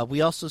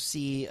 We also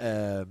see,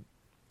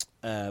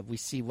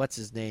 what's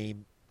his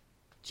name?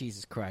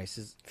 Jesus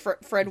Christ.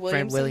 Fred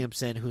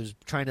Williamson, who's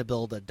trying to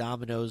build a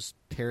Domino's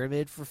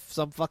pyramid for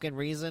some fucking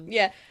reason.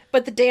 Yeah,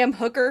 but the damn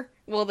hooker,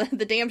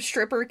 the damn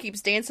stripper keeps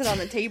dancing on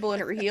the table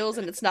in her heels,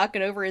 and it's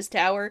knocking over his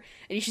tower,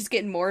 and she's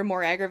getting more and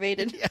more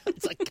aggravated. Yeah,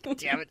 it's like, God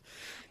damn it.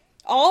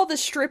 All the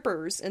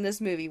strippers in this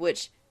movie,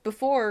 which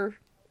before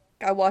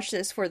I watched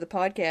this for the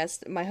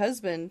podcast, my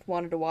husband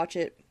wanted to watch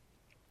it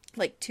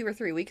like 2 or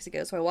 3 weeks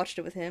ago, so I watched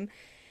it with him.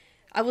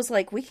 I was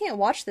like, we can't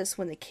watch this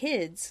when the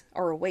kids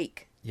are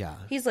awake. Yeah.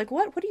 He's like,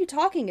 what are you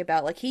talking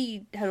about? Like,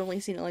 he had only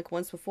seen it like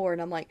once before, and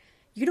I'm like,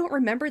 you don't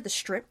remember the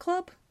strip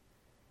club?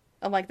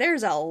 I'm like,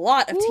 there's a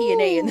lot of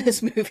TNA in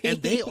this movie.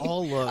 And they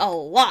all look... a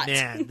lot.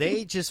 Man,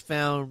 they just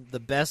found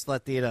the best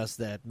Latinas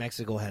that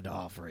Mexico had to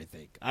offer, I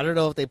think. I don't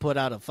know if they put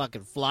out a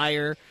fucking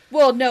flyer.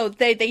 Well, no,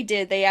 they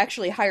did. They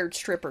actually hired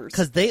strippers.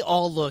 Because they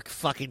all look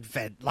fucking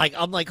fed. Like,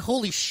 I'm like,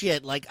 holy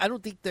shit. Like, I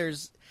don't think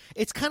there's...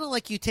 It's kind of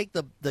like you take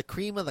the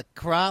cream of the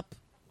crop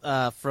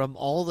from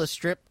all the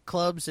strip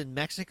clubs in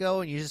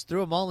Mexico, and you just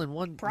threw them all in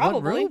one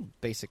room,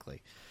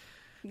 basically.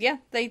 Yeah,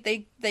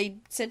 they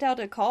sent out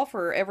a call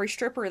for every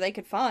stripper they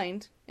could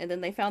find, and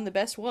then they found the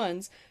best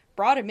ones,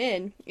 brought them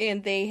in,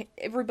 and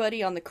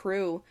everybody on the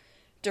crew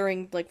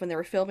during, like, when they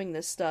were filming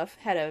this stuff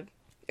had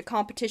a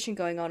competition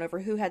going on over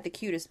who had the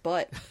cutest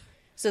butt.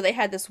 So they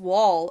had this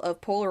wall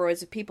of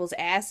Polaroids of people's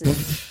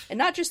asses, and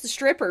not just the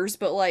strippers,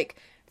 but, like,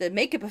 the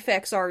makeup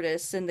effects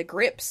artists and the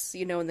grips,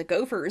 you know, and the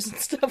gophers and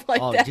stuff like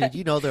that. Oh, dude,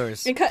 you know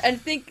there's...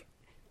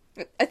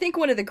 I think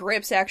one of the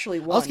grips actually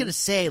won. I was going to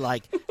say,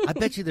 like, I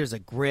bet you there's a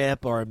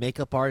grip or a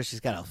makeup artist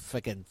who's got a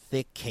freaking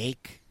thick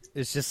cake.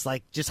 It's just,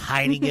 like, just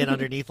hiding it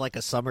underneath, like,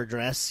 a summer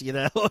dress, you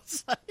know?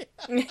 It's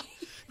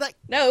like,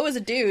 no, it was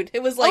a dude.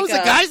 It was like... it was a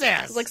guy's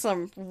ass! It was like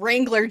some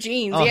Wrangler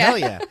jeans, oh, yeah. Hell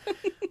yeah.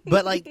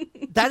 But,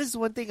 like, that is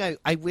one thing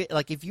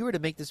like, if you were to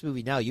make this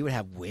movie now, you would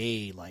have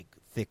way, like,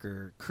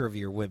 thicker,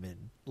 curvier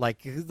women.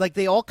 Like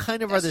they all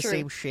kind of are the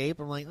same shape.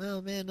 I'm like,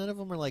 oh man, none of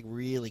them are like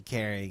really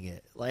carrying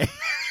it. Like,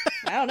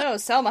 I don't know,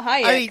 Salma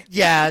Hayek. I mean,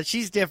 yeah,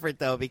 she's different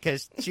though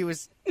because she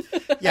was,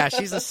 yeah,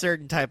 she's a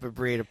certain type of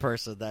breed of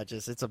person that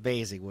it's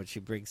amazing what she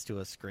brings to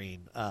a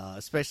screen,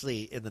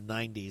 especially in the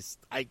 '90s.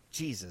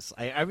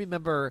 I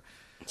remember.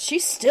 She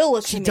still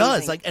looks amazing.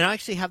 Does, like, and I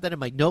actually have that in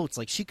my notes.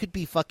 Like, she could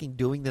be fucking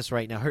doing this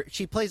right now.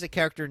 She plays a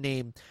character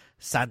named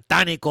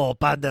Santanico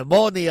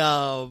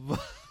Pandemonium,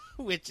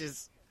 which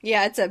is.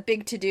 Yeah, it's a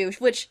big to-do,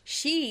 which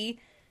she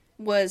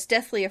was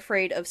deathly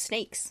afraid of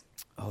snakes.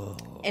 Oh.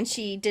 And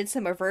she did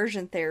some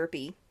aversion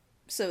therapy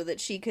so that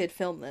she could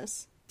film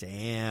this.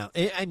 Damn.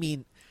 I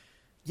mean,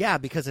 yeah,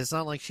 because it's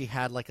not like she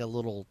had like a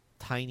little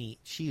tiny...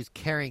 She was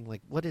carrying,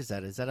 like, what is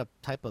that? Is that a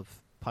type of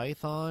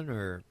python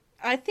or?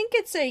 I think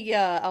it's a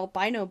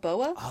albino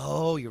boa.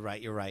 Oh, you're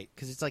right.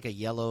 Because it's like a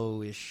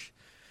yellowish.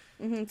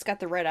 It's got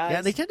the red eyes.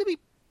 Yeah, they tend to be.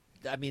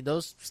 I mean,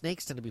 those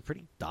snakes tend to be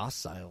pretty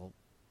docile.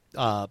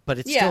 But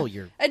it's still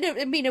your.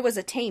 I mean, it was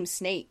a tame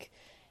snake,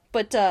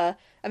 but I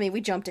mean,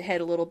 we jumped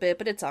ahead a little bit,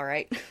 but it's all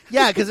right.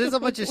 Yeah, because there's a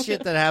bunch of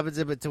shit that happens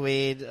in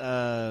between.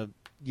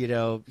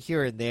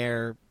 Here and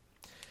there.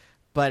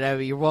 But I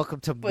mean, you're welcome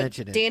to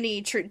mention it.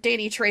 Danny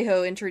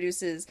Trejo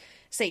introduces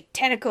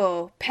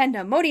Satanico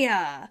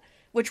Pandemonia,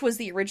 which was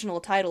the original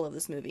title of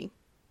this movie.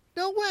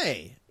 No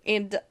way.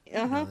 And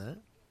you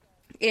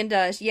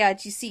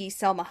see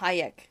Salma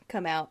Hayek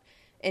come out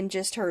in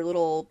just her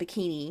little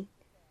bikini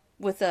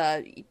with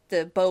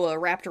the boa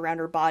wrapped around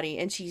her body,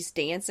 and she's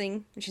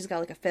dancing. And she's got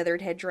like a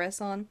feathered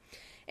headdress on.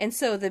 And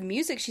so the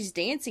music she's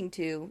dancing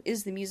to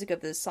is the music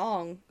of the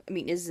song. I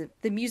mean, is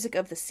the music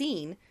of the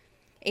scene.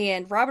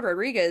 And Robert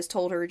Rodriguez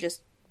told her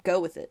just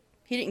go with it.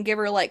 He didn't give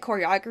her like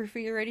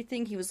choreography or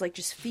anything. He was like,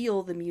 just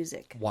feel the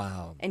music.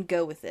 Wow. And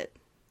go with it.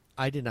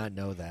 I did not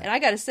know that. And I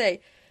gotta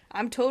say,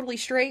 I'm totally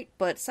straight,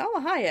 but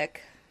Salma Hayek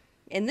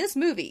in this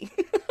movie,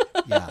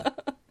 yeah,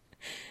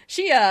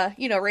 she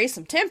raised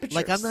some temperatures.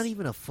 Like, I'm not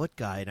even a foot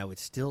guy, and I would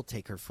still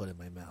take her foot in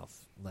my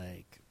mouth,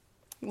 like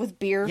with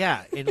beer.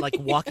 Yeah, and like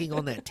walking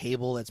on that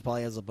table that's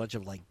probably has a bunch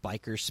of like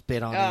biker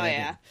spit on it.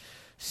 Yeah. And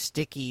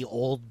sticky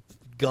old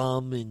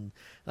gum, and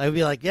I'd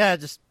be like, yeah,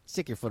 just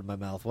stick your foot in my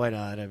mouth. Why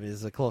not? I mean,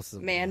 it's the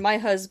closest. Man, my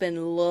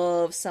husband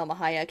loves Salma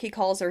Hayek. He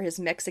calls her his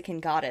Mexican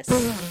goddess.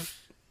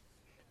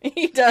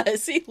 He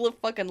does. He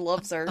fucking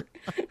loves her.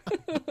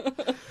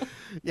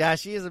 Yeah,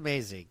 she is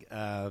amazing.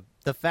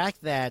 The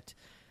fact that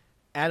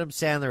Adam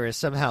Sandler has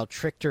somehow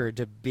tricked her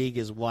to being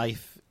his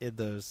wife in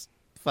those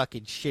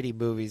fucking shitty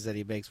movies that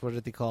he makes. What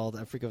are they called?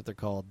 I forget what they're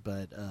called,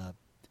 but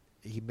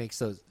he makes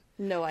those.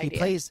 No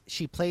idea.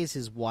 She plays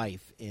his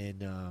wife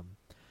in.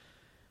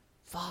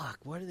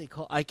 What are they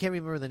called? I can't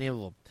remember the name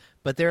of them.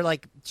 But they're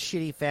like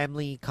shitty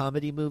family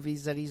comedy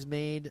movies that he's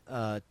made.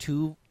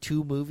 Two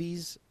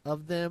movies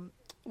of them.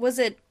 Was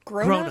it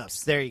Grown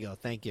Ups? There you go.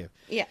 Thank you.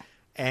 Yeah.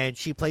 And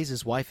she plays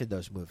his wife in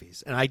those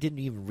movies. And I didn't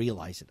even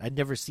realize it. I'd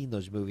never seen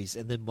those movies.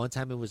 And then one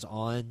time it was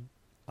on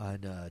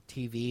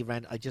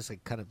TV. I just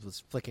like kind of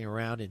was flicking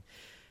around, and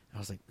I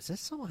was like, is that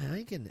Salma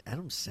Hayek and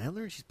Adam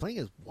Sandler? She's playing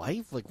his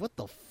wife? Like, what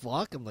the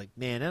fuck? I'm like,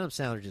 man, Adam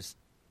Sandler just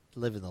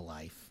living the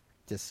life.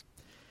 Just,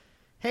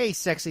 hey,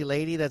 sexy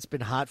lady that's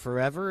been hot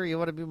forever. You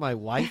want to be my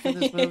wife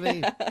in this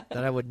movie?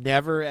 That I would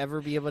never,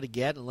 ever be able to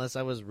get unless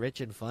I was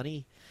rich and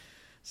funny.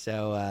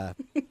 So,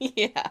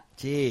 yeah.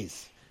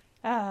 Jeez.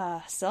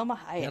 Salma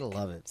Hayek. Gotta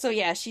love it. So,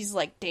 yeah, she's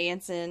like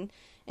dancing,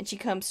 and she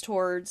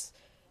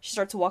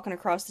starts walking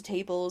across the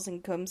tables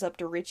and comes up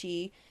to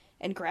Richie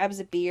and grabs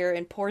a beer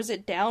and pours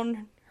it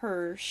down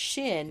her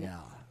shin. Yeah.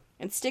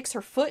 And sticks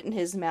her foot in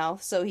his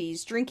mouth, so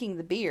he's drinking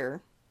the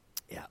beer.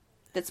 Yeah.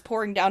 That's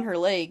pouring down her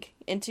leg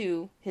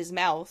into his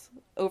mouth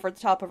over the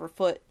top of her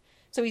foot.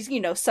 So he's,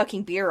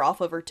 sucking beer off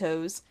of her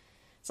toes.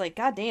 It's like,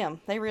 goddamn,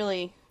 they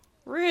really,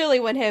 really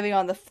went heavy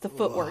on the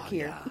footwork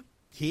here.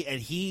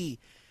 Yeah.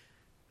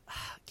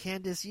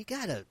 Candace, you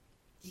gotta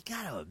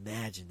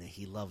imagine that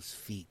he loves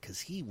feet, because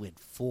he went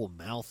full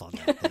mouth on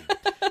that thing.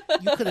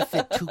 You could have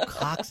fit 2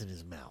 cocks in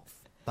his mouth,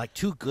 like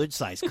 2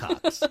 good-sized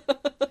cocks.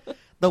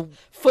 The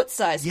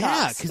foot-sized cocks.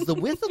 Yeah, because the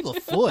width of a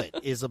foot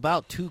is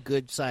about 2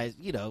 good-sized.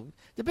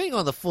 Depending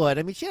on the foot.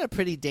 I mean, she had a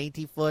pretty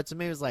dainty foot, so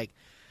maybe it was like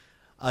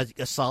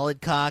a solid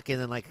cock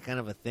and then like kind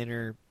of a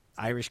thinner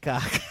Irish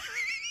cock.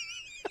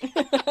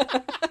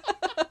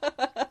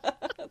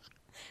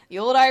 The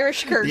old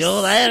Irish curse. The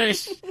old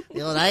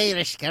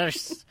Irish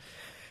curse.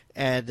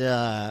 And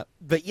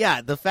but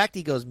yeah, the fact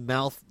he goes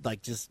mouth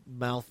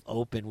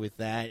open with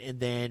that, and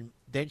then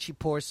she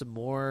pours some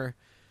more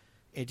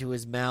into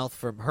his mouth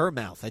from her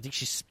mouth. I think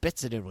she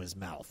spits it into his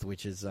mouth,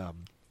 which is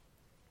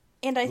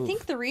And I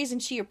think the reason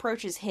she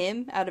approaches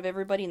him out of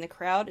everybody in the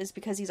crowd is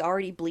because he's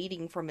already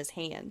bleeding from his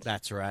hand.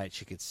 That's right.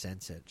 She could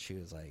sense it. She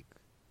was like,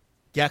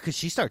 yeah, because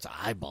she starts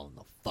eyeballing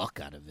the fuck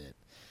out of it.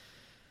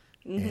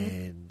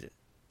 Mm-hmm.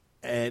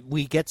 And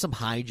we get some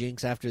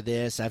hijinks after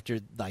this. After,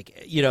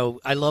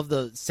 I love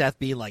the Seth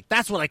being like,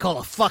 that's what I call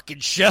a fucking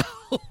show.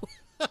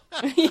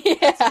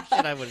 Yeah.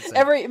 I would say.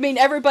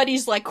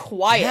 Everybody's like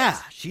quiet. Yeah,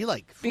 she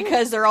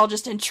because they're all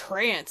just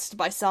entranced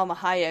by Salma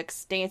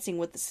Hayek's dancing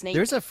with the snake.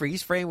 There's a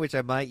freeze frame which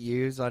I might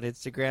use on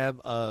Instagram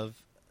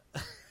of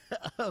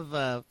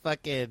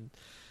fucking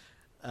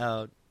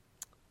Tom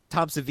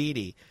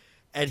Savini,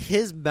 and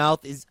his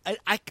mouth is.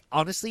 I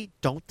honestly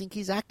don't think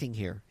he's acting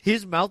here.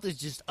 His mouth is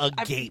just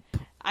agape.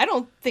 I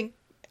don't think.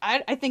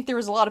 I think there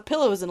was a lot of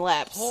pillows and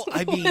laps.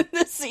 When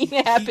the scene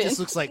happened. He just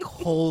looks like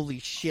holy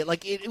shit.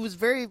 Like it was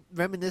very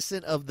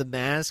reminiscent of The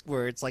Mask,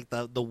 where it's like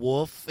the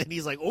wolf, and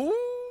he's like, ooh,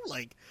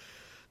 like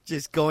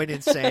just going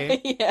insane.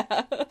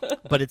 Yeah.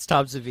 But it's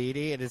Tom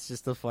Savini, and it's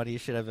just the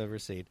funniest shit I've ever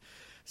seen.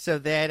 So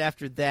then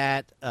after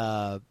that,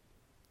 by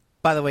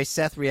the way,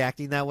 Seth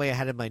reacting that way, I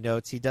had in my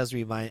notes. He does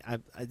remind.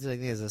 I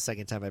think it's the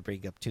second time I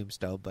bring up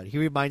Tombstone, but he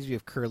reminds me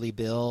of Curly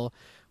Bill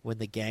when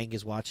the gang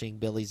is watching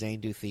Billy Zane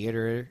do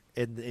theater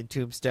in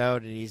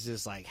Tombstone, and he's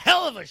just like,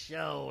 hell of a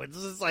show.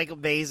 It's just like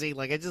amazing.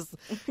 Like, I just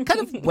kind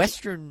of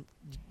Western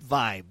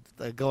vibe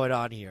going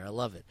on here. I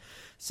love it.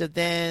 So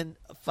then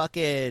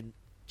fucking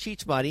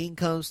Cheech Marin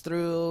comes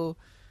through,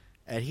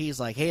 and he's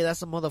like, hey,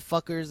 that's the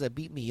motherfuckers that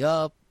beat me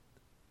up.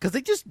 Because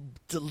they just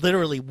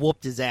literally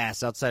whooped his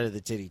ass outside of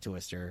the Titty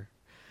Twister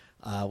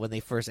when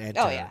they first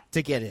enter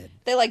to get in.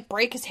 They, like,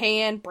 break his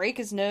hand, break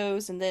his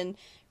nose, and then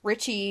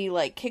Richie,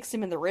 like, kicks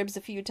him in the ribs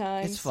a few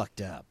times. It's fucked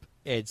up.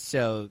 And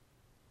so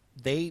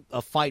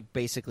a fight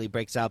basically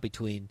breaks out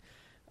between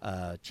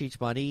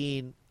Cheech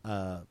Marin,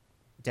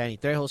 Danny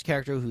Trejo's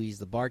character, who he's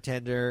the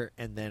bartender,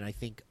 and then I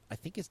think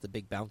it's the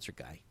big bouncer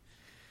guy.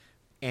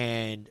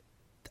 And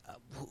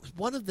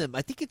one of them,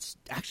 I think it's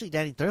actually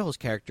Danny Trejo's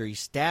character, he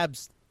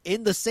stabs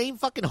in the same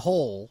fucking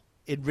hole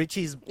in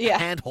Richie's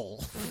hand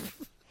hole.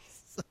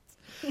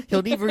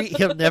 He'll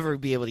never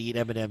be able to eat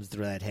M&Ms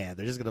through that hand.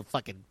 They're just gonna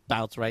fucking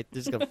bounce right.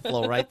 They're just gonna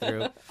flow right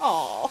through.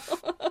 Aw.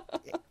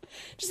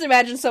 Just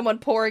imagine someone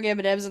pouring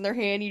M&Ms in their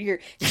hand. You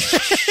hear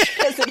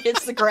as it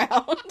hits the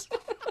ground.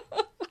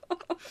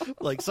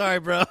 Like, sorry,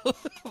 bro,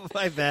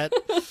 my bad.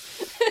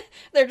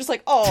 They're just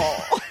like,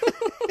 oh.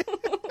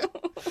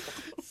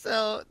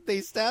 So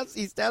he stabs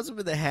him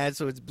in the head,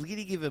 so it's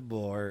bleeding even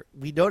more.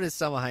 We notice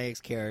Salma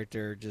Hayek's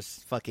character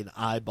just fucking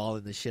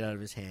eyeballing the shit out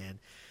of his hand.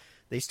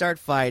 They start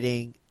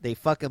fighting. They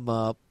fuck him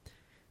up.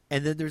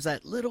 And then there's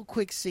that little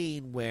quick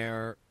scene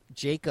where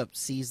Jacob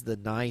sees the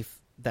knife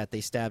that they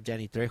stabbed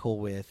Danny Trejo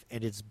with,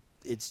 and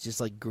it's just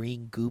like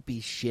green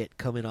goopy shit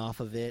coming off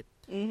of it.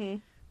 Mm-hmm.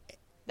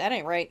 That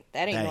ain't right.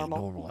 That ain't normal.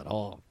 Ain't normal at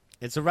all.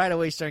 And so right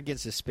away starting getting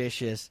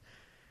suspicious.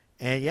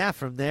 And yeah,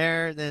 from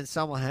there, then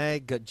Salma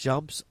Hayek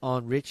jumps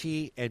on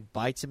Richie and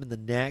bites him in the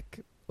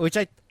neck,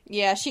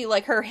 Yeah, she,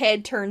 like, her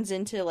head turns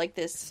into, like,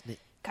 this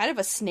kind of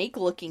a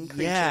snake-looking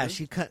creature. Yeah,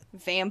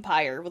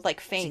 vampire with,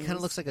 like, fangs. She kind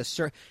of looks like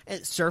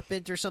a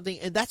serpent or something.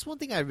 And that's one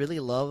thing I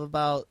really love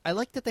about... I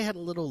like that they had a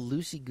little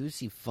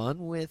loosey-goosey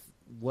fun with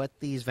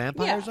what these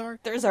vampires are.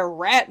 There's a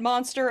rat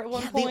monster at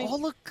one point. They all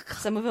look...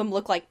 Some of them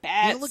look like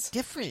bats. They all look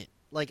different.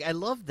 Like, I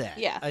love that.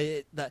 Yeah.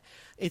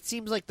 It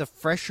seems like the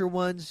fresher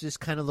ones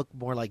just kind of look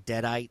more like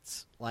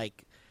Deadites,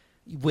 like,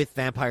 with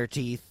vampire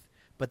teeth.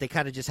 But they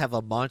kind of just have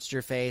a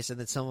monster face, and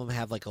then some of them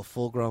have, like, a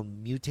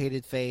full-grown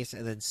mutated face,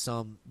 and then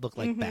some look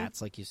like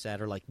bats, like you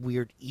said, or, like,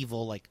 weird,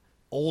 evil, like,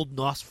 old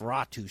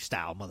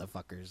Nosferatu-style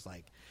motherfuckers,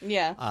 like.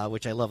 Yeah.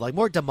 Which I love. Like,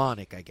 more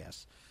demonic, I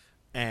guess.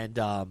 And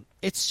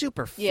it's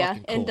super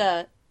fucking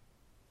cool.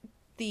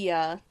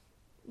 And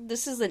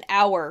this is an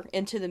hour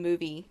into the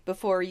movie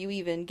before you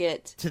even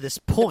get to this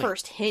point. The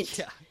first hint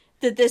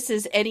that this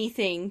is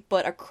anything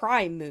but a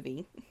crime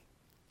movie.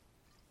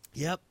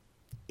 Yep.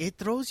 It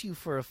throws you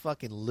for a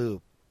fucking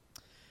loop.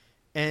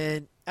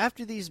 And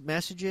after these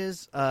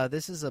messages,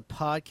 this is a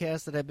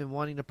podcast that I've been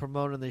wanting to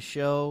promote on the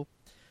show.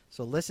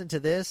 So listen to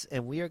this,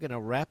 and we are going to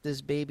wrap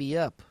this baby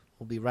up.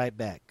 We'll be right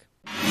back.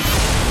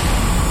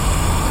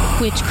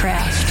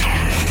 Witchcraft.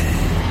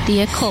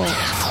 The occult.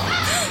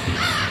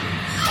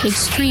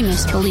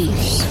 Extremist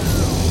beliefs.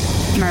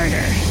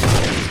 Murder.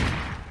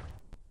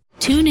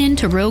 Tune in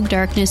to Rogue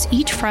Darkness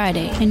each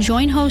Friday and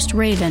join host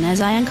Raven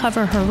as I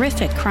uncover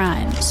horrific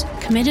crimes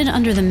committed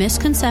under the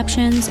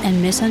misconceptions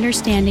and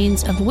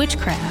misunderstandings of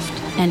witchcraft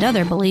and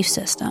other belief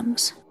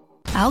systems.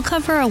 I'll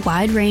cover a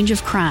wide range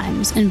of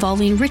crimes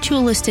involving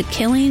ritualistic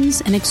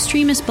killings and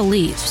extremist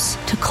beliefs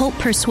to cult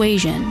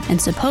persuasion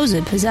and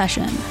supposed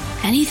possession.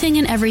 Anything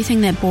and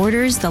everything that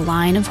borders the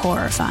line of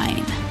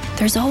horrifying.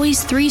 There's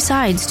always 3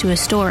 sides to a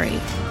story.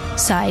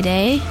 Side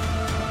A,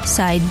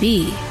 Side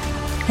B,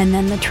 and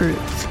then the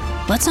truth.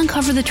 Let's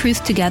uncover the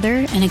truth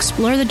together and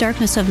explore the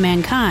darkness of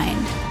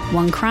mankind,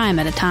 one crime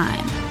at a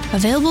time.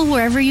 Available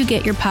wherever you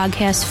get your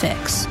podcast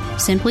fix,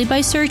 simply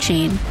by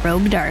searching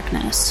Rogue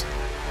Darkness.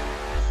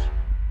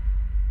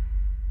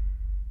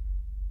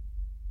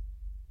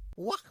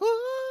 Woohoo!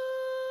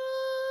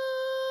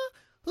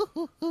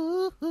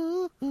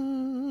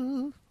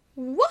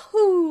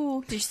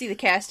 Did you see the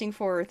casting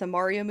for the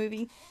Mario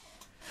movie?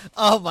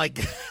 Oh my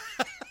god.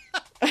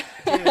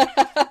 Dude,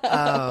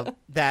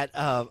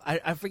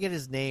 I forget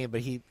his name,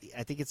 but I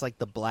think it's like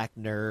the Black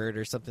Nerd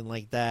or something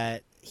like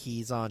that.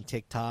 He's on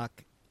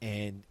TikTok,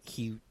 and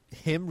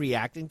him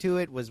reacting to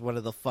it was one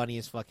of the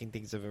funniest fucking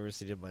things I've ever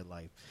seen in my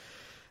life.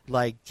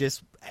 Like,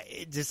 just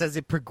as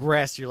it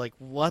progressed, you're like,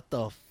 what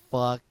the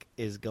fuck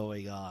is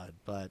going on?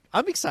 But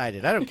I'm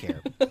excited. I don't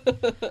care.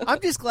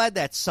 I'm just glad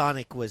that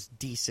Sonic was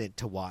decent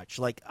to watch.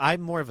 Like,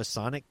 I'm more of a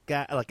Sonic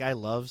guy. Like, I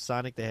love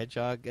Sonic the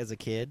Hedgehog as a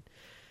kid.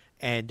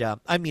 And,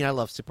 I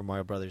love Super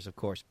Mario Brothers, of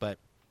course, but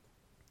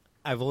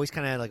I've always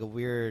kind of had, like, a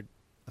weird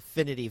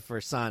affinity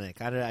for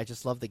Sonic. I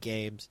just love the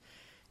games.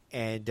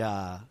 And,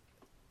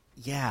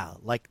 yeah,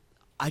 like,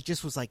 I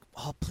just was like,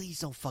 oh, please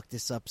don't fuck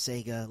this up,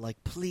 Sega.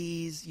 Like,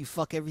 please, you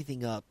fuck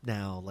everything up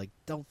now. Like,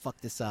 don't fuck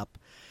this up.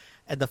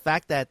 And the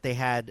fact that they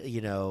had,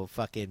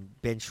 fucking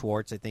Ben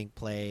Schwartz, I think,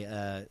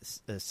 play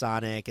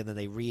Sonic, and then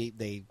they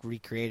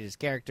recreated his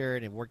character,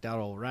 and it worked out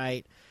all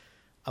right.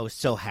 I was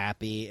so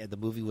happy, and the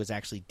movie was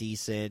actually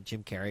decent.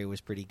 Jim Carrey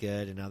was pretty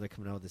good, and now they're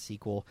coming out with a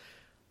sequel.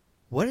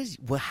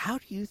 How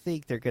do you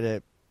think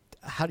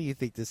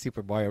the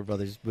Super Mario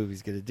Brothers movie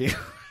is gonna do?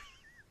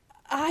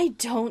 I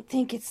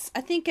think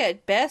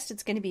at best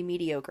it's going to be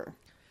mediocre.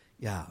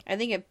 Yeah. I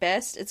think at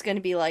best it's going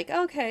to be like,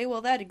 okay,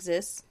 well that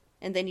exists,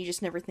 and then you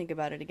just never think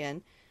about it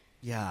again.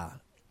 Yeah.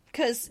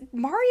 Because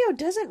Mario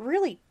doesn't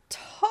really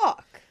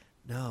talk.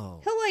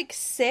 No. He'll like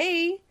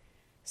say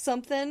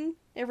something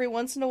every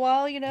once in a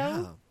while,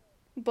 Yeah.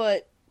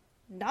 but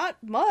not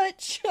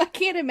much. I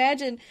can't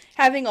imagine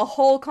having a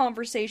whole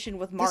conversation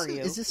with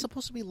Mario. Is this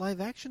supposed to be live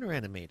action or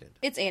animated?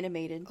 It's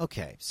animated.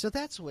 Okay, so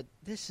that's what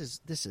this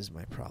is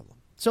my problem.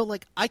 So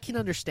like I can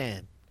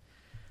understand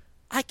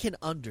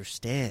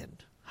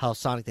how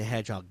Sonic the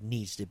Hedgehog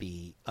needs to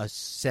be a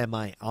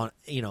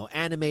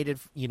animated,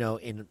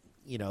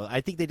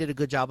 I think they did a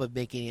good job of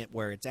making it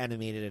where it's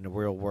animated in a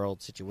real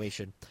world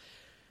situation.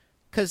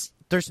 Cuz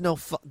there's no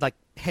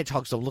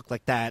hedgehogs don't look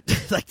like that.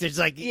 It's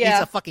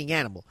a fucking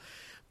animal.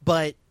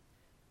 But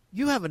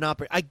you have an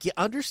I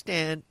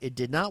understand it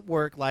did not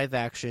work live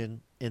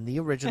action in the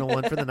original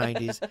one for the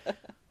 90s.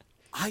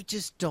 I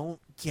just don't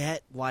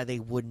get why they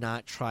would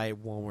not try it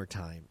one more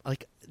time.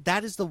 Like,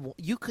 that is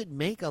you could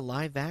make a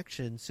live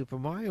action Super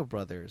Mario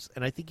Brothers,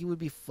 and I think it would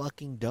be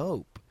fucking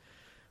dope.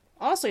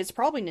 Honestly, it's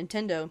probably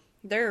Nintendo.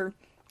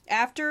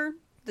 After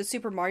the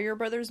Super Mario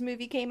Brothers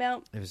movie came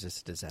out, it was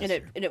just a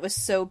disaster. And it was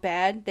so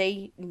bad,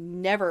 they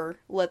never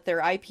let their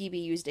IP be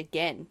used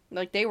again.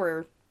 Like,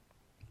 they're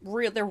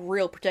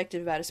real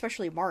protective about it,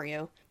 especially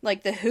Mario.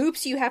 Like, the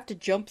hoops you have to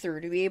jump through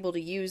to be able to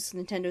use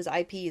Nintendo's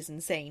IP is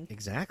insane.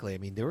 Exactly. I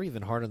mean, they were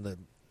even hard on the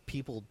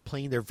people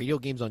playing their video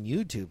games on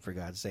YouTube, for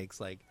God's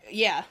sakes.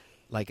 Yeah.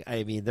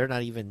 I mean, they're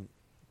not even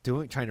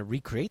trying to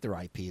recreate their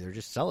IP. They're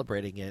just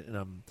celebrating it, and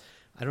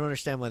I don't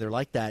understand why they're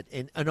like that.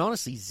 And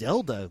honestly,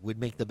 Zelda would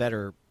make the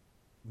better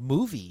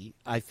movie.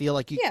 I feel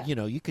like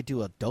you could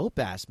do a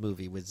dope-ass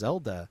movie with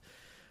Zelda.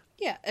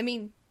 Yeah, I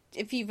mean,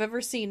 if you've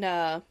ever seen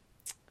that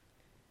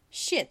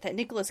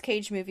Nicolas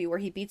Cage movie where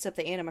he beats up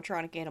the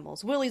animatronic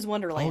animals, Willy's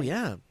Wonderland. Oh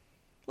yeah.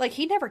 Like,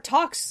 he never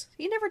talks.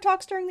 He never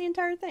talks during the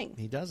entire thing.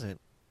 He doesn't.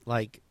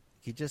 Like,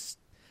 he just,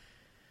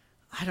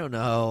 I don't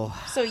know.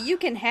 So you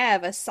can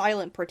have a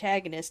silent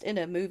protagonist in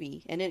a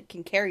movie, and it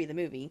can carry the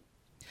movie.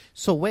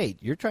 So wait,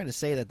 you're trying to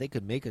say that they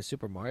could make a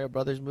Super Mario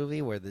Brothers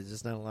movie where there's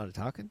just not a lot of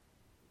talking?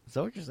 Is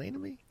that what you're saying to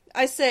me?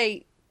 I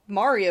say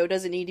Mario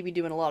doesn't need to be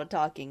doing a lot of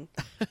talking.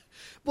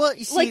 Well,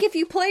 you see, like if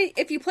you play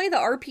the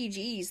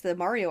RPGs, the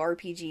Mario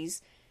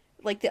RPGs,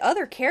 like the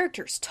other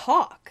characters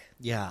talk.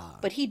 Yeah.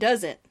 But he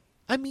doesn't.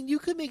 I mean, you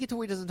could make it to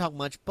where he doesn't talk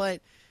much,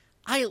 but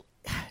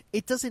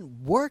it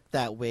doesn't work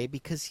that way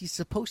because he's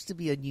supposed to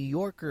be a New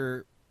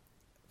Yorker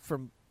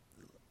from,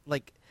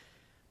 like,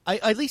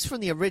 at least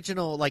from the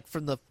original,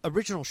 from the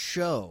original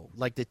show,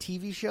 like the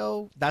TV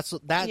show.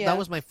 That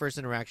was my first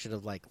interaction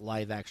of like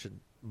live action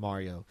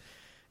Mario,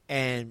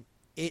 and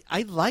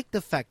I like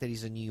the fact that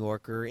he's a New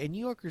Yorker, and New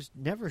Yorkers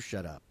never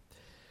shut up.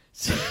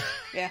 So.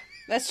 Yeah,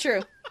 that's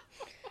true.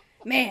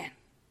 Man,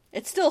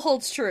 it still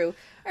holds true.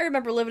 I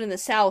remember living in the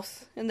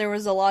South, and there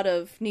was a lot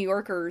of New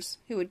Yorkers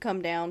who would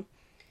come down,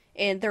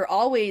 and they're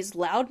always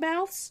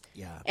loudmouths.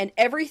 Yeah. And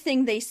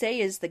everything they say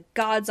is the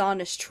God's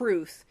honest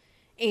truth.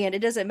 And it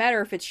doesn't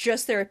matter if it's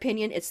just their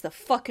opinion, it's the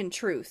fucking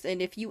truth.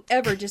 And if you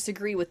ever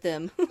disagree with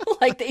them,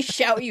 like, they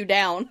shout you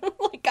down.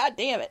 Like, God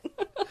damn it.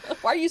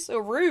 Why are you so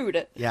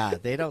rude? Yeah,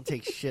 they don't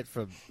take shit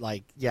from,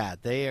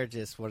 they are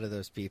just one of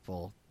those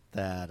people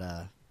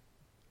that,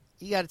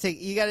 you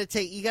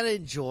gotta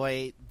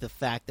enjoy the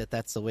fact that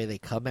that's the way they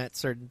come at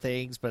certain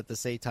things, but at the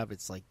same time,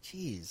 it's like,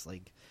 geez,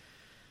 like,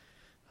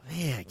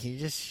 man, can you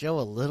just show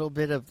a little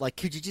bit of,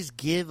 could you just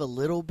give a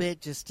little bit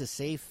just to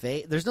save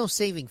face? There's no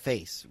saving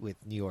face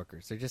with New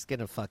Yorkers. They're just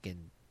gonna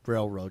fucking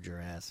railroad your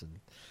ass, and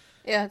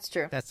yeah, it's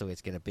true. That's the way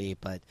it's gonna be.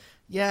 But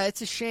yeah,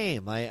 it's a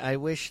shame. I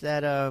wish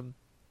that.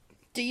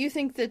 Do you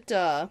think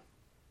that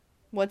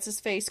what's his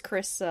face,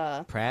 Chris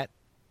Pratt?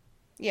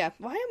 Yeah,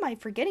 why am I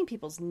forgetting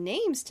people's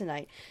names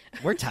tonight?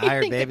 We're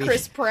tired, think baby. That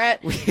Chris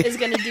Pratt is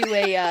going to do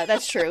a.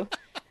 That's true.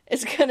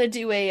 Is going to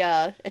do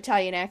a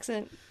Italian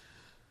accent.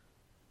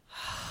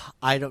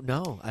 I don't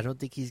know. I don't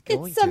think he's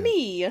going to. It's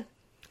me.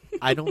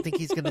 I don't think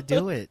he's going to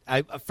do it.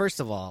 First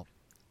of all,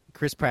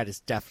 Chris Pratt is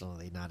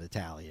definitely not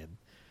Italian.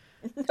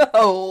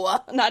 No,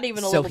 not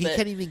even a little bit. So he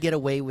can't even get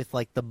away with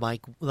the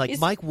Mike.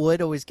 Mike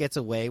Wood always gets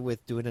away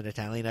with doing an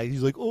Italian.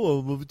 He's like, "Oh,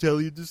 I'm of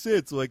Italian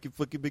descent, so I can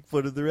fucking make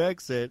fun of their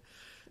accent."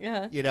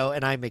 Yeah.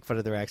 And I make fun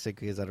of their accent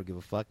because I don't give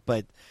a fuck.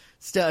 But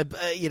still,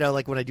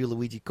 like when I do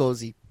Luigi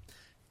Cosi.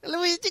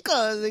 And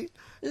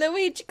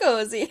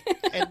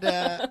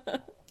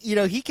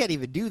he can't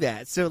even do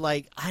that. So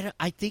I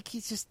think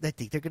I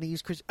think they're going to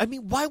use Chris. I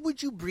mean, why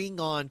would you bring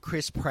on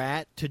Chris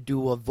Pratt to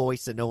do a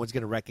voice that no one's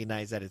going to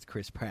recognize that it's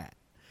Chris Pratt?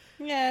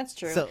 Yeah, that's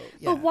true. So,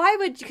 yeah. But why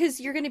would, because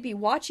you're going to be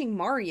watching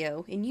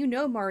Mario and you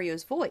know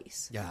Mario's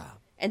voice. Yeah.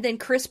 And then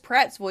Chris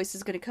Pratt's voice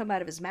is going to come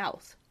out of his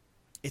mouth.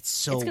 It's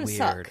so weird.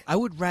 Suck. I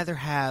would rather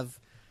have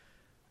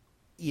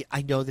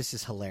I know this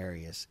is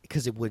hilarious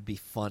because it would be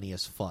funny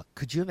as fuck.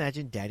 Could you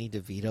imagine Danny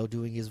DeVito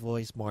doing his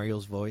voice,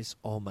 Mario's voice?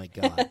 Oh my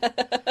god,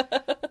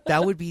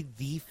 that would be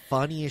the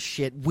funniest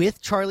shit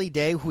with Charlie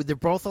Day, who they're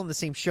both on the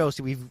same show,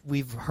 so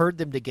we've heard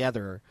them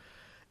together.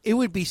 It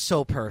would be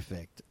so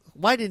perfect.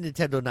 Why did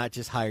Nintendo not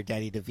just hire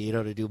Danny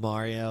DeVito to do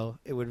Mario?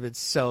 It would have been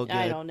so good.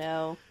 I don't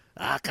know.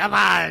 Ah, come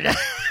on.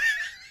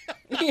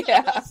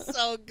 Yeah.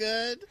 So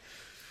good.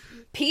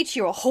 Peach,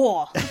 you're a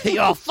whore.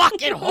 You're a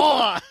fucking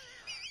whore.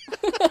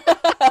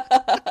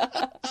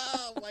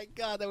 Oh my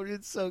god, that would have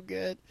been so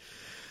good.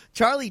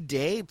 Charlie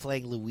Day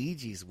playing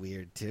Luigi's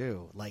weird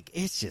too. Like,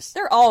 it's just,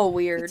 They're all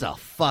weird. it's a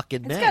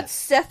fucking mess. It's got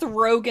Seth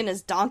Rogen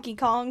as Donkey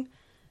Kong.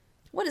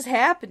 What is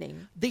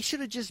happening? They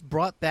should have just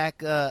brought back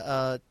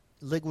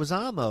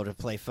Leguizamo to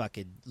play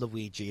fucking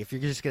Luigi. If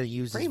you're just going to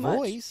use Pretty his much.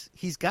 voice,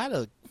 he's got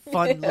a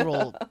fun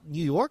little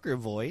New Yorker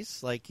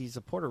voice. Like, he's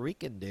a Puerto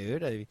Rican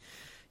dude.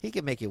 He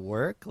can make it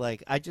work.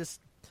 Like, I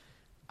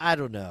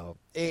don't know.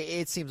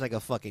 It seems like a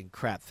fucking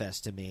crap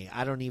fest to me.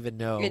 I don't even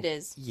know. It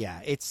is.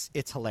 Yeah, it's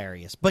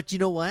hilarious. But you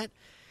know what?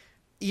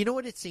 You know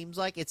what it seems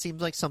like? It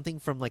seems like something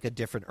from like a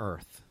different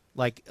Earth.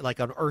 Like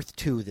on Earth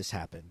 2 this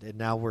happened. And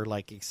now we're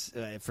like,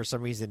 for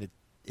some reason,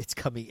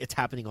 it's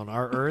happening on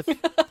our Earth.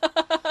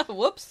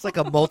 Whoops. It's like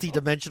a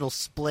multi-dimensional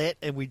split,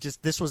 and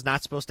this was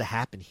not supposed to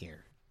happen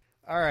here.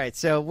 All right,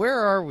 so where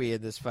are we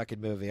in this fucking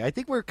movie? I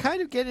think we're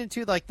kind of getting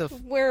into like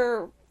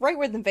We're right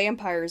where the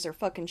vampires are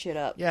fucking shit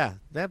up. Yeah,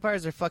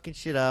 vampires are fucking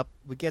shit up.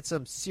 We get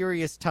some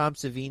serious Tom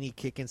Savini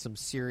kicking some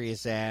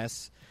serious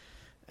ass.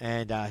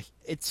 And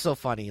it's so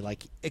funny,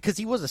 like, because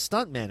he was a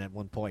stuntman at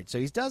one point, so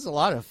he does a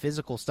lot of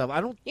physical stuff.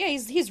 Yeah,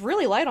 he's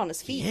really light on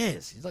his feet. He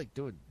is. He's like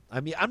doing. I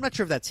mean, I'm not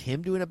sure if that's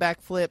him doing a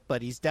backflip,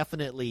 but he's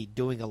definitely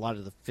doing a lot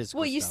of the physical.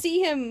 Well, you stuff.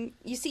 see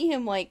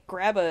him like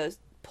grab a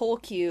pull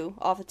cue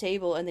off the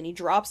table, and then he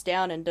drops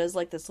down and does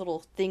like this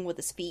little thing with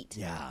his feet.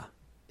 Yeah,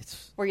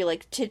 it's where he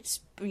like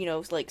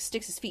like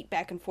sticks his feet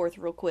back and forth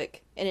real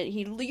quick, and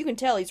you can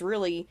tell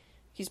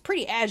he's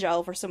pretty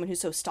agile for someone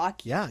who's so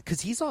stocky. Yeah, because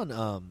he's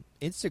on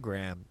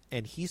Instagram,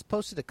 and he's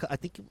posted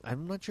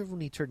I'm not sure when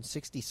he turned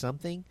 60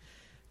 something, and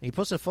he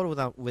posted a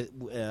photo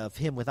of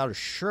him without a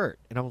shirt,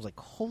 and I was like,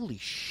 holy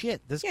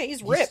shit,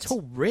 he's ripped. He's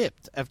so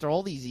ripped after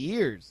all these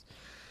years.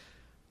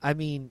 I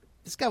mean,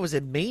 this guy was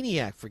in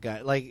Maniac for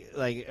God.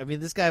 I mean,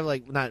 this guy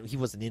he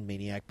wasn't in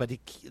Maniac, but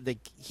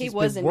he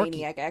was in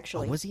Maniac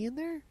actually. Oh, was he in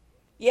there?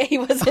 Yeah, he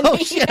was in Oh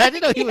Maniac. shit, I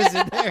didn't know he was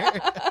in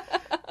there.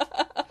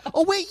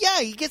 Oh wait,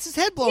 yeah, he gets his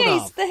head blown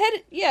off. He's the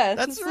head. Yeah,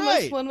 that's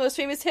right. One of the most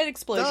famous head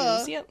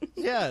explosions. Yep.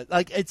 Yeah,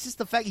 like it's just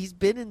the fact he's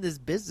been in this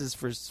business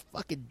for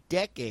fucking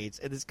decades,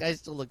 and this guy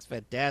still looks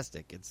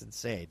fantastic. It's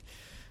insane.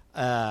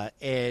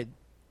 And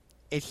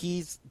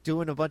he's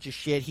doing a bunch of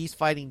shit. He's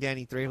fighting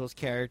Danny Trejo's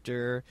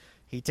character.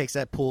 He takes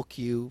that pull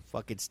cue,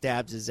 fucking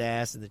stabs his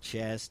ass in the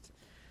chest.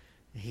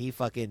 Danny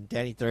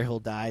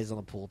Trejo dies on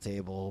the pool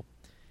table.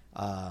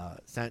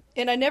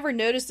 And I never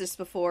noticed this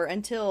before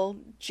until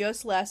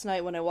just last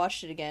night when I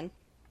watched it again.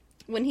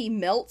 When he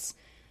melts,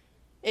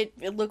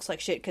 it looks like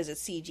shit because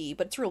it's CG,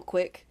 but it's real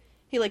quick.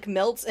 He like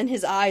melts and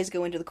his eyes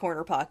go into the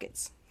corner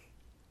pockets.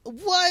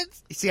 What?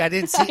 See, I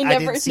didn't see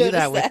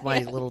that with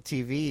my little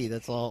TV.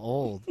 That's all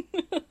old.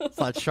 It's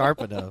not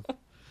sharp enough.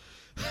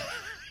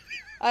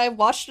 I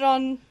watched it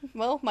on,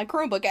 my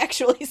Chromebook,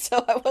 actually,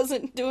 so I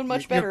wasn't doing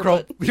much better.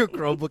 Your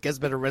Chromebook has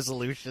better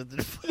resolution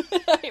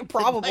than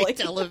probably my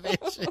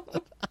television.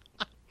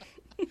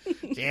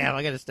 Damn,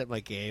 I gotta step my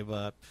game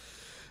up.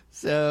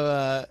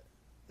 So,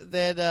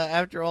 then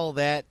after all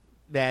that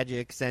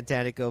magic,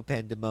 Santanico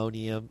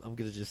Pandemonium, I'm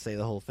gonna just say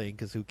the whole thing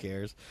because who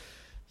cares?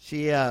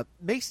 She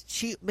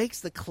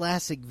makes the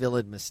classic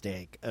villain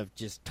mistake of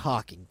just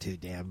talking too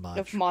damn much.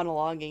 Of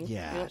monologuing.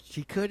 Yeah, yep.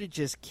 She could have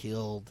just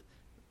killed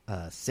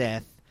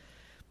Seth,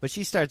 but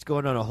she starts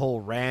going on a whole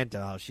rant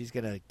on how she's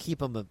gonna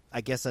keep him,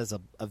 I guess, as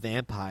a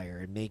vampire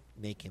and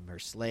make him her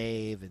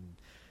slave and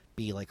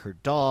be like her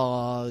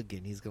dog,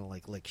 and he's gonna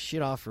like lick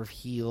shit off her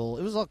heel.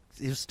 It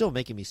was still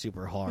making me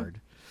super hard.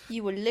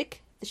 You will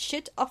lick the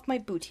shit off my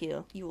boot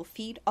heel. You will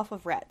feed off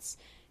of rats.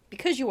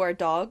 Because you are a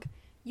dog,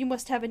 you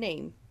must have a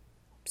name.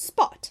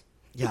 Spot.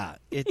 Yeah,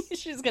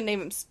 she's gonna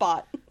name him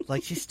Spot.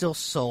 Like, she's still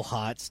so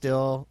hot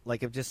still.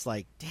 Like, I'm just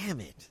like, damn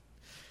it.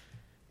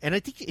 And I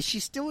think, is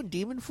she still in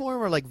demon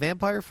form or like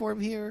vampire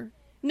form here?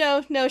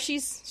 No,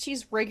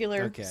 she's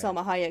regular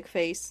Selma Hayek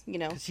face,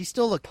 She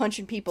still looked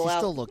punching people out. She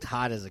still looked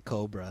hot as a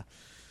cobra.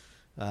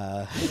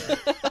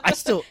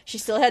 She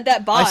still had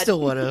that bod. I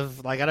still would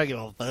have. Like, I don't give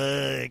a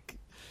fuck.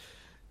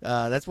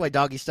 That's why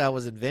doggy style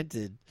was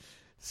invented.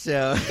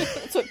 So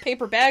that's what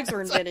paper bags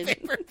were invented.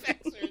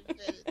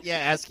 Yeah,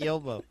 ask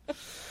Yobo.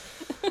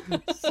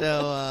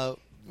 So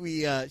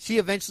she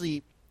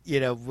eventually,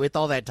 with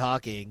all that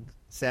talking,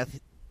 Seth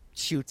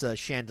shoots a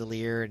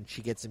chandelier and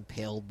she gets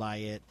impaled by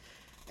it.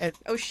 And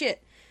oh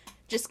shit.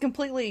 Just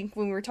completely,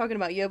 when we were talking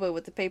about Yobo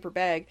with the paper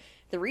bag,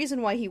 the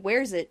reason why he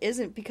wears it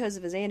isn't because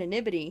of his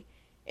anonymity,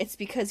 it's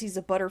because he's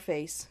a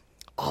butterface.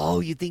 Oh,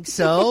 you think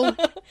so?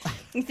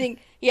 You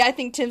think? Yeah, I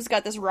think Tim's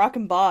got this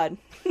rockin' bod,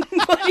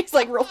 but he's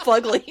like real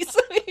fugly, so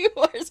he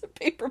wears a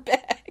paper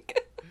bag.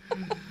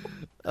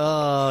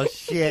 Oh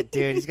shit,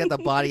 dude! He's got the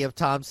body of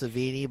Tom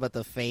Savini, but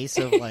the face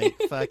of like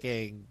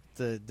fucking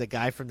the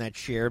guy from that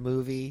Cher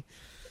movie.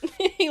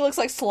 He looks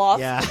like Sloth.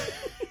 Yeah.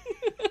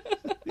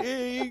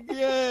 Hey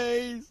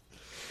guys.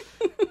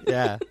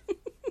 Yeah.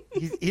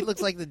 He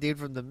looks like the dude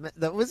from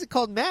the what's it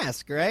called,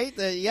 Mask, right?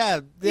 Yeah,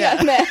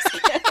 Mask.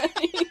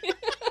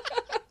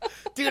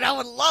 Dude, I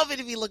would love it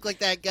if he looked like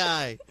that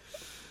guy.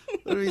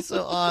 That would be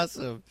so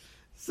awesome.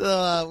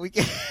 So we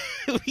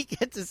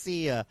get to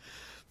see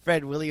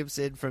Fred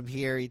Williamson from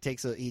here. He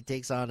takes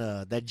on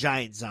that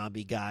giant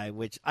zombie guy,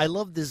 which I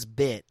love this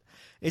bit.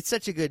 It's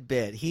such a good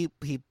bit. He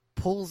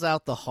pulls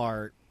out the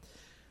heart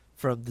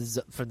from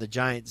the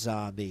giant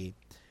zombie,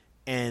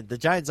 and the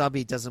giant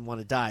zombie doesn't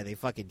want to die. They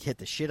fucking hit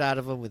the shit out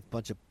of him with a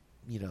bunch of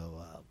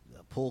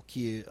pull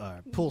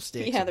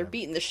sticks. Yeah, they're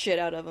beating the shit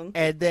out of him.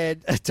 And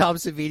then Tom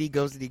Savini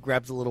goes and he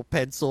grabs a little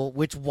pencil.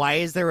 Which, why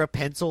is there a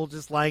pencil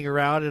just lying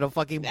around in a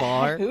fucking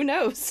bar? Who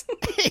knows?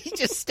 He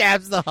just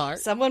stabs the heart.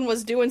 Someone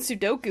was doing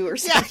Sudoku or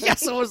something. Yeah,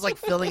 someone was like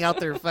filling out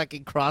their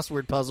fucking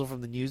crossword puzzle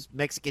from the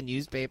Mexican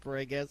newspaper,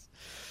 I guess.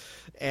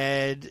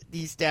 And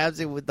he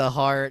stabs it with the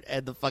heart,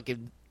 and the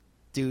fucking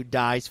dude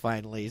dies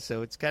finally.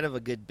 So it's kind of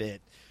a good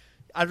bit.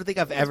 I don't think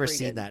I've ever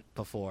seen that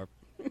before.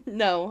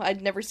 No,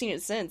 I'd never seen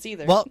it since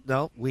either. Well,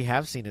 no, we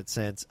have seen it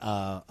since.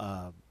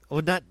 Well,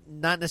 not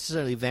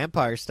necessarily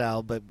vampire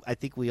style, but I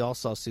think we all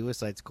saw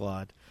Suicide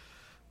Squad.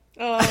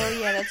 Oh,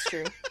 yeah, that's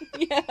true.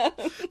 Yeah.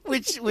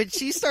 When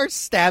she starts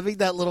stabbing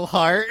that little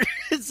heart,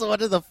 it's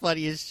one of the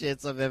funniest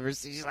shits I've ever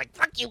seen. She's like,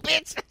 "Fuck you,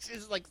 bitch!" She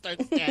just like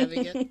starts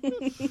stabbing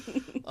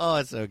it. Oh,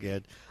 it's so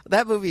good.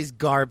 That movie's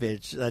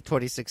garbage.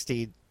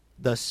 2016,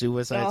 The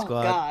Suicide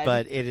Squad. God.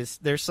 But it is.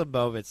 There's some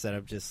moments that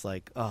I'm just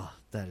like, oh,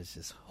 that is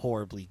just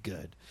horribly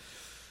good.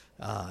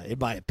 In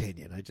my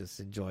opinion, I just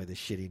enjoy the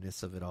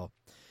shittiness of it all.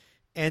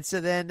 And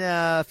so then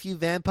a few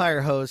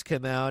vampire hoes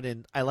come out,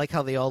 and I like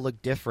how they all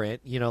look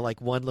different. You know, like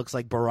one looks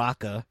like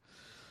Baraka.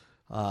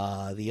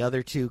 The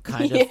other two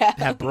kind of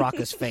have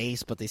Baraka's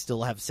face, but they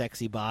still have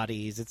sexy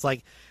bodies. It's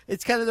like,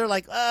 it's kind of, they're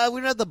like, we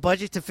don't have the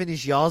budget to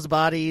finish y'all's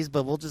bodies,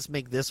 but we'll just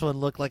make this one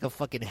look like a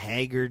fucking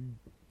haggard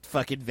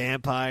fucking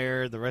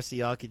vampire. The rest of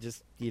y'all can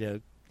just, we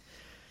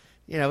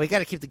got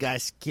to keep the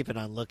guys keeping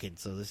on looking.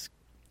 So let's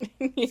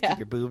keep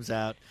your boobs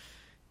out.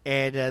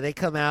 And they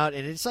come out,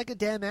 and it's like a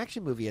damn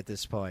action movie at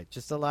this point.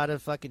 Just a lot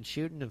of fucking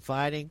shooting and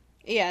fighting.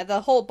 Yeah, the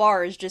whole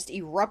bar is just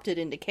erupted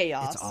into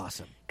chaos. It's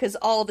awesome. Because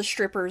all the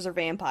strippers are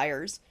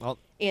vampires. Well,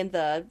 and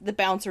the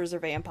bouncers are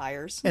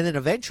vampires. And then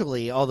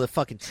eventually, all the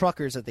fucking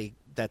truckers that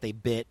they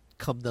bit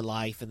come to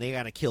life, and they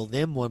got to kill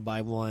them one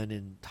by one.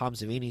 And Tom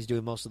Savini's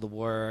doing most of the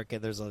work.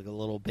 And there's like a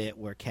little bit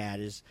where Kat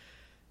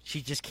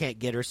she just can't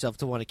get herself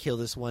to want to kill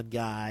this one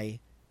guy.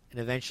 And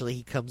eventually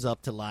he comes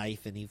up to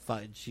life, and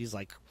she's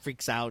like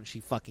freaks out, and she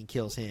fucking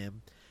kills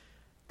him.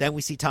 Then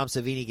we see Tom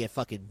Savini get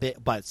fucking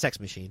bit by a sex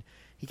machine.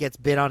 He gets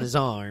bit on his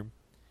arm,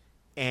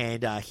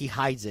 and he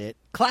hides it.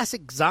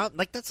 Classic zombie,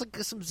 like that's like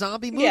some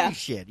zombie movie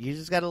shit. You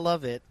just gotta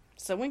love it.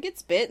 Someone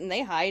gets bit, and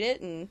they hide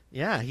it, and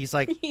he's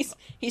like he's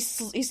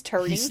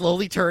turning. He's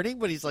slowly turning,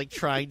 but he's like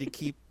trying to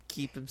keep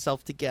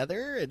himself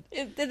together.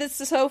 And this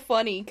is so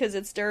funny because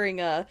it's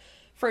during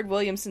Fred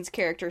Williamson's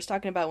character is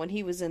talking about when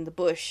he was in the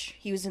bush,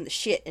 he was in the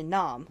shit in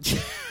Nam.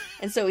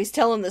 And so he's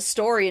telling the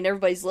story and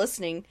everybody's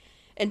listening,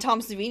 and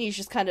Tom Savini's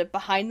just kind of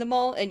behind them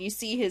all, and you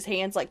see his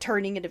hands like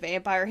turning into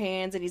vampire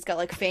hands, and he's got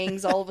like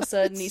fangs all of a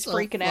sudden. He's so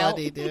freaking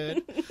funny, out.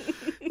 Dude.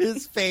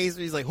 His face,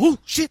 he's like, "Oh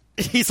shit!"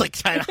 He's like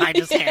trying to hide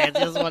his hands.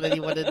 He doesn't want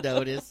anyone to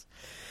notice.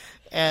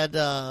 And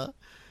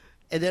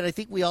then I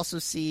think we also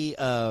see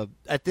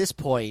at this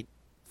point,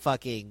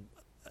 fucking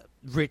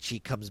Richie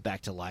comes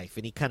back to life,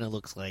 and he kind of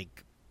looks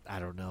like, I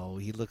don't know.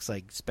 He looks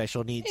like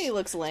special needs. He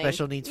looks lame.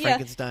 Special needs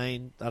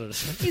Frankenstein. I don't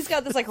know. He's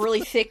got this like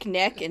really thick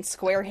neck and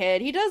square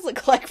head. He does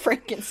look like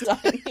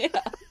Frankenstein.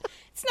 Yeah.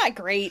 It's not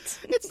great.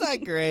 It's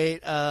not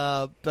great.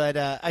 But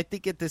I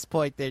think at this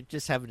point they're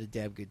just having a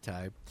damn good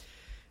time.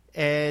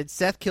 And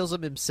Seth kills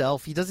him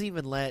himself. He doesn't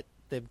even let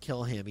them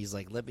kill him. He's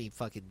like, let me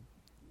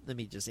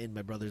just end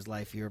my brother's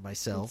life here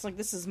myself. It's like,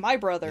 this is my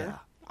brother. Yeah.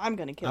 I'm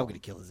gonna kill him. I'm gonna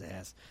kill his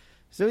ass.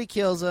 So he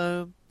kills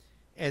him,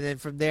 and then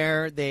from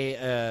there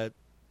they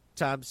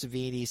Tom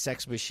Savini,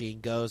 Sex Machine,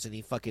 goes and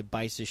he fucking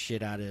bites the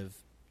shit out of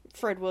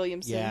Fred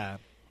Williamson. Yeah.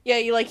 Yeah,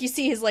 you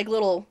see his like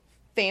little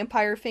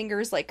vampire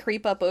fingers like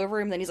creep up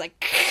over him, then he's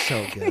like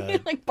so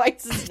good. like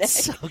bites his neck.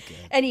 So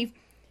good.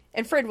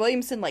 And Fred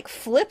Williamson like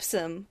flips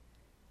him,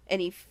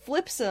 and he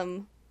flips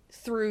him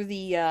through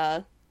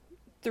the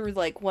through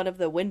like one of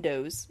the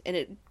windows, and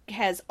it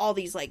has all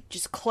these like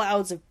just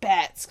clouds of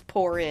bats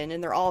pour in,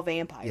 and they're all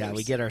vampires. Yeah,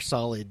 we get our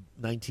solid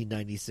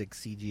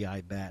 1996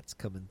 CGI bats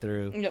coming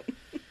through. Yep.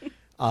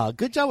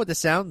 Good job with the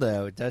sound,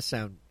 though. It does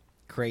sound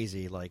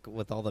crazy, like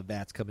with all the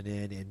bats coming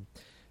in. And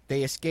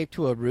they escape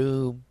to a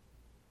room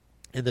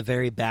in the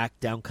very back,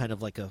 down kind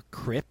of like a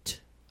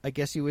crypt, I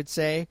guess you would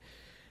say.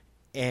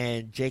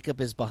 And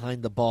Jacob is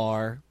behind the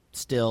bar,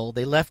 still.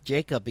 They left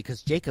Jacob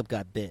because Jacob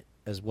got bit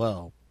as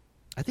well.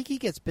 I think he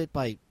gets bit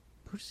by...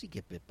 Who does he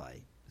get bit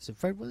by? Is it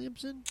Fred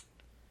Williamson?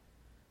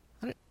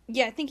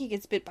 Yeah, I think he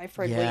gets bit by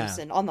Fred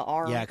Williamson on the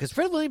arm. Yeah, because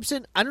Fred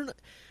Williamson, I don't know.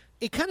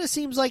 It kind of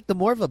seems like the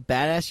more of a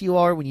badass you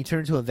are when you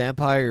turn into a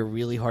vampire, you're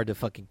really hard to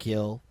fucking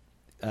kill.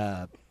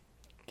 Kind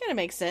of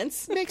makes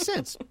sense. Makes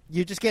sense.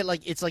 You just get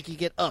like, it's like you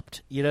get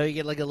upped. You know, you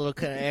get like a little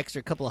kind of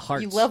extra couple of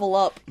hearts. You level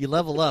up. You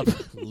level up.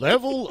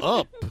 Level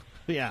up.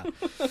 Yeah.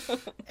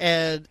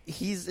 And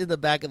he's in the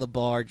back of the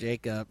bar,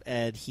 Jacob,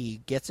 and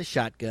he gets a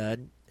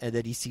shotgun, and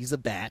then he sees a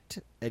bat,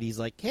 and he's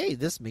like, hey,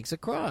 this makes a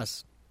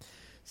cross.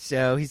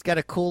 So he's got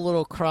a cool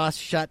little cross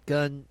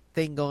shotgun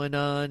thing going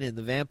on, and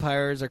the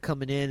vampires are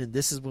coming in, and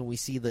this is when we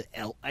see the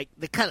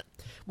kind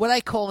of what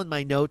I call in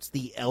my notes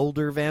the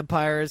elder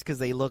vampires, because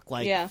they look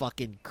like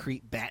fucking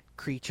bat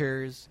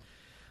creatures.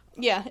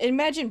 Yeah,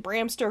 imagine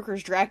Bram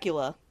Stoker's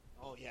Dracula.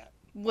 Oh yeah,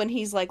 when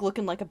he's like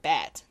looking like a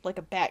bat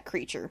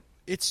creature.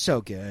 It's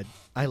so good.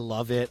 I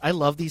love it. I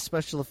love these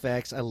special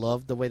effects. I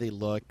love the way they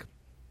look.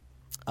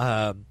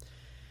 And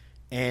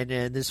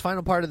in this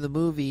final part of the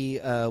movie,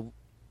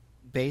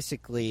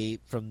 basically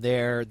from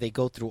there they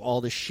go through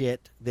all the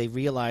shit. They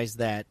realize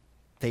that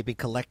they've been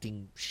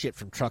collecting shit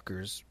from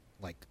truckers,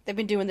 like they've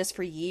been doing this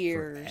for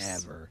years,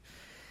 forever.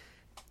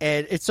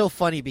 And it's so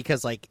funny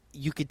because like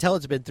you can tell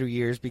it's been through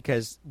years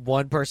because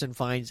one person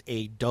finds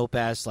a dope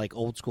ass like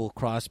old school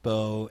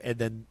crossbow, and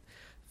then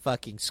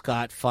fucking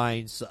Scott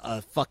finds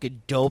a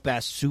fucking dope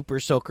ass super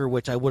soaker,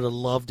 which I would have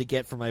loved to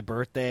get for my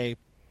birthday.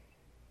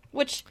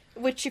 Which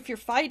if you're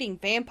fighting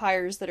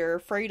vampires that are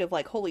afraid of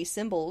like holy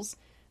symbols,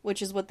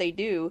 which is what they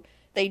do,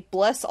 they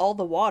bless all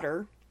the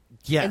water.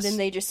 Yes. And then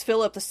they just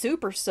fill up the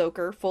super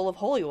soaker full of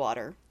holy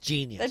water.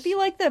 Genius. That'd be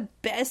like the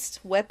best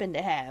weapon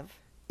to have.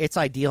 It's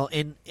ideal.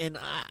 And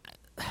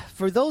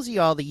for those of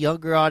y'all, the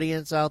younger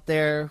audience out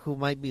there who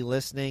might be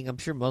listening, I'm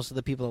sure most of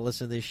the people that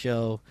listen to this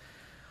show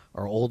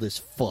are old as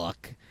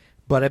fuck.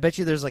 But I bet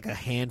you there's like a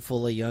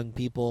handful of young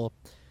people.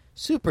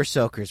 Super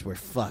soakers were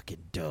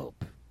fucking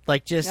dope.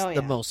 Like just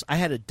the most. I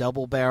had a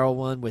double barrel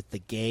one with the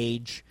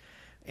gauge,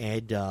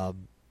 and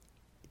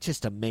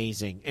just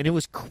amazing. And it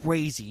was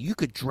crazy. You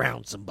could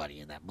drown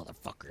somebody in that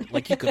motherfucker.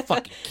 Like you could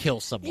fucking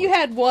kill someone. You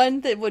had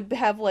one that would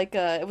have like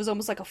it was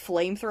almost like a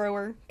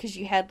flamethrower because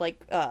you had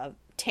like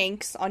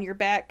tanks on your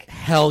back.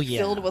 Hell yeah.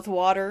 Filled with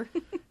water.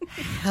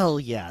 Hell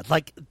yeah.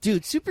 Like,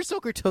 dude, Super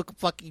Soaker took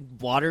fucking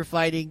water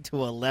fighting to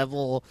a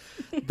level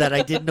that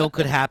I didn't know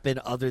could happen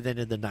other than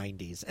in the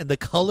 90s. And the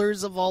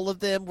colors of all of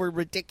them were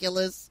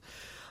ridiculous.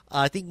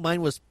 I think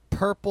mine was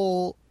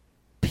purple,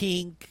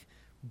 pink,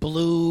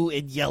 blue,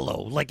 and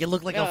yellow. Like, it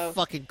looked like a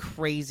fucking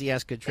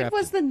crazy-ass contraption. It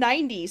was the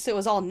 90s, so it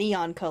was all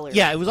neon colors.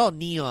 Yeah, it was all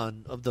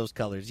neon of those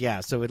colors.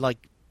 Yeah, so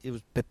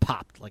it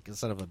popped like a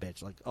son of a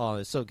bitch. Like, oh,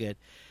 it's so good.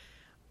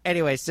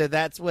 Anyway, so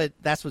that's what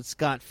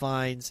Scott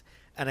finds.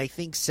 And I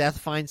think Seth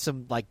finds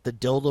some, like, the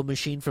dildo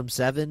machine from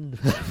Seven.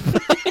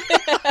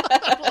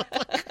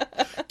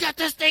 Get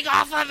this thing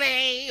off of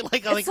me!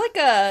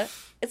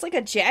 It's like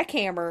a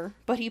jackhammer,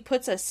 but he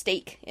puts a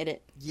stake in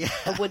it. Yeah.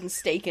 A wooden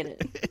stake in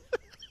it.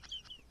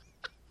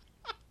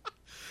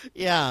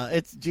 Yeah,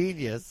 it's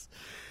genius.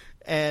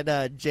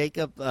 And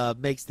Jacob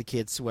makes the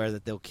kids swear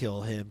that they'll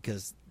kill him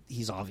because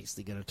he's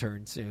obviously going to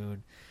turn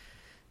soon.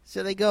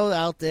 So they go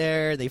out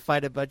there, they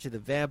fight a bunch of the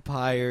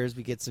vampires,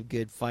 we get some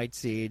good fight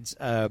scenes.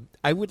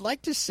 I would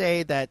like to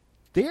say that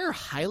they're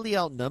highly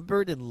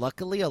outnumbered, and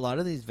luckily a lot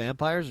of these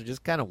vampires are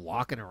just kind of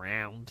walking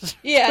around.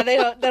 Yeah, they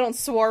don't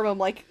swarm them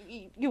like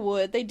you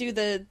would. They do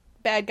the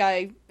bad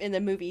guy in the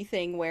movie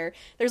thing where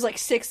there's like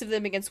 6 of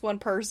them against one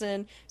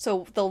person,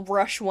 so they'll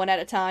rush one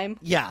at a time.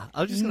 Yeah,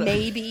 I'm just gonna...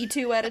 maybe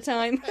 2 at a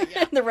time.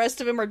 Yeah. The rest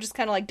of them are just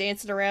kind of like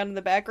dancing around in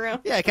the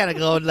background. Yeah, kind of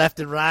going left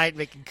and right,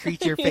 making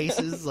creature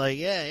faces. Like,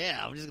 yeah,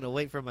 I'm just gonna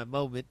wait for my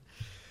moment.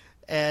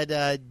 And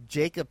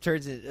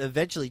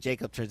eventually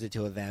Jacob turns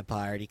into a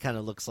vampire, and he kind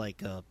of looks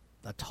like a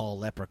tall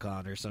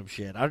leprechaun or some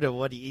shit. I don't know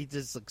what he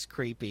just looks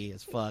creepy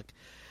as fuck.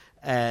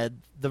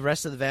 And the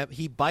rest of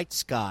he bites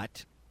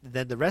Scott.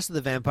 Then the rest of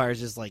the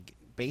vampires is like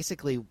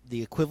basically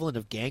the equivalent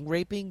of gang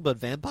raping, but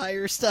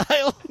vampire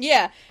style.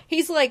 Yeah,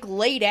 he's like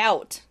laid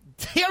out.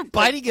 They're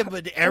biting him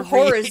in every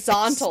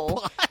horizontal,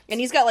 spot.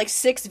 And he's got like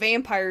 6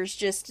 vampires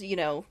just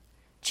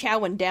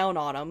chowing down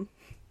on him.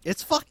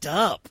 It's fucked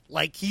up.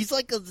 Like he's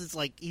like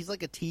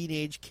a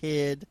teenage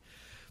kid,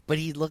 but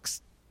he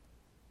looks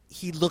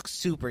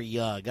super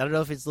young. I don't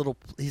know if his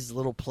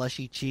little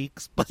plushy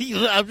cheeks, but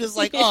I'm just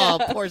like, oh,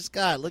 poor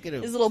Scott. Look at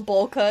him. His little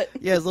bowl cut.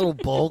 Yeah, his little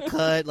bowl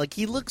cut. Like,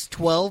 he looks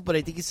 12, but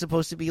I think he's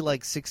supposed to be,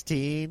 like,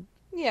 16.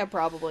 Yeah,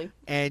 probably.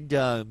 And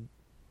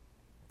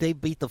they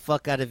beat the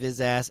fuck out of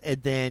his ass.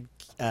 And then,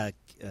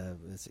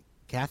 is it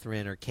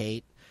Catherine or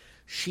Kate?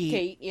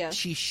 Kate, yeah.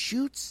 She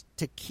shoots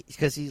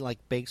because he, like,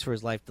 begs for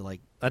his life to,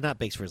 like, not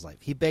begs for his life.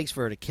 He begs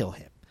for her to kill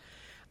him.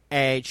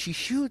 And she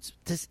shoots.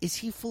 Is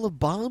he full of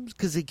bombs?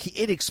 Because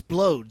it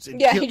explodes. He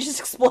just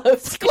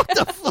explodes. What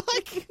the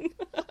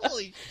fuck?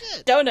 Holy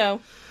shit! Don't know.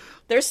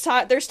 There's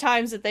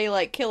times that they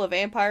like kill a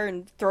vampire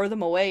and throw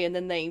them away, and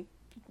then they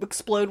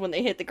explode when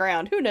they hit the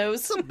ground. Who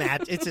knows?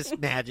 It's just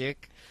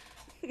magic.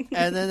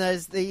 And then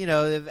as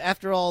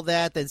after all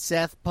that, then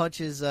Seth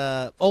punches.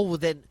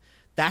 Then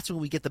that's when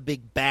we get the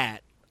big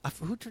bat.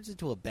 Who turns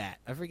into a bat?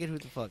 I forget who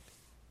the fuck.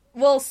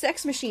 Well,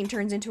 Sex Machine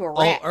turns into a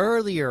rat. Oh,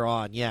 earlier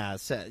on, yeah,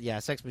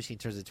 Sex Machine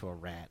turns into a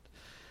rat.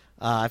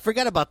 I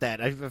forgot about that.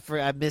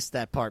 I missed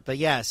that part, but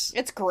yes,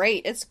 it's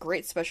great. It's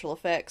great special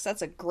effects.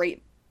 That's a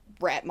great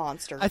rat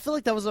monster. I feel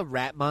like that was a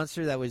rat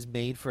monster that was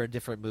made for a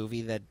different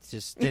movie that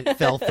just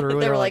fell through.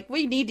 They were like,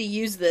 we need to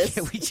use this.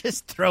 Can we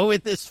just throw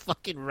in this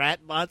fucking rat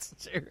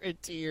monster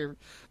into your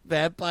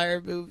vampire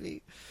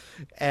movie?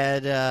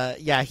 And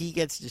he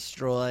gets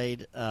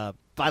destroyed.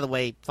 By the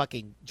way,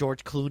 fucking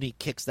George Clooney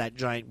kicks that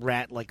giant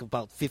rat like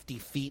about 50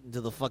 feet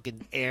into the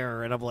fucking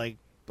air, and I'm like,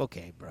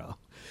 okay, bro,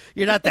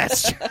 you're not that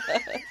strong.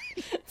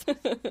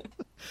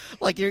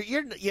 Like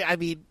I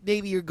mean,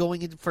 maybe you're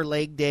going in for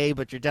leg day,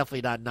 but you're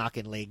definitely not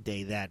knocking leg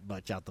day that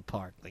much out the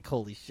park. Like,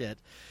 holy shit.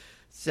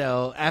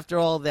 So after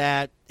all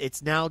that,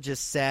 it's now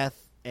just Seth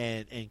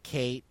and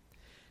Kate,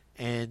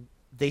 and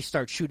they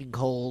start shooting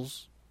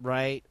holes,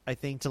 right? I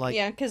think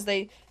because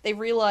they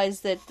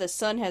realize that the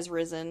sun has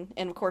risen,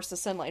 and of course the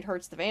sunlight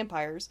hurts the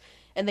vampires,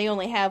 and they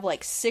only have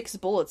like 6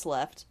 bullets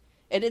left,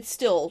 and it's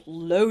still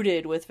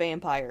loaded with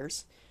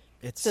vampires.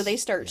 So they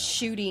start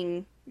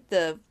shooting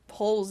the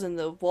holes in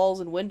the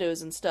walls and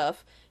windows and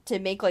stuff to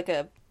make like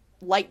a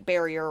light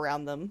barrier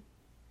around them.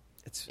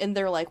 And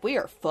they're like, we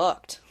are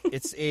fucked.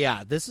 This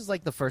is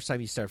like the first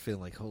time you start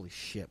feeling like, holy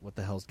shit, what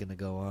the hell's gonna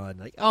go on?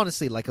 Like,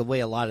 honestly, like a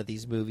way a lot of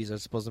these movies are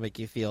supposed to make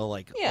you feel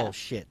like, oh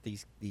shit,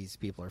 these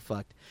people are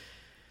fucked.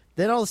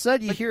 Then all of a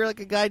sudden you hear like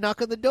a guy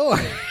knock on the door.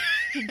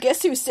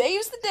 Guess who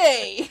saves the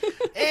day?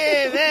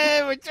 Hey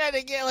man, we're trying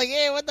to get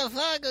hey, what the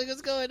fuck? Like,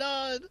 what's going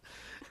on?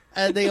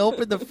 And they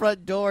open the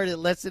front door, and it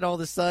lets in all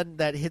the sun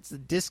that hits the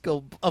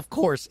disco. Of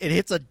course, it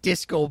hits a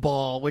disco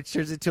ball, which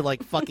turns into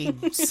like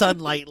fucking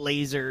sunlight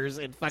lasers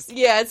and fucking.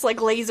 Yeah, it's like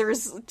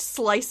lasers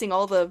slicing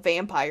all the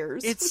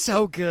vampires. It's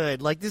so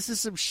good. Like, this is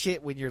some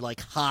shit when you're like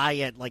high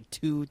at like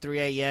 2, 3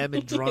 a.m.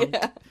 and drunk.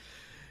 Yeah.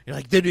 You're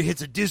like, then it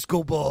hits a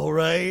disco ball,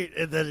 right?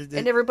 And then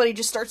and everybody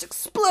just starts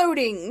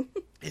exploding.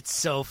 It's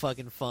so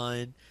fucking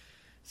fun.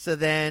 So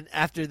then,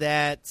 after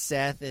that,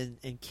 Seth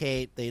and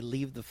Kate, they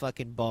leave the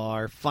fucking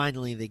bar.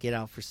 Finally, they get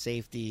out for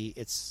safety.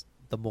 It's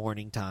the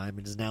morning time.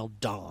 It is now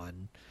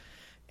dawn.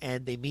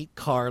 And they meet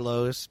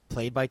Carlos,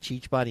 played by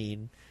Cheech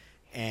Marin.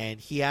 And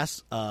he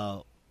asks...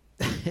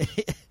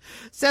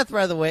 Seth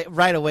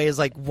right away is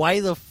like, why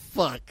the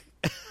fuck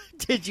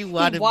did you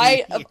want to meet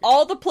here? Of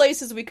all the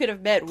places we could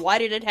have met, why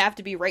did it have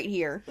to be right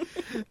here?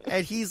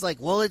 And he's like,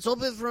 well, it's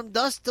open from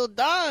dusk till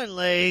dawn.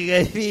 Like,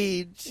 I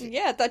mean...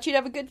 Yeah, I thought you'd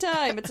have a good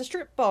time. It's a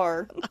strip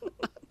bar.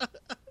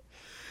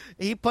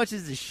 He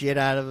punches the shit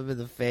out of him in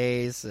the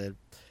face.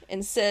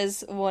 And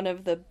says one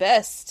of the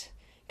best,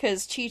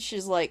 because Cheech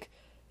is like,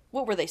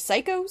 what were they,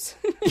 psychos?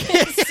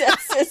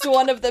 Says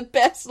one of the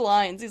best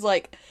lines. He's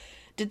like,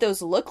 did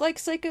those look like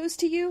psychos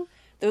to you?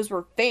 Those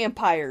were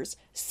vampires.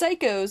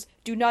 Psychos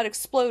do not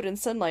explode in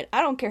sunlight.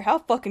 I don't care how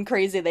fucking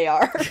crazy they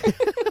are.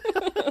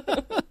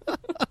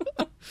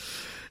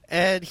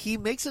 And he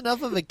makes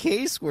enough of a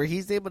case where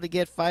he's able to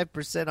get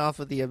 5% off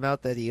of the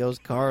amount that he owes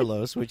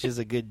Carlos, which is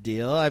a good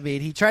deal. I mean,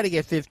 he tried to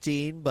get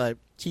 15, but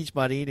Cheech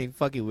Marin ain't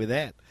fucking with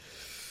that.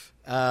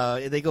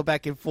 They go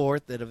back and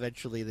forth, and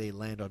eventually they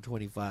land on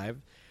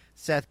 25.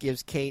 Seth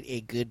gives Kate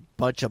a good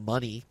bunch of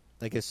money,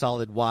 like a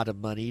solid wad of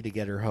money to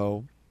get her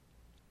home.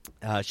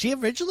 She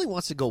originally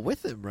wants to go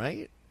with him,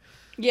 right?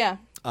 Yeah.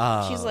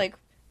 She's like,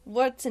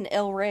 what's an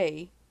El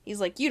Rey? He's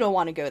like, you don't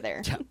want to go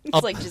there.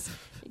 He's like, just,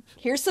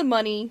 here's some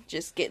money,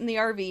 just get in the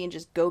RV and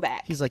just go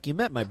back. He's like, you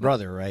met my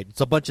brother, right?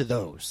 It's a bunch of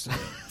those.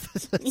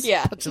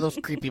 Yeah. A bunch of those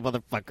creepy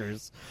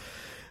motherfuckers.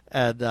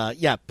 And,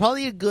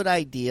 probably a good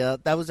idea.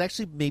 That was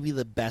actually maybe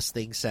the best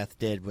thing Seth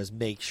did, was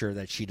make sure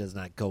that she does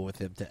not go with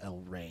him to El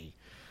Rey.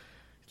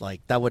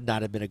 Like, that would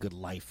not have been a good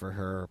life for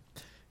her.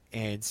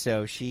 And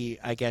so she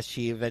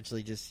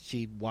eventually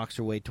she walks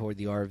her way toward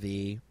the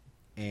RV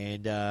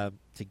and to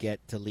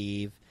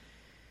leave.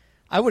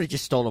 I would have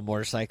just stolen a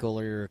motorcycle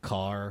or a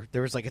car.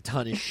 There was like a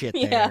ton of shit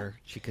there.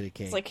 She could have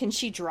came. It's like, can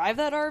she drive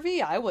that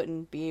RV? I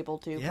wouldn't be able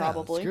to,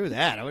 probably. Screw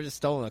that. I would have just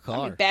stolen a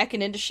car. I'd be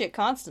backing into shit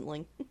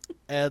constantly.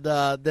 And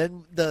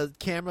then the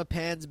camera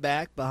pans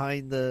back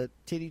behind the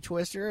titty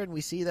twister, and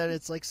we see that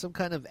it's like some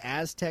kind of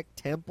Aztec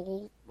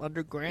temple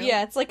underground.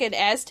 Yeah, it's like an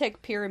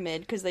Aztec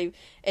pyramid,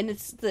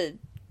 it's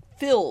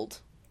filled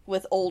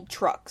with old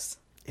trucks.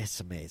 It's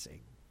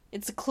amazing.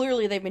 It's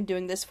clearly they've been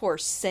doing this for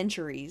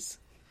centuries.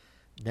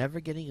 Never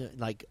getting,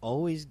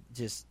 always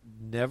just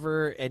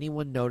never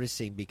anyone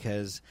noticing,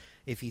 because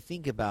if you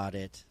think about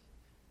it,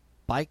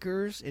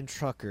 bikers and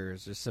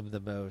truckers are some of the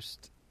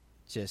most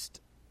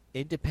just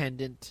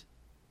independent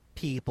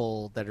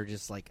people that are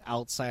just like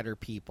outsider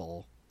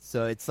people.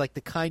 So it's like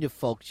the kind of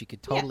folks you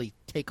could totally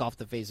take off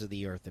the face of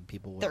the earth and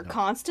people wouldn't They're know.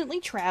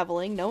 constantly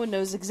traveling. No one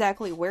knows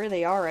exactly where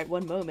they are at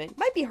one moment.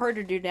 Might be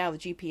harder to do now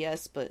with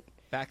GPS, but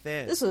back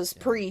then this was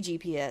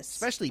pre-GPS.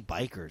 Especially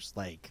bikers,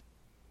 like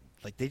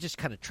they just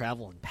kind of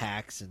travel in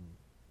packs and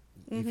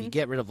If you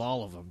get rid of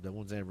all of them, no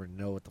one's ever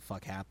know what the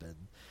fuck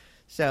happened.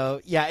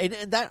 So yeah,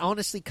 and that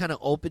honestly kind of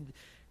opened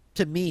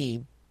to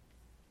me.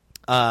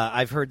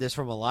 I've heard this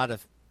from a lot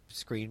of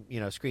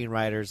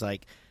screenwriters,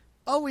 like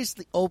always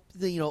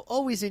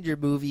always in your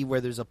movie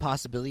where there's a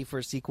possibility for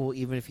a sequel,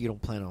 even if you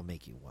don't plan on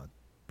making one.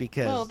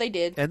 Because they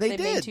did, and they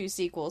made 2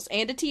 sequels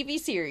and a TV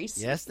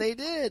series. Yes, they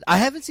did. I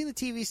haven't seen the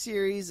TV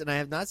series, and I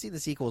have not seen the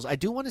sequels. I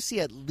do want to see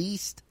at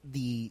least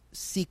the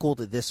sequel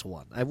to this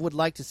one. I would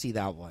like to see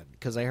that one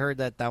because I heard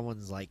that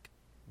one's like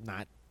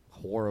not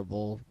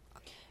horrible.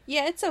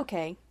 Yeah, it's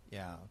okay.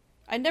 Yeah,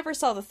 I never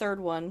saw the third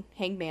one,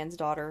 Hangman's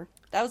Daughter.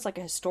 That was like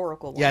a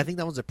historical one. Yeah, I think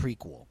that one's a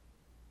prequel.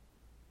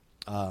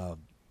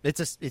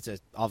 It's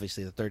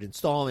obviously the third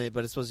installment,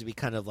 but it's supposed to be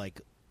kind of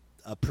like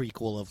a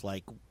prequel of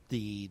like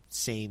the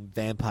same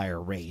vampire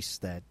race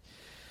that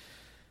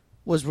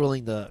was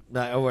ruling or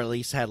at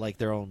least had like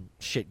their own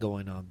shit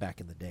going on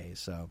back in the day.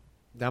 So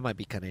that might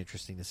be kind of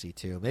interesting to see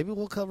too. Maybe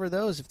we'll cover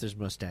those if there's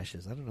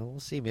mustaches. I don't know. We'll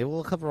see. Maybe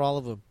we'll cover all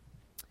of them.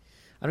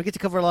 I don't get to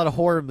cover a lot of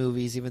horror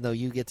movies, even though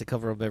you get to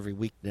cover them every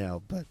week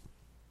now. But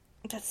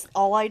that's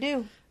all I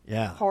do.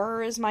 Yeah,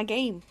 horror is my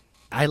game.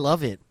 I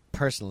love it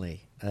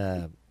personally.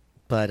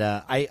 But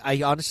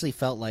I honestly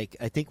felt like,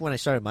 I think when I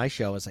started my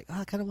show, I was like,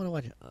 I kind of want to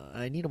watch,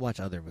 I need to watch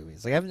other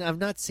movies. Like, I've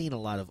not seen a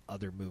lot of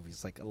other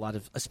movies, like a lot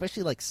of,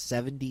 especially like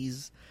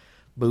 70s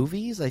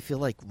movies. I feel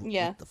like,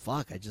 what the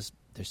fuck? There's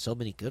so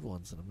many good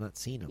ones and I'm not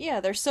seeing them. Yeah,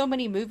 there's so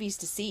many movies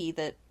to see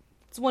that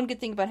it's one good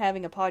thing about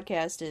having a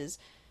podcast is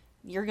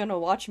you're going to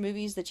watch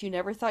movies that you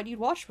never thought you'd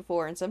watch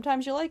before, and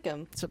sometimes you like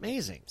them. It's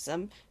amazing.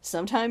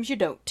 Sometimes you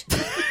don't.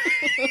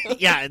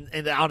 Yeah,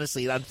 and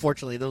honestly,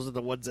 unfortunately, those are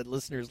the ones that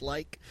listeners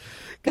like,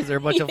 because they're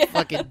a bunch of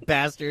fucking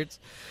bastards.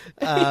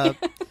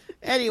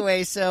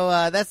 Anyway,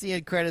 so that's the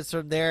end credits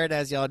from there, and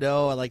as y'all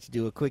know, I like to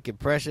do a quick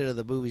impression of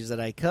the movies that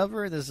I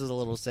cover, and this is a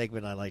little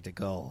segment I like to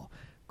call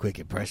Quick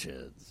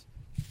Impressions.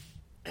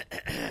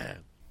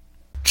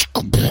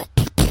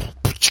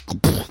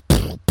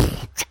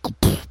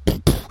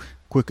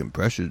 Quick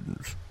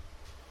Impressions.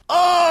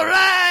 All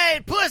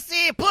right,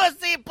 pussy,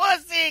 pussy,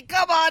 pussy,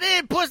 come on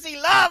in, pussy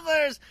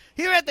lovers.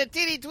 Here at the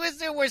Titty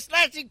Twister, we're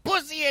slashing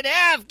pussy in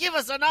half. Give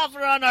us an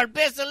offer on our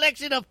best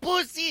selection of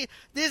pussy.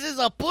 This is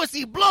a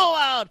pussy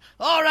blowout.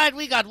 All right,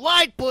 we got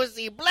white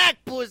pussy,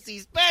 black pussy,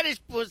 Spanish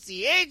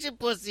pussy, Asian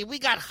pussy. We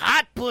got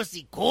hot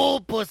pussy,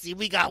 cold pussy.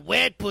 We got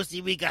wet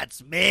pussy. We got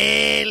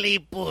smelly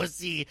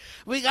pussy.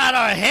 We got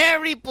our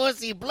hairy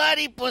pussy,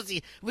 bloody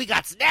pussy. We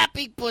got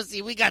snapping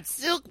pussy. We got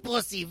silk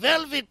pussy,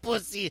 velvet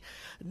pussy,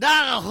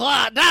 naga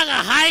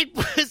hide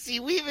pussy.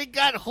 We even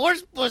got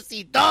horse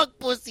pussy, dog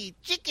pussy,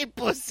 chicken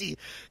pussy.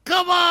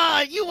 Come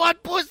on, you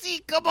want pussy?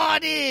 Come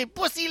on in,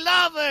 pussy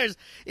lovers.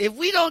 If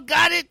we don't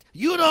got it,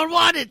 you don't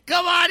want it.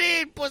 Come on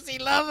in, pussy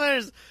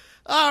lovers.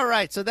 All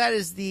right, so that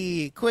is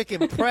the quick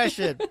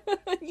impression.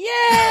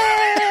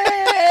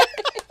 Yay!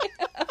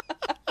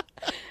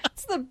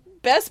 It's the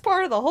best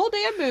part of the whole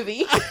damn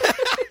movie.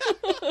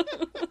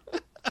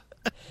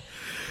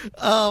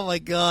 Oh my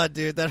god,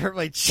 dude, that hurt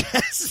my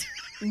chest.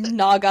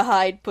 Naga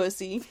hide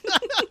pussy.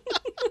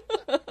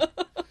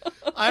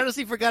 I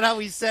honestly forgot how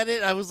he said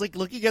it. I was like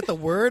looking at the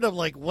word. I'm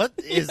like, what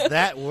is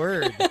that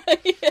word?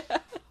 Yeah.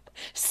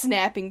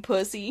 Snapping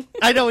pussy.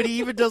 I know, and he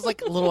even does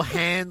like little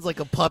hands like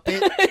a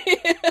puppet.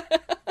 Yeah.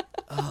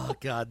 Oh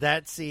god,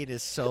 that scene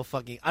is so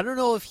fucking. I don't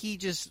know if he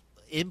just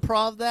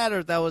improv that or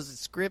if that was a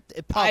script.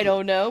 I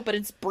don't know, but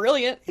it's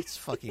brilliant. It's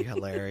fucking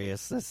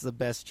hilarious. That's the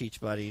best Cheech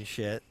buddy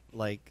shit.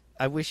 Like,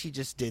 I wish he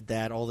just did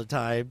that all the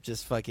time.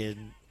 Just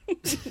fucking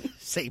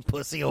say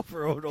pussy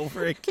over and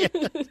over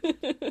again.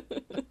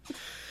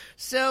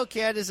 So,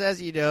 Candace, as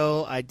you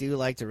know, I do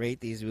like to rate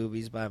these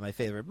movies by my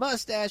favorite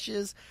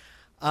mustaches.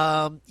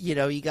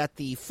 You got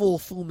the full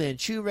Fu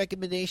Manchu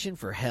recommendation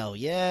for hell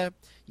yeah.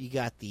 You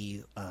got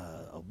the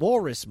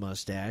walrus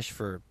mustache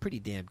for pretty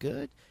damn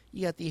good.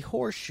 You got the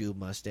horseshoe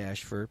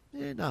mustache for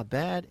not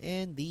bad.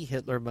 And the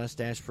Hitler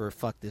mustache for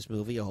fuck this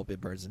movie, I hope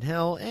it burns in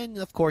hell. And,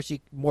 of course, you're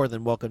more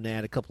than welcome to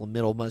add a couple of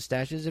middle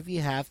mustaches if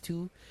you have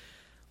to.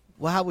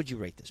 Well, how would you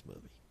rate this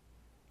movie?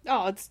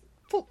 Oh, it's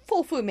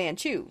full Fu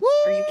Manchu. Woo!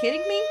 Are you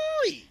kidding me?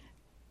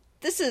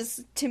 This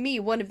is, to me,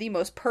 one of the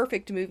most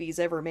perfect movies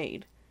ever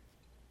made.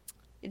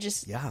 It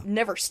just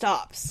never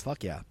stops.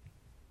 Fuck yeah.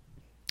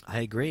 I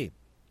agree.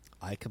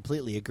 I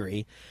completely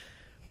agree.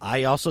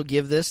 I also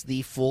give this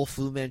the full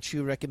Fu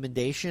Manchu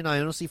recommendation. I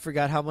honestly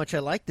forgot how much I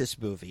liked this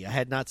movie. I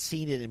had not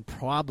seen it in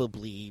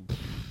probably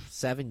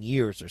 7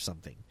 years or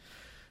something.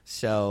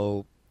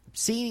 So,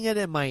 seeing it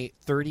in my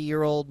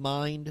 30-year-old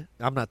mind,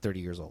 I'm not 30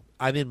 years old.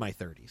 I'm in my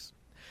 30s.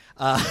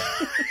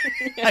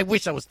 I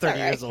wish I was 30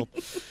 years old.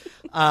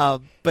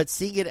 But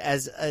seeing it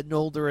as an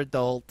older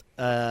adult,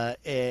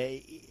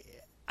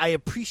 I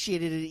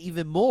appreciated it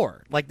even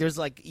more. Like, there's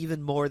like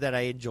even more that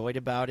I enjoyed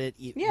about it.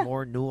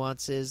 More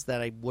nuances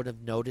that I would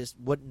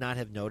not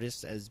have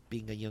noticed as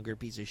being a younger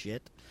piece of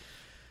shit.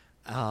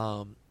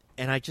 And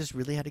I just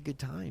really had a good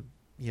time.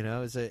 You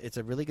know, it's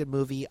a really good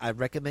movie. I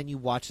recommend you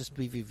watch this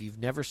movie if you've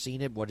never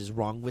seen it. What is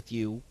wrong with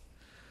you?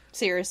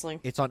 Seriously.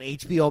 It's on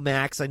HBO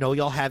Max. I know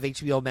y'all have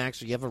HBO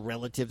Max, or you have a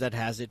relative that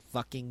has it.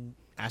 Fucking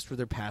ask for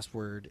their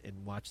password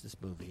and watch this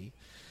movie.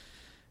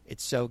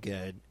 It's so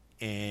good,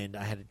 and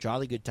I had a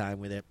jolly good time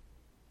with it.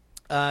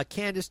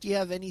 Candace, do you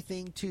have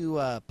anything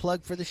to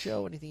plug for the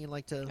show? Anything you'd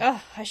like to...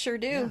 Oh, I sure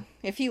do. Yeah.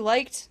 If you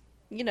liked,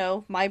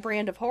 my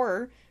brand of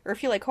horror, or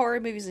if you like horror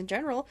movies in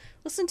general,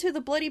 listen to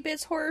the Bloody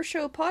Bits Horror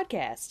Show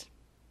podcast.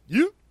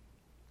 Yeah.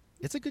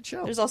 It's a good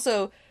show. There's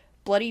also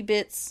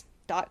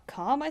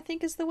bloodybits.com, I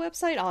think is the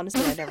website.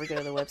 Honestly, I never go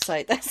to the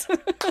website.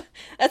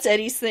 That's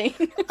Eddie's thing.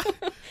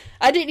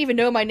 I didn't even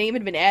know my name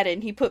had been added,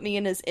 and he put me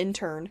in as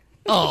intern.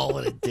 Oh,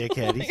 what a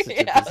dickhead. He's such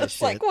a Yeah, piece of it's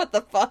shit. like, what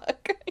the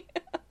fuck?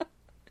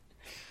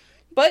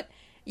 But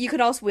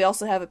we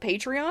also have a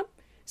Patreon.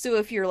 So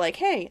if you're like,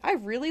 hey, I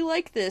really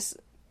like this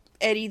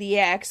Eddie the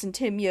Axe and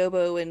Tim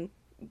Yobo and,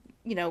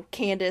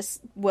 Candace,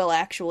 well,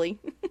 actually.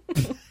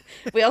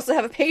 We also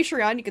have a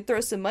Patreon. You could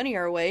throw some money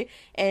our way.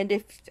 And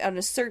if on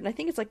a certain, I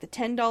think it's like the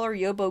 $10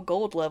 Yobo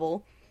Gold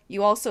level,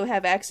 you also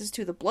have access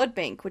to the Blood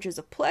Bank, which is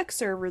a Plex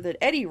server that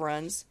Eddie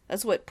runs.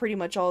 That's what pretty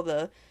much all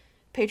the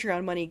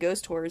Patreon money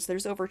goes towards.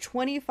 There's over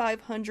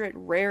 2,500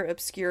 rare,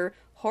 obscure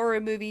horror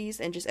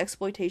movies and just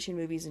exploitation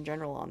movies in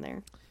general on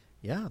there.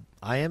 Yeah,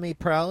 I am a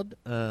proud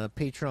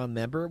Patreon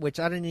member, which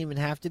I didn't even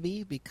have to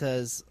be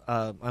because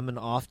I'm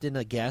often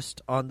a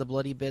guest on the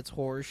Bloody Bits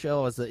Horror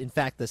Show. In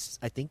fact,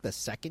 I think the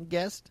second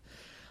guest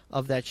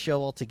of that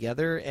show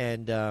altogether.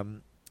 And,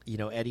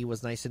 Eddie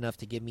was nice enough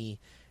to give me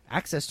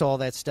access to all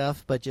that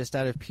stuff, but just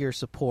out of pure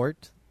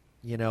support,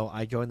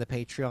 I joined the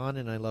Patreon,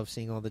 and I love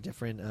seeing all the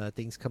different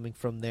things coming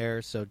from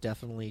there, so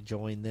definitely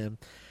join them.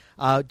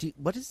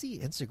 What is the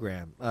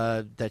Instagram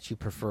that you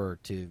prefer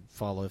to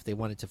follow if they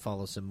wanted to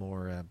follow some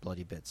more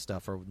Bloody Bit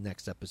stuff or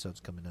next episodes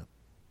coming up?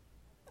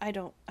 I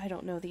don't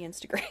know the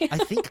Instagram.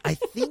 I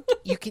think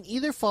you can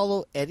either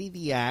follow Eddie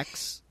the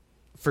Axe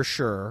for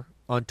sure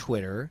on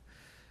Twitter,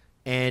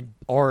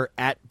 or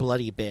at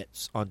Bloody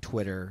Bits on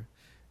Twitter,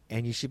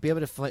 and you should be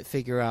able to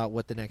figure out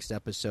what the next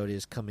episode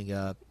is coming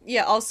up.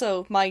 Yeah.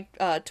 Also, my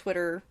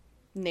Twitter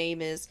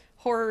name is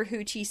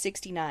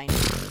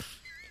HorrorHoochie69.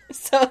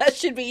 So that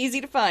should be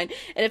easy to find.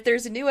 And if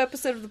there's a new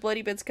episode of the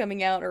Bloody Bits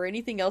coming out or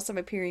anything else I'm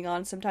appearing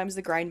on, sometimes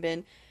the Grind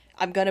Bin,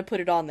 I'm going to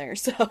put it on there.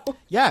 So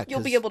yeah,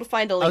 you'll be able to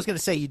find a link. I was going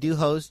to say, you do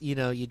host, you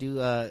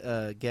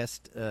do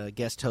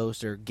guest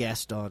host or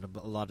guest on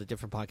a lot of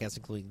different podcasts,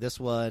 including this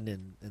one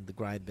and the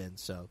Grind Bin.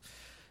 So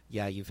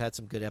yeah, you've had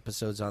some good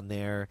episodes on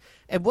there.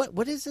 And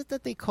what is it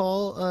that they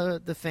call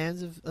the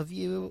fans of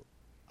you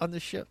on the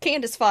show?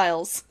 Candace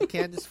Files.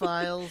 Candace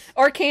Files.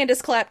 Or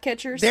Candace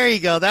Clapcatchers. There you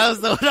go. That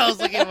was the one I was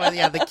looking for.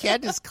 Yeah, the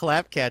Candace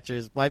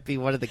Clapcatchers might be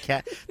one of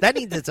the that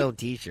needs its own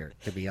T-shirt,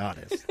 to be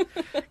honest,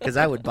 because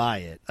I would buy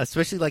it,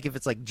 especially like if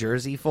it's like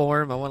jersey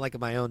form. I want like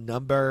my own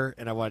number,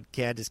 and I want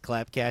Candace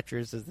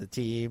Clapcatchers as the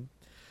team.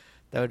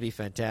 That would be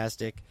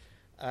fantastic.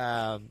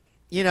 I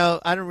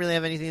don't really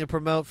have anything to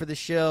promote for the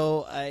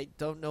show. I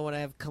don't know what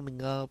I have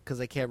coming up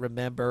because I can't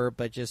remember,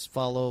 but just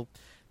follow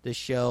the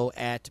show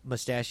at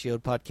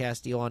Mustachioed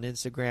Podcastio on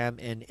Instagram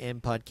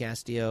and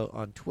mpodcastio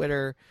on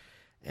Twitter,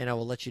 and I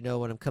will let you know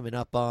when I'm coming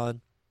up on.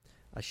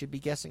 I should be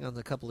guessing on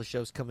a couple of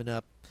shows coming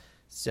up.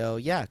 So,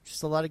 yeah,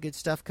 just a lot of good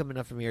stuff coming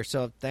up from here.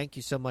 So, thank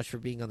you so much for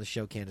being on the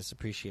show, Candace.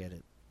 Appreciate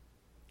it.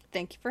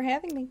 Thank you for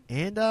having me.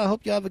 And I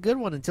hope you have a good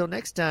one. Until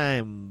next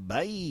time,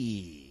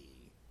 bye.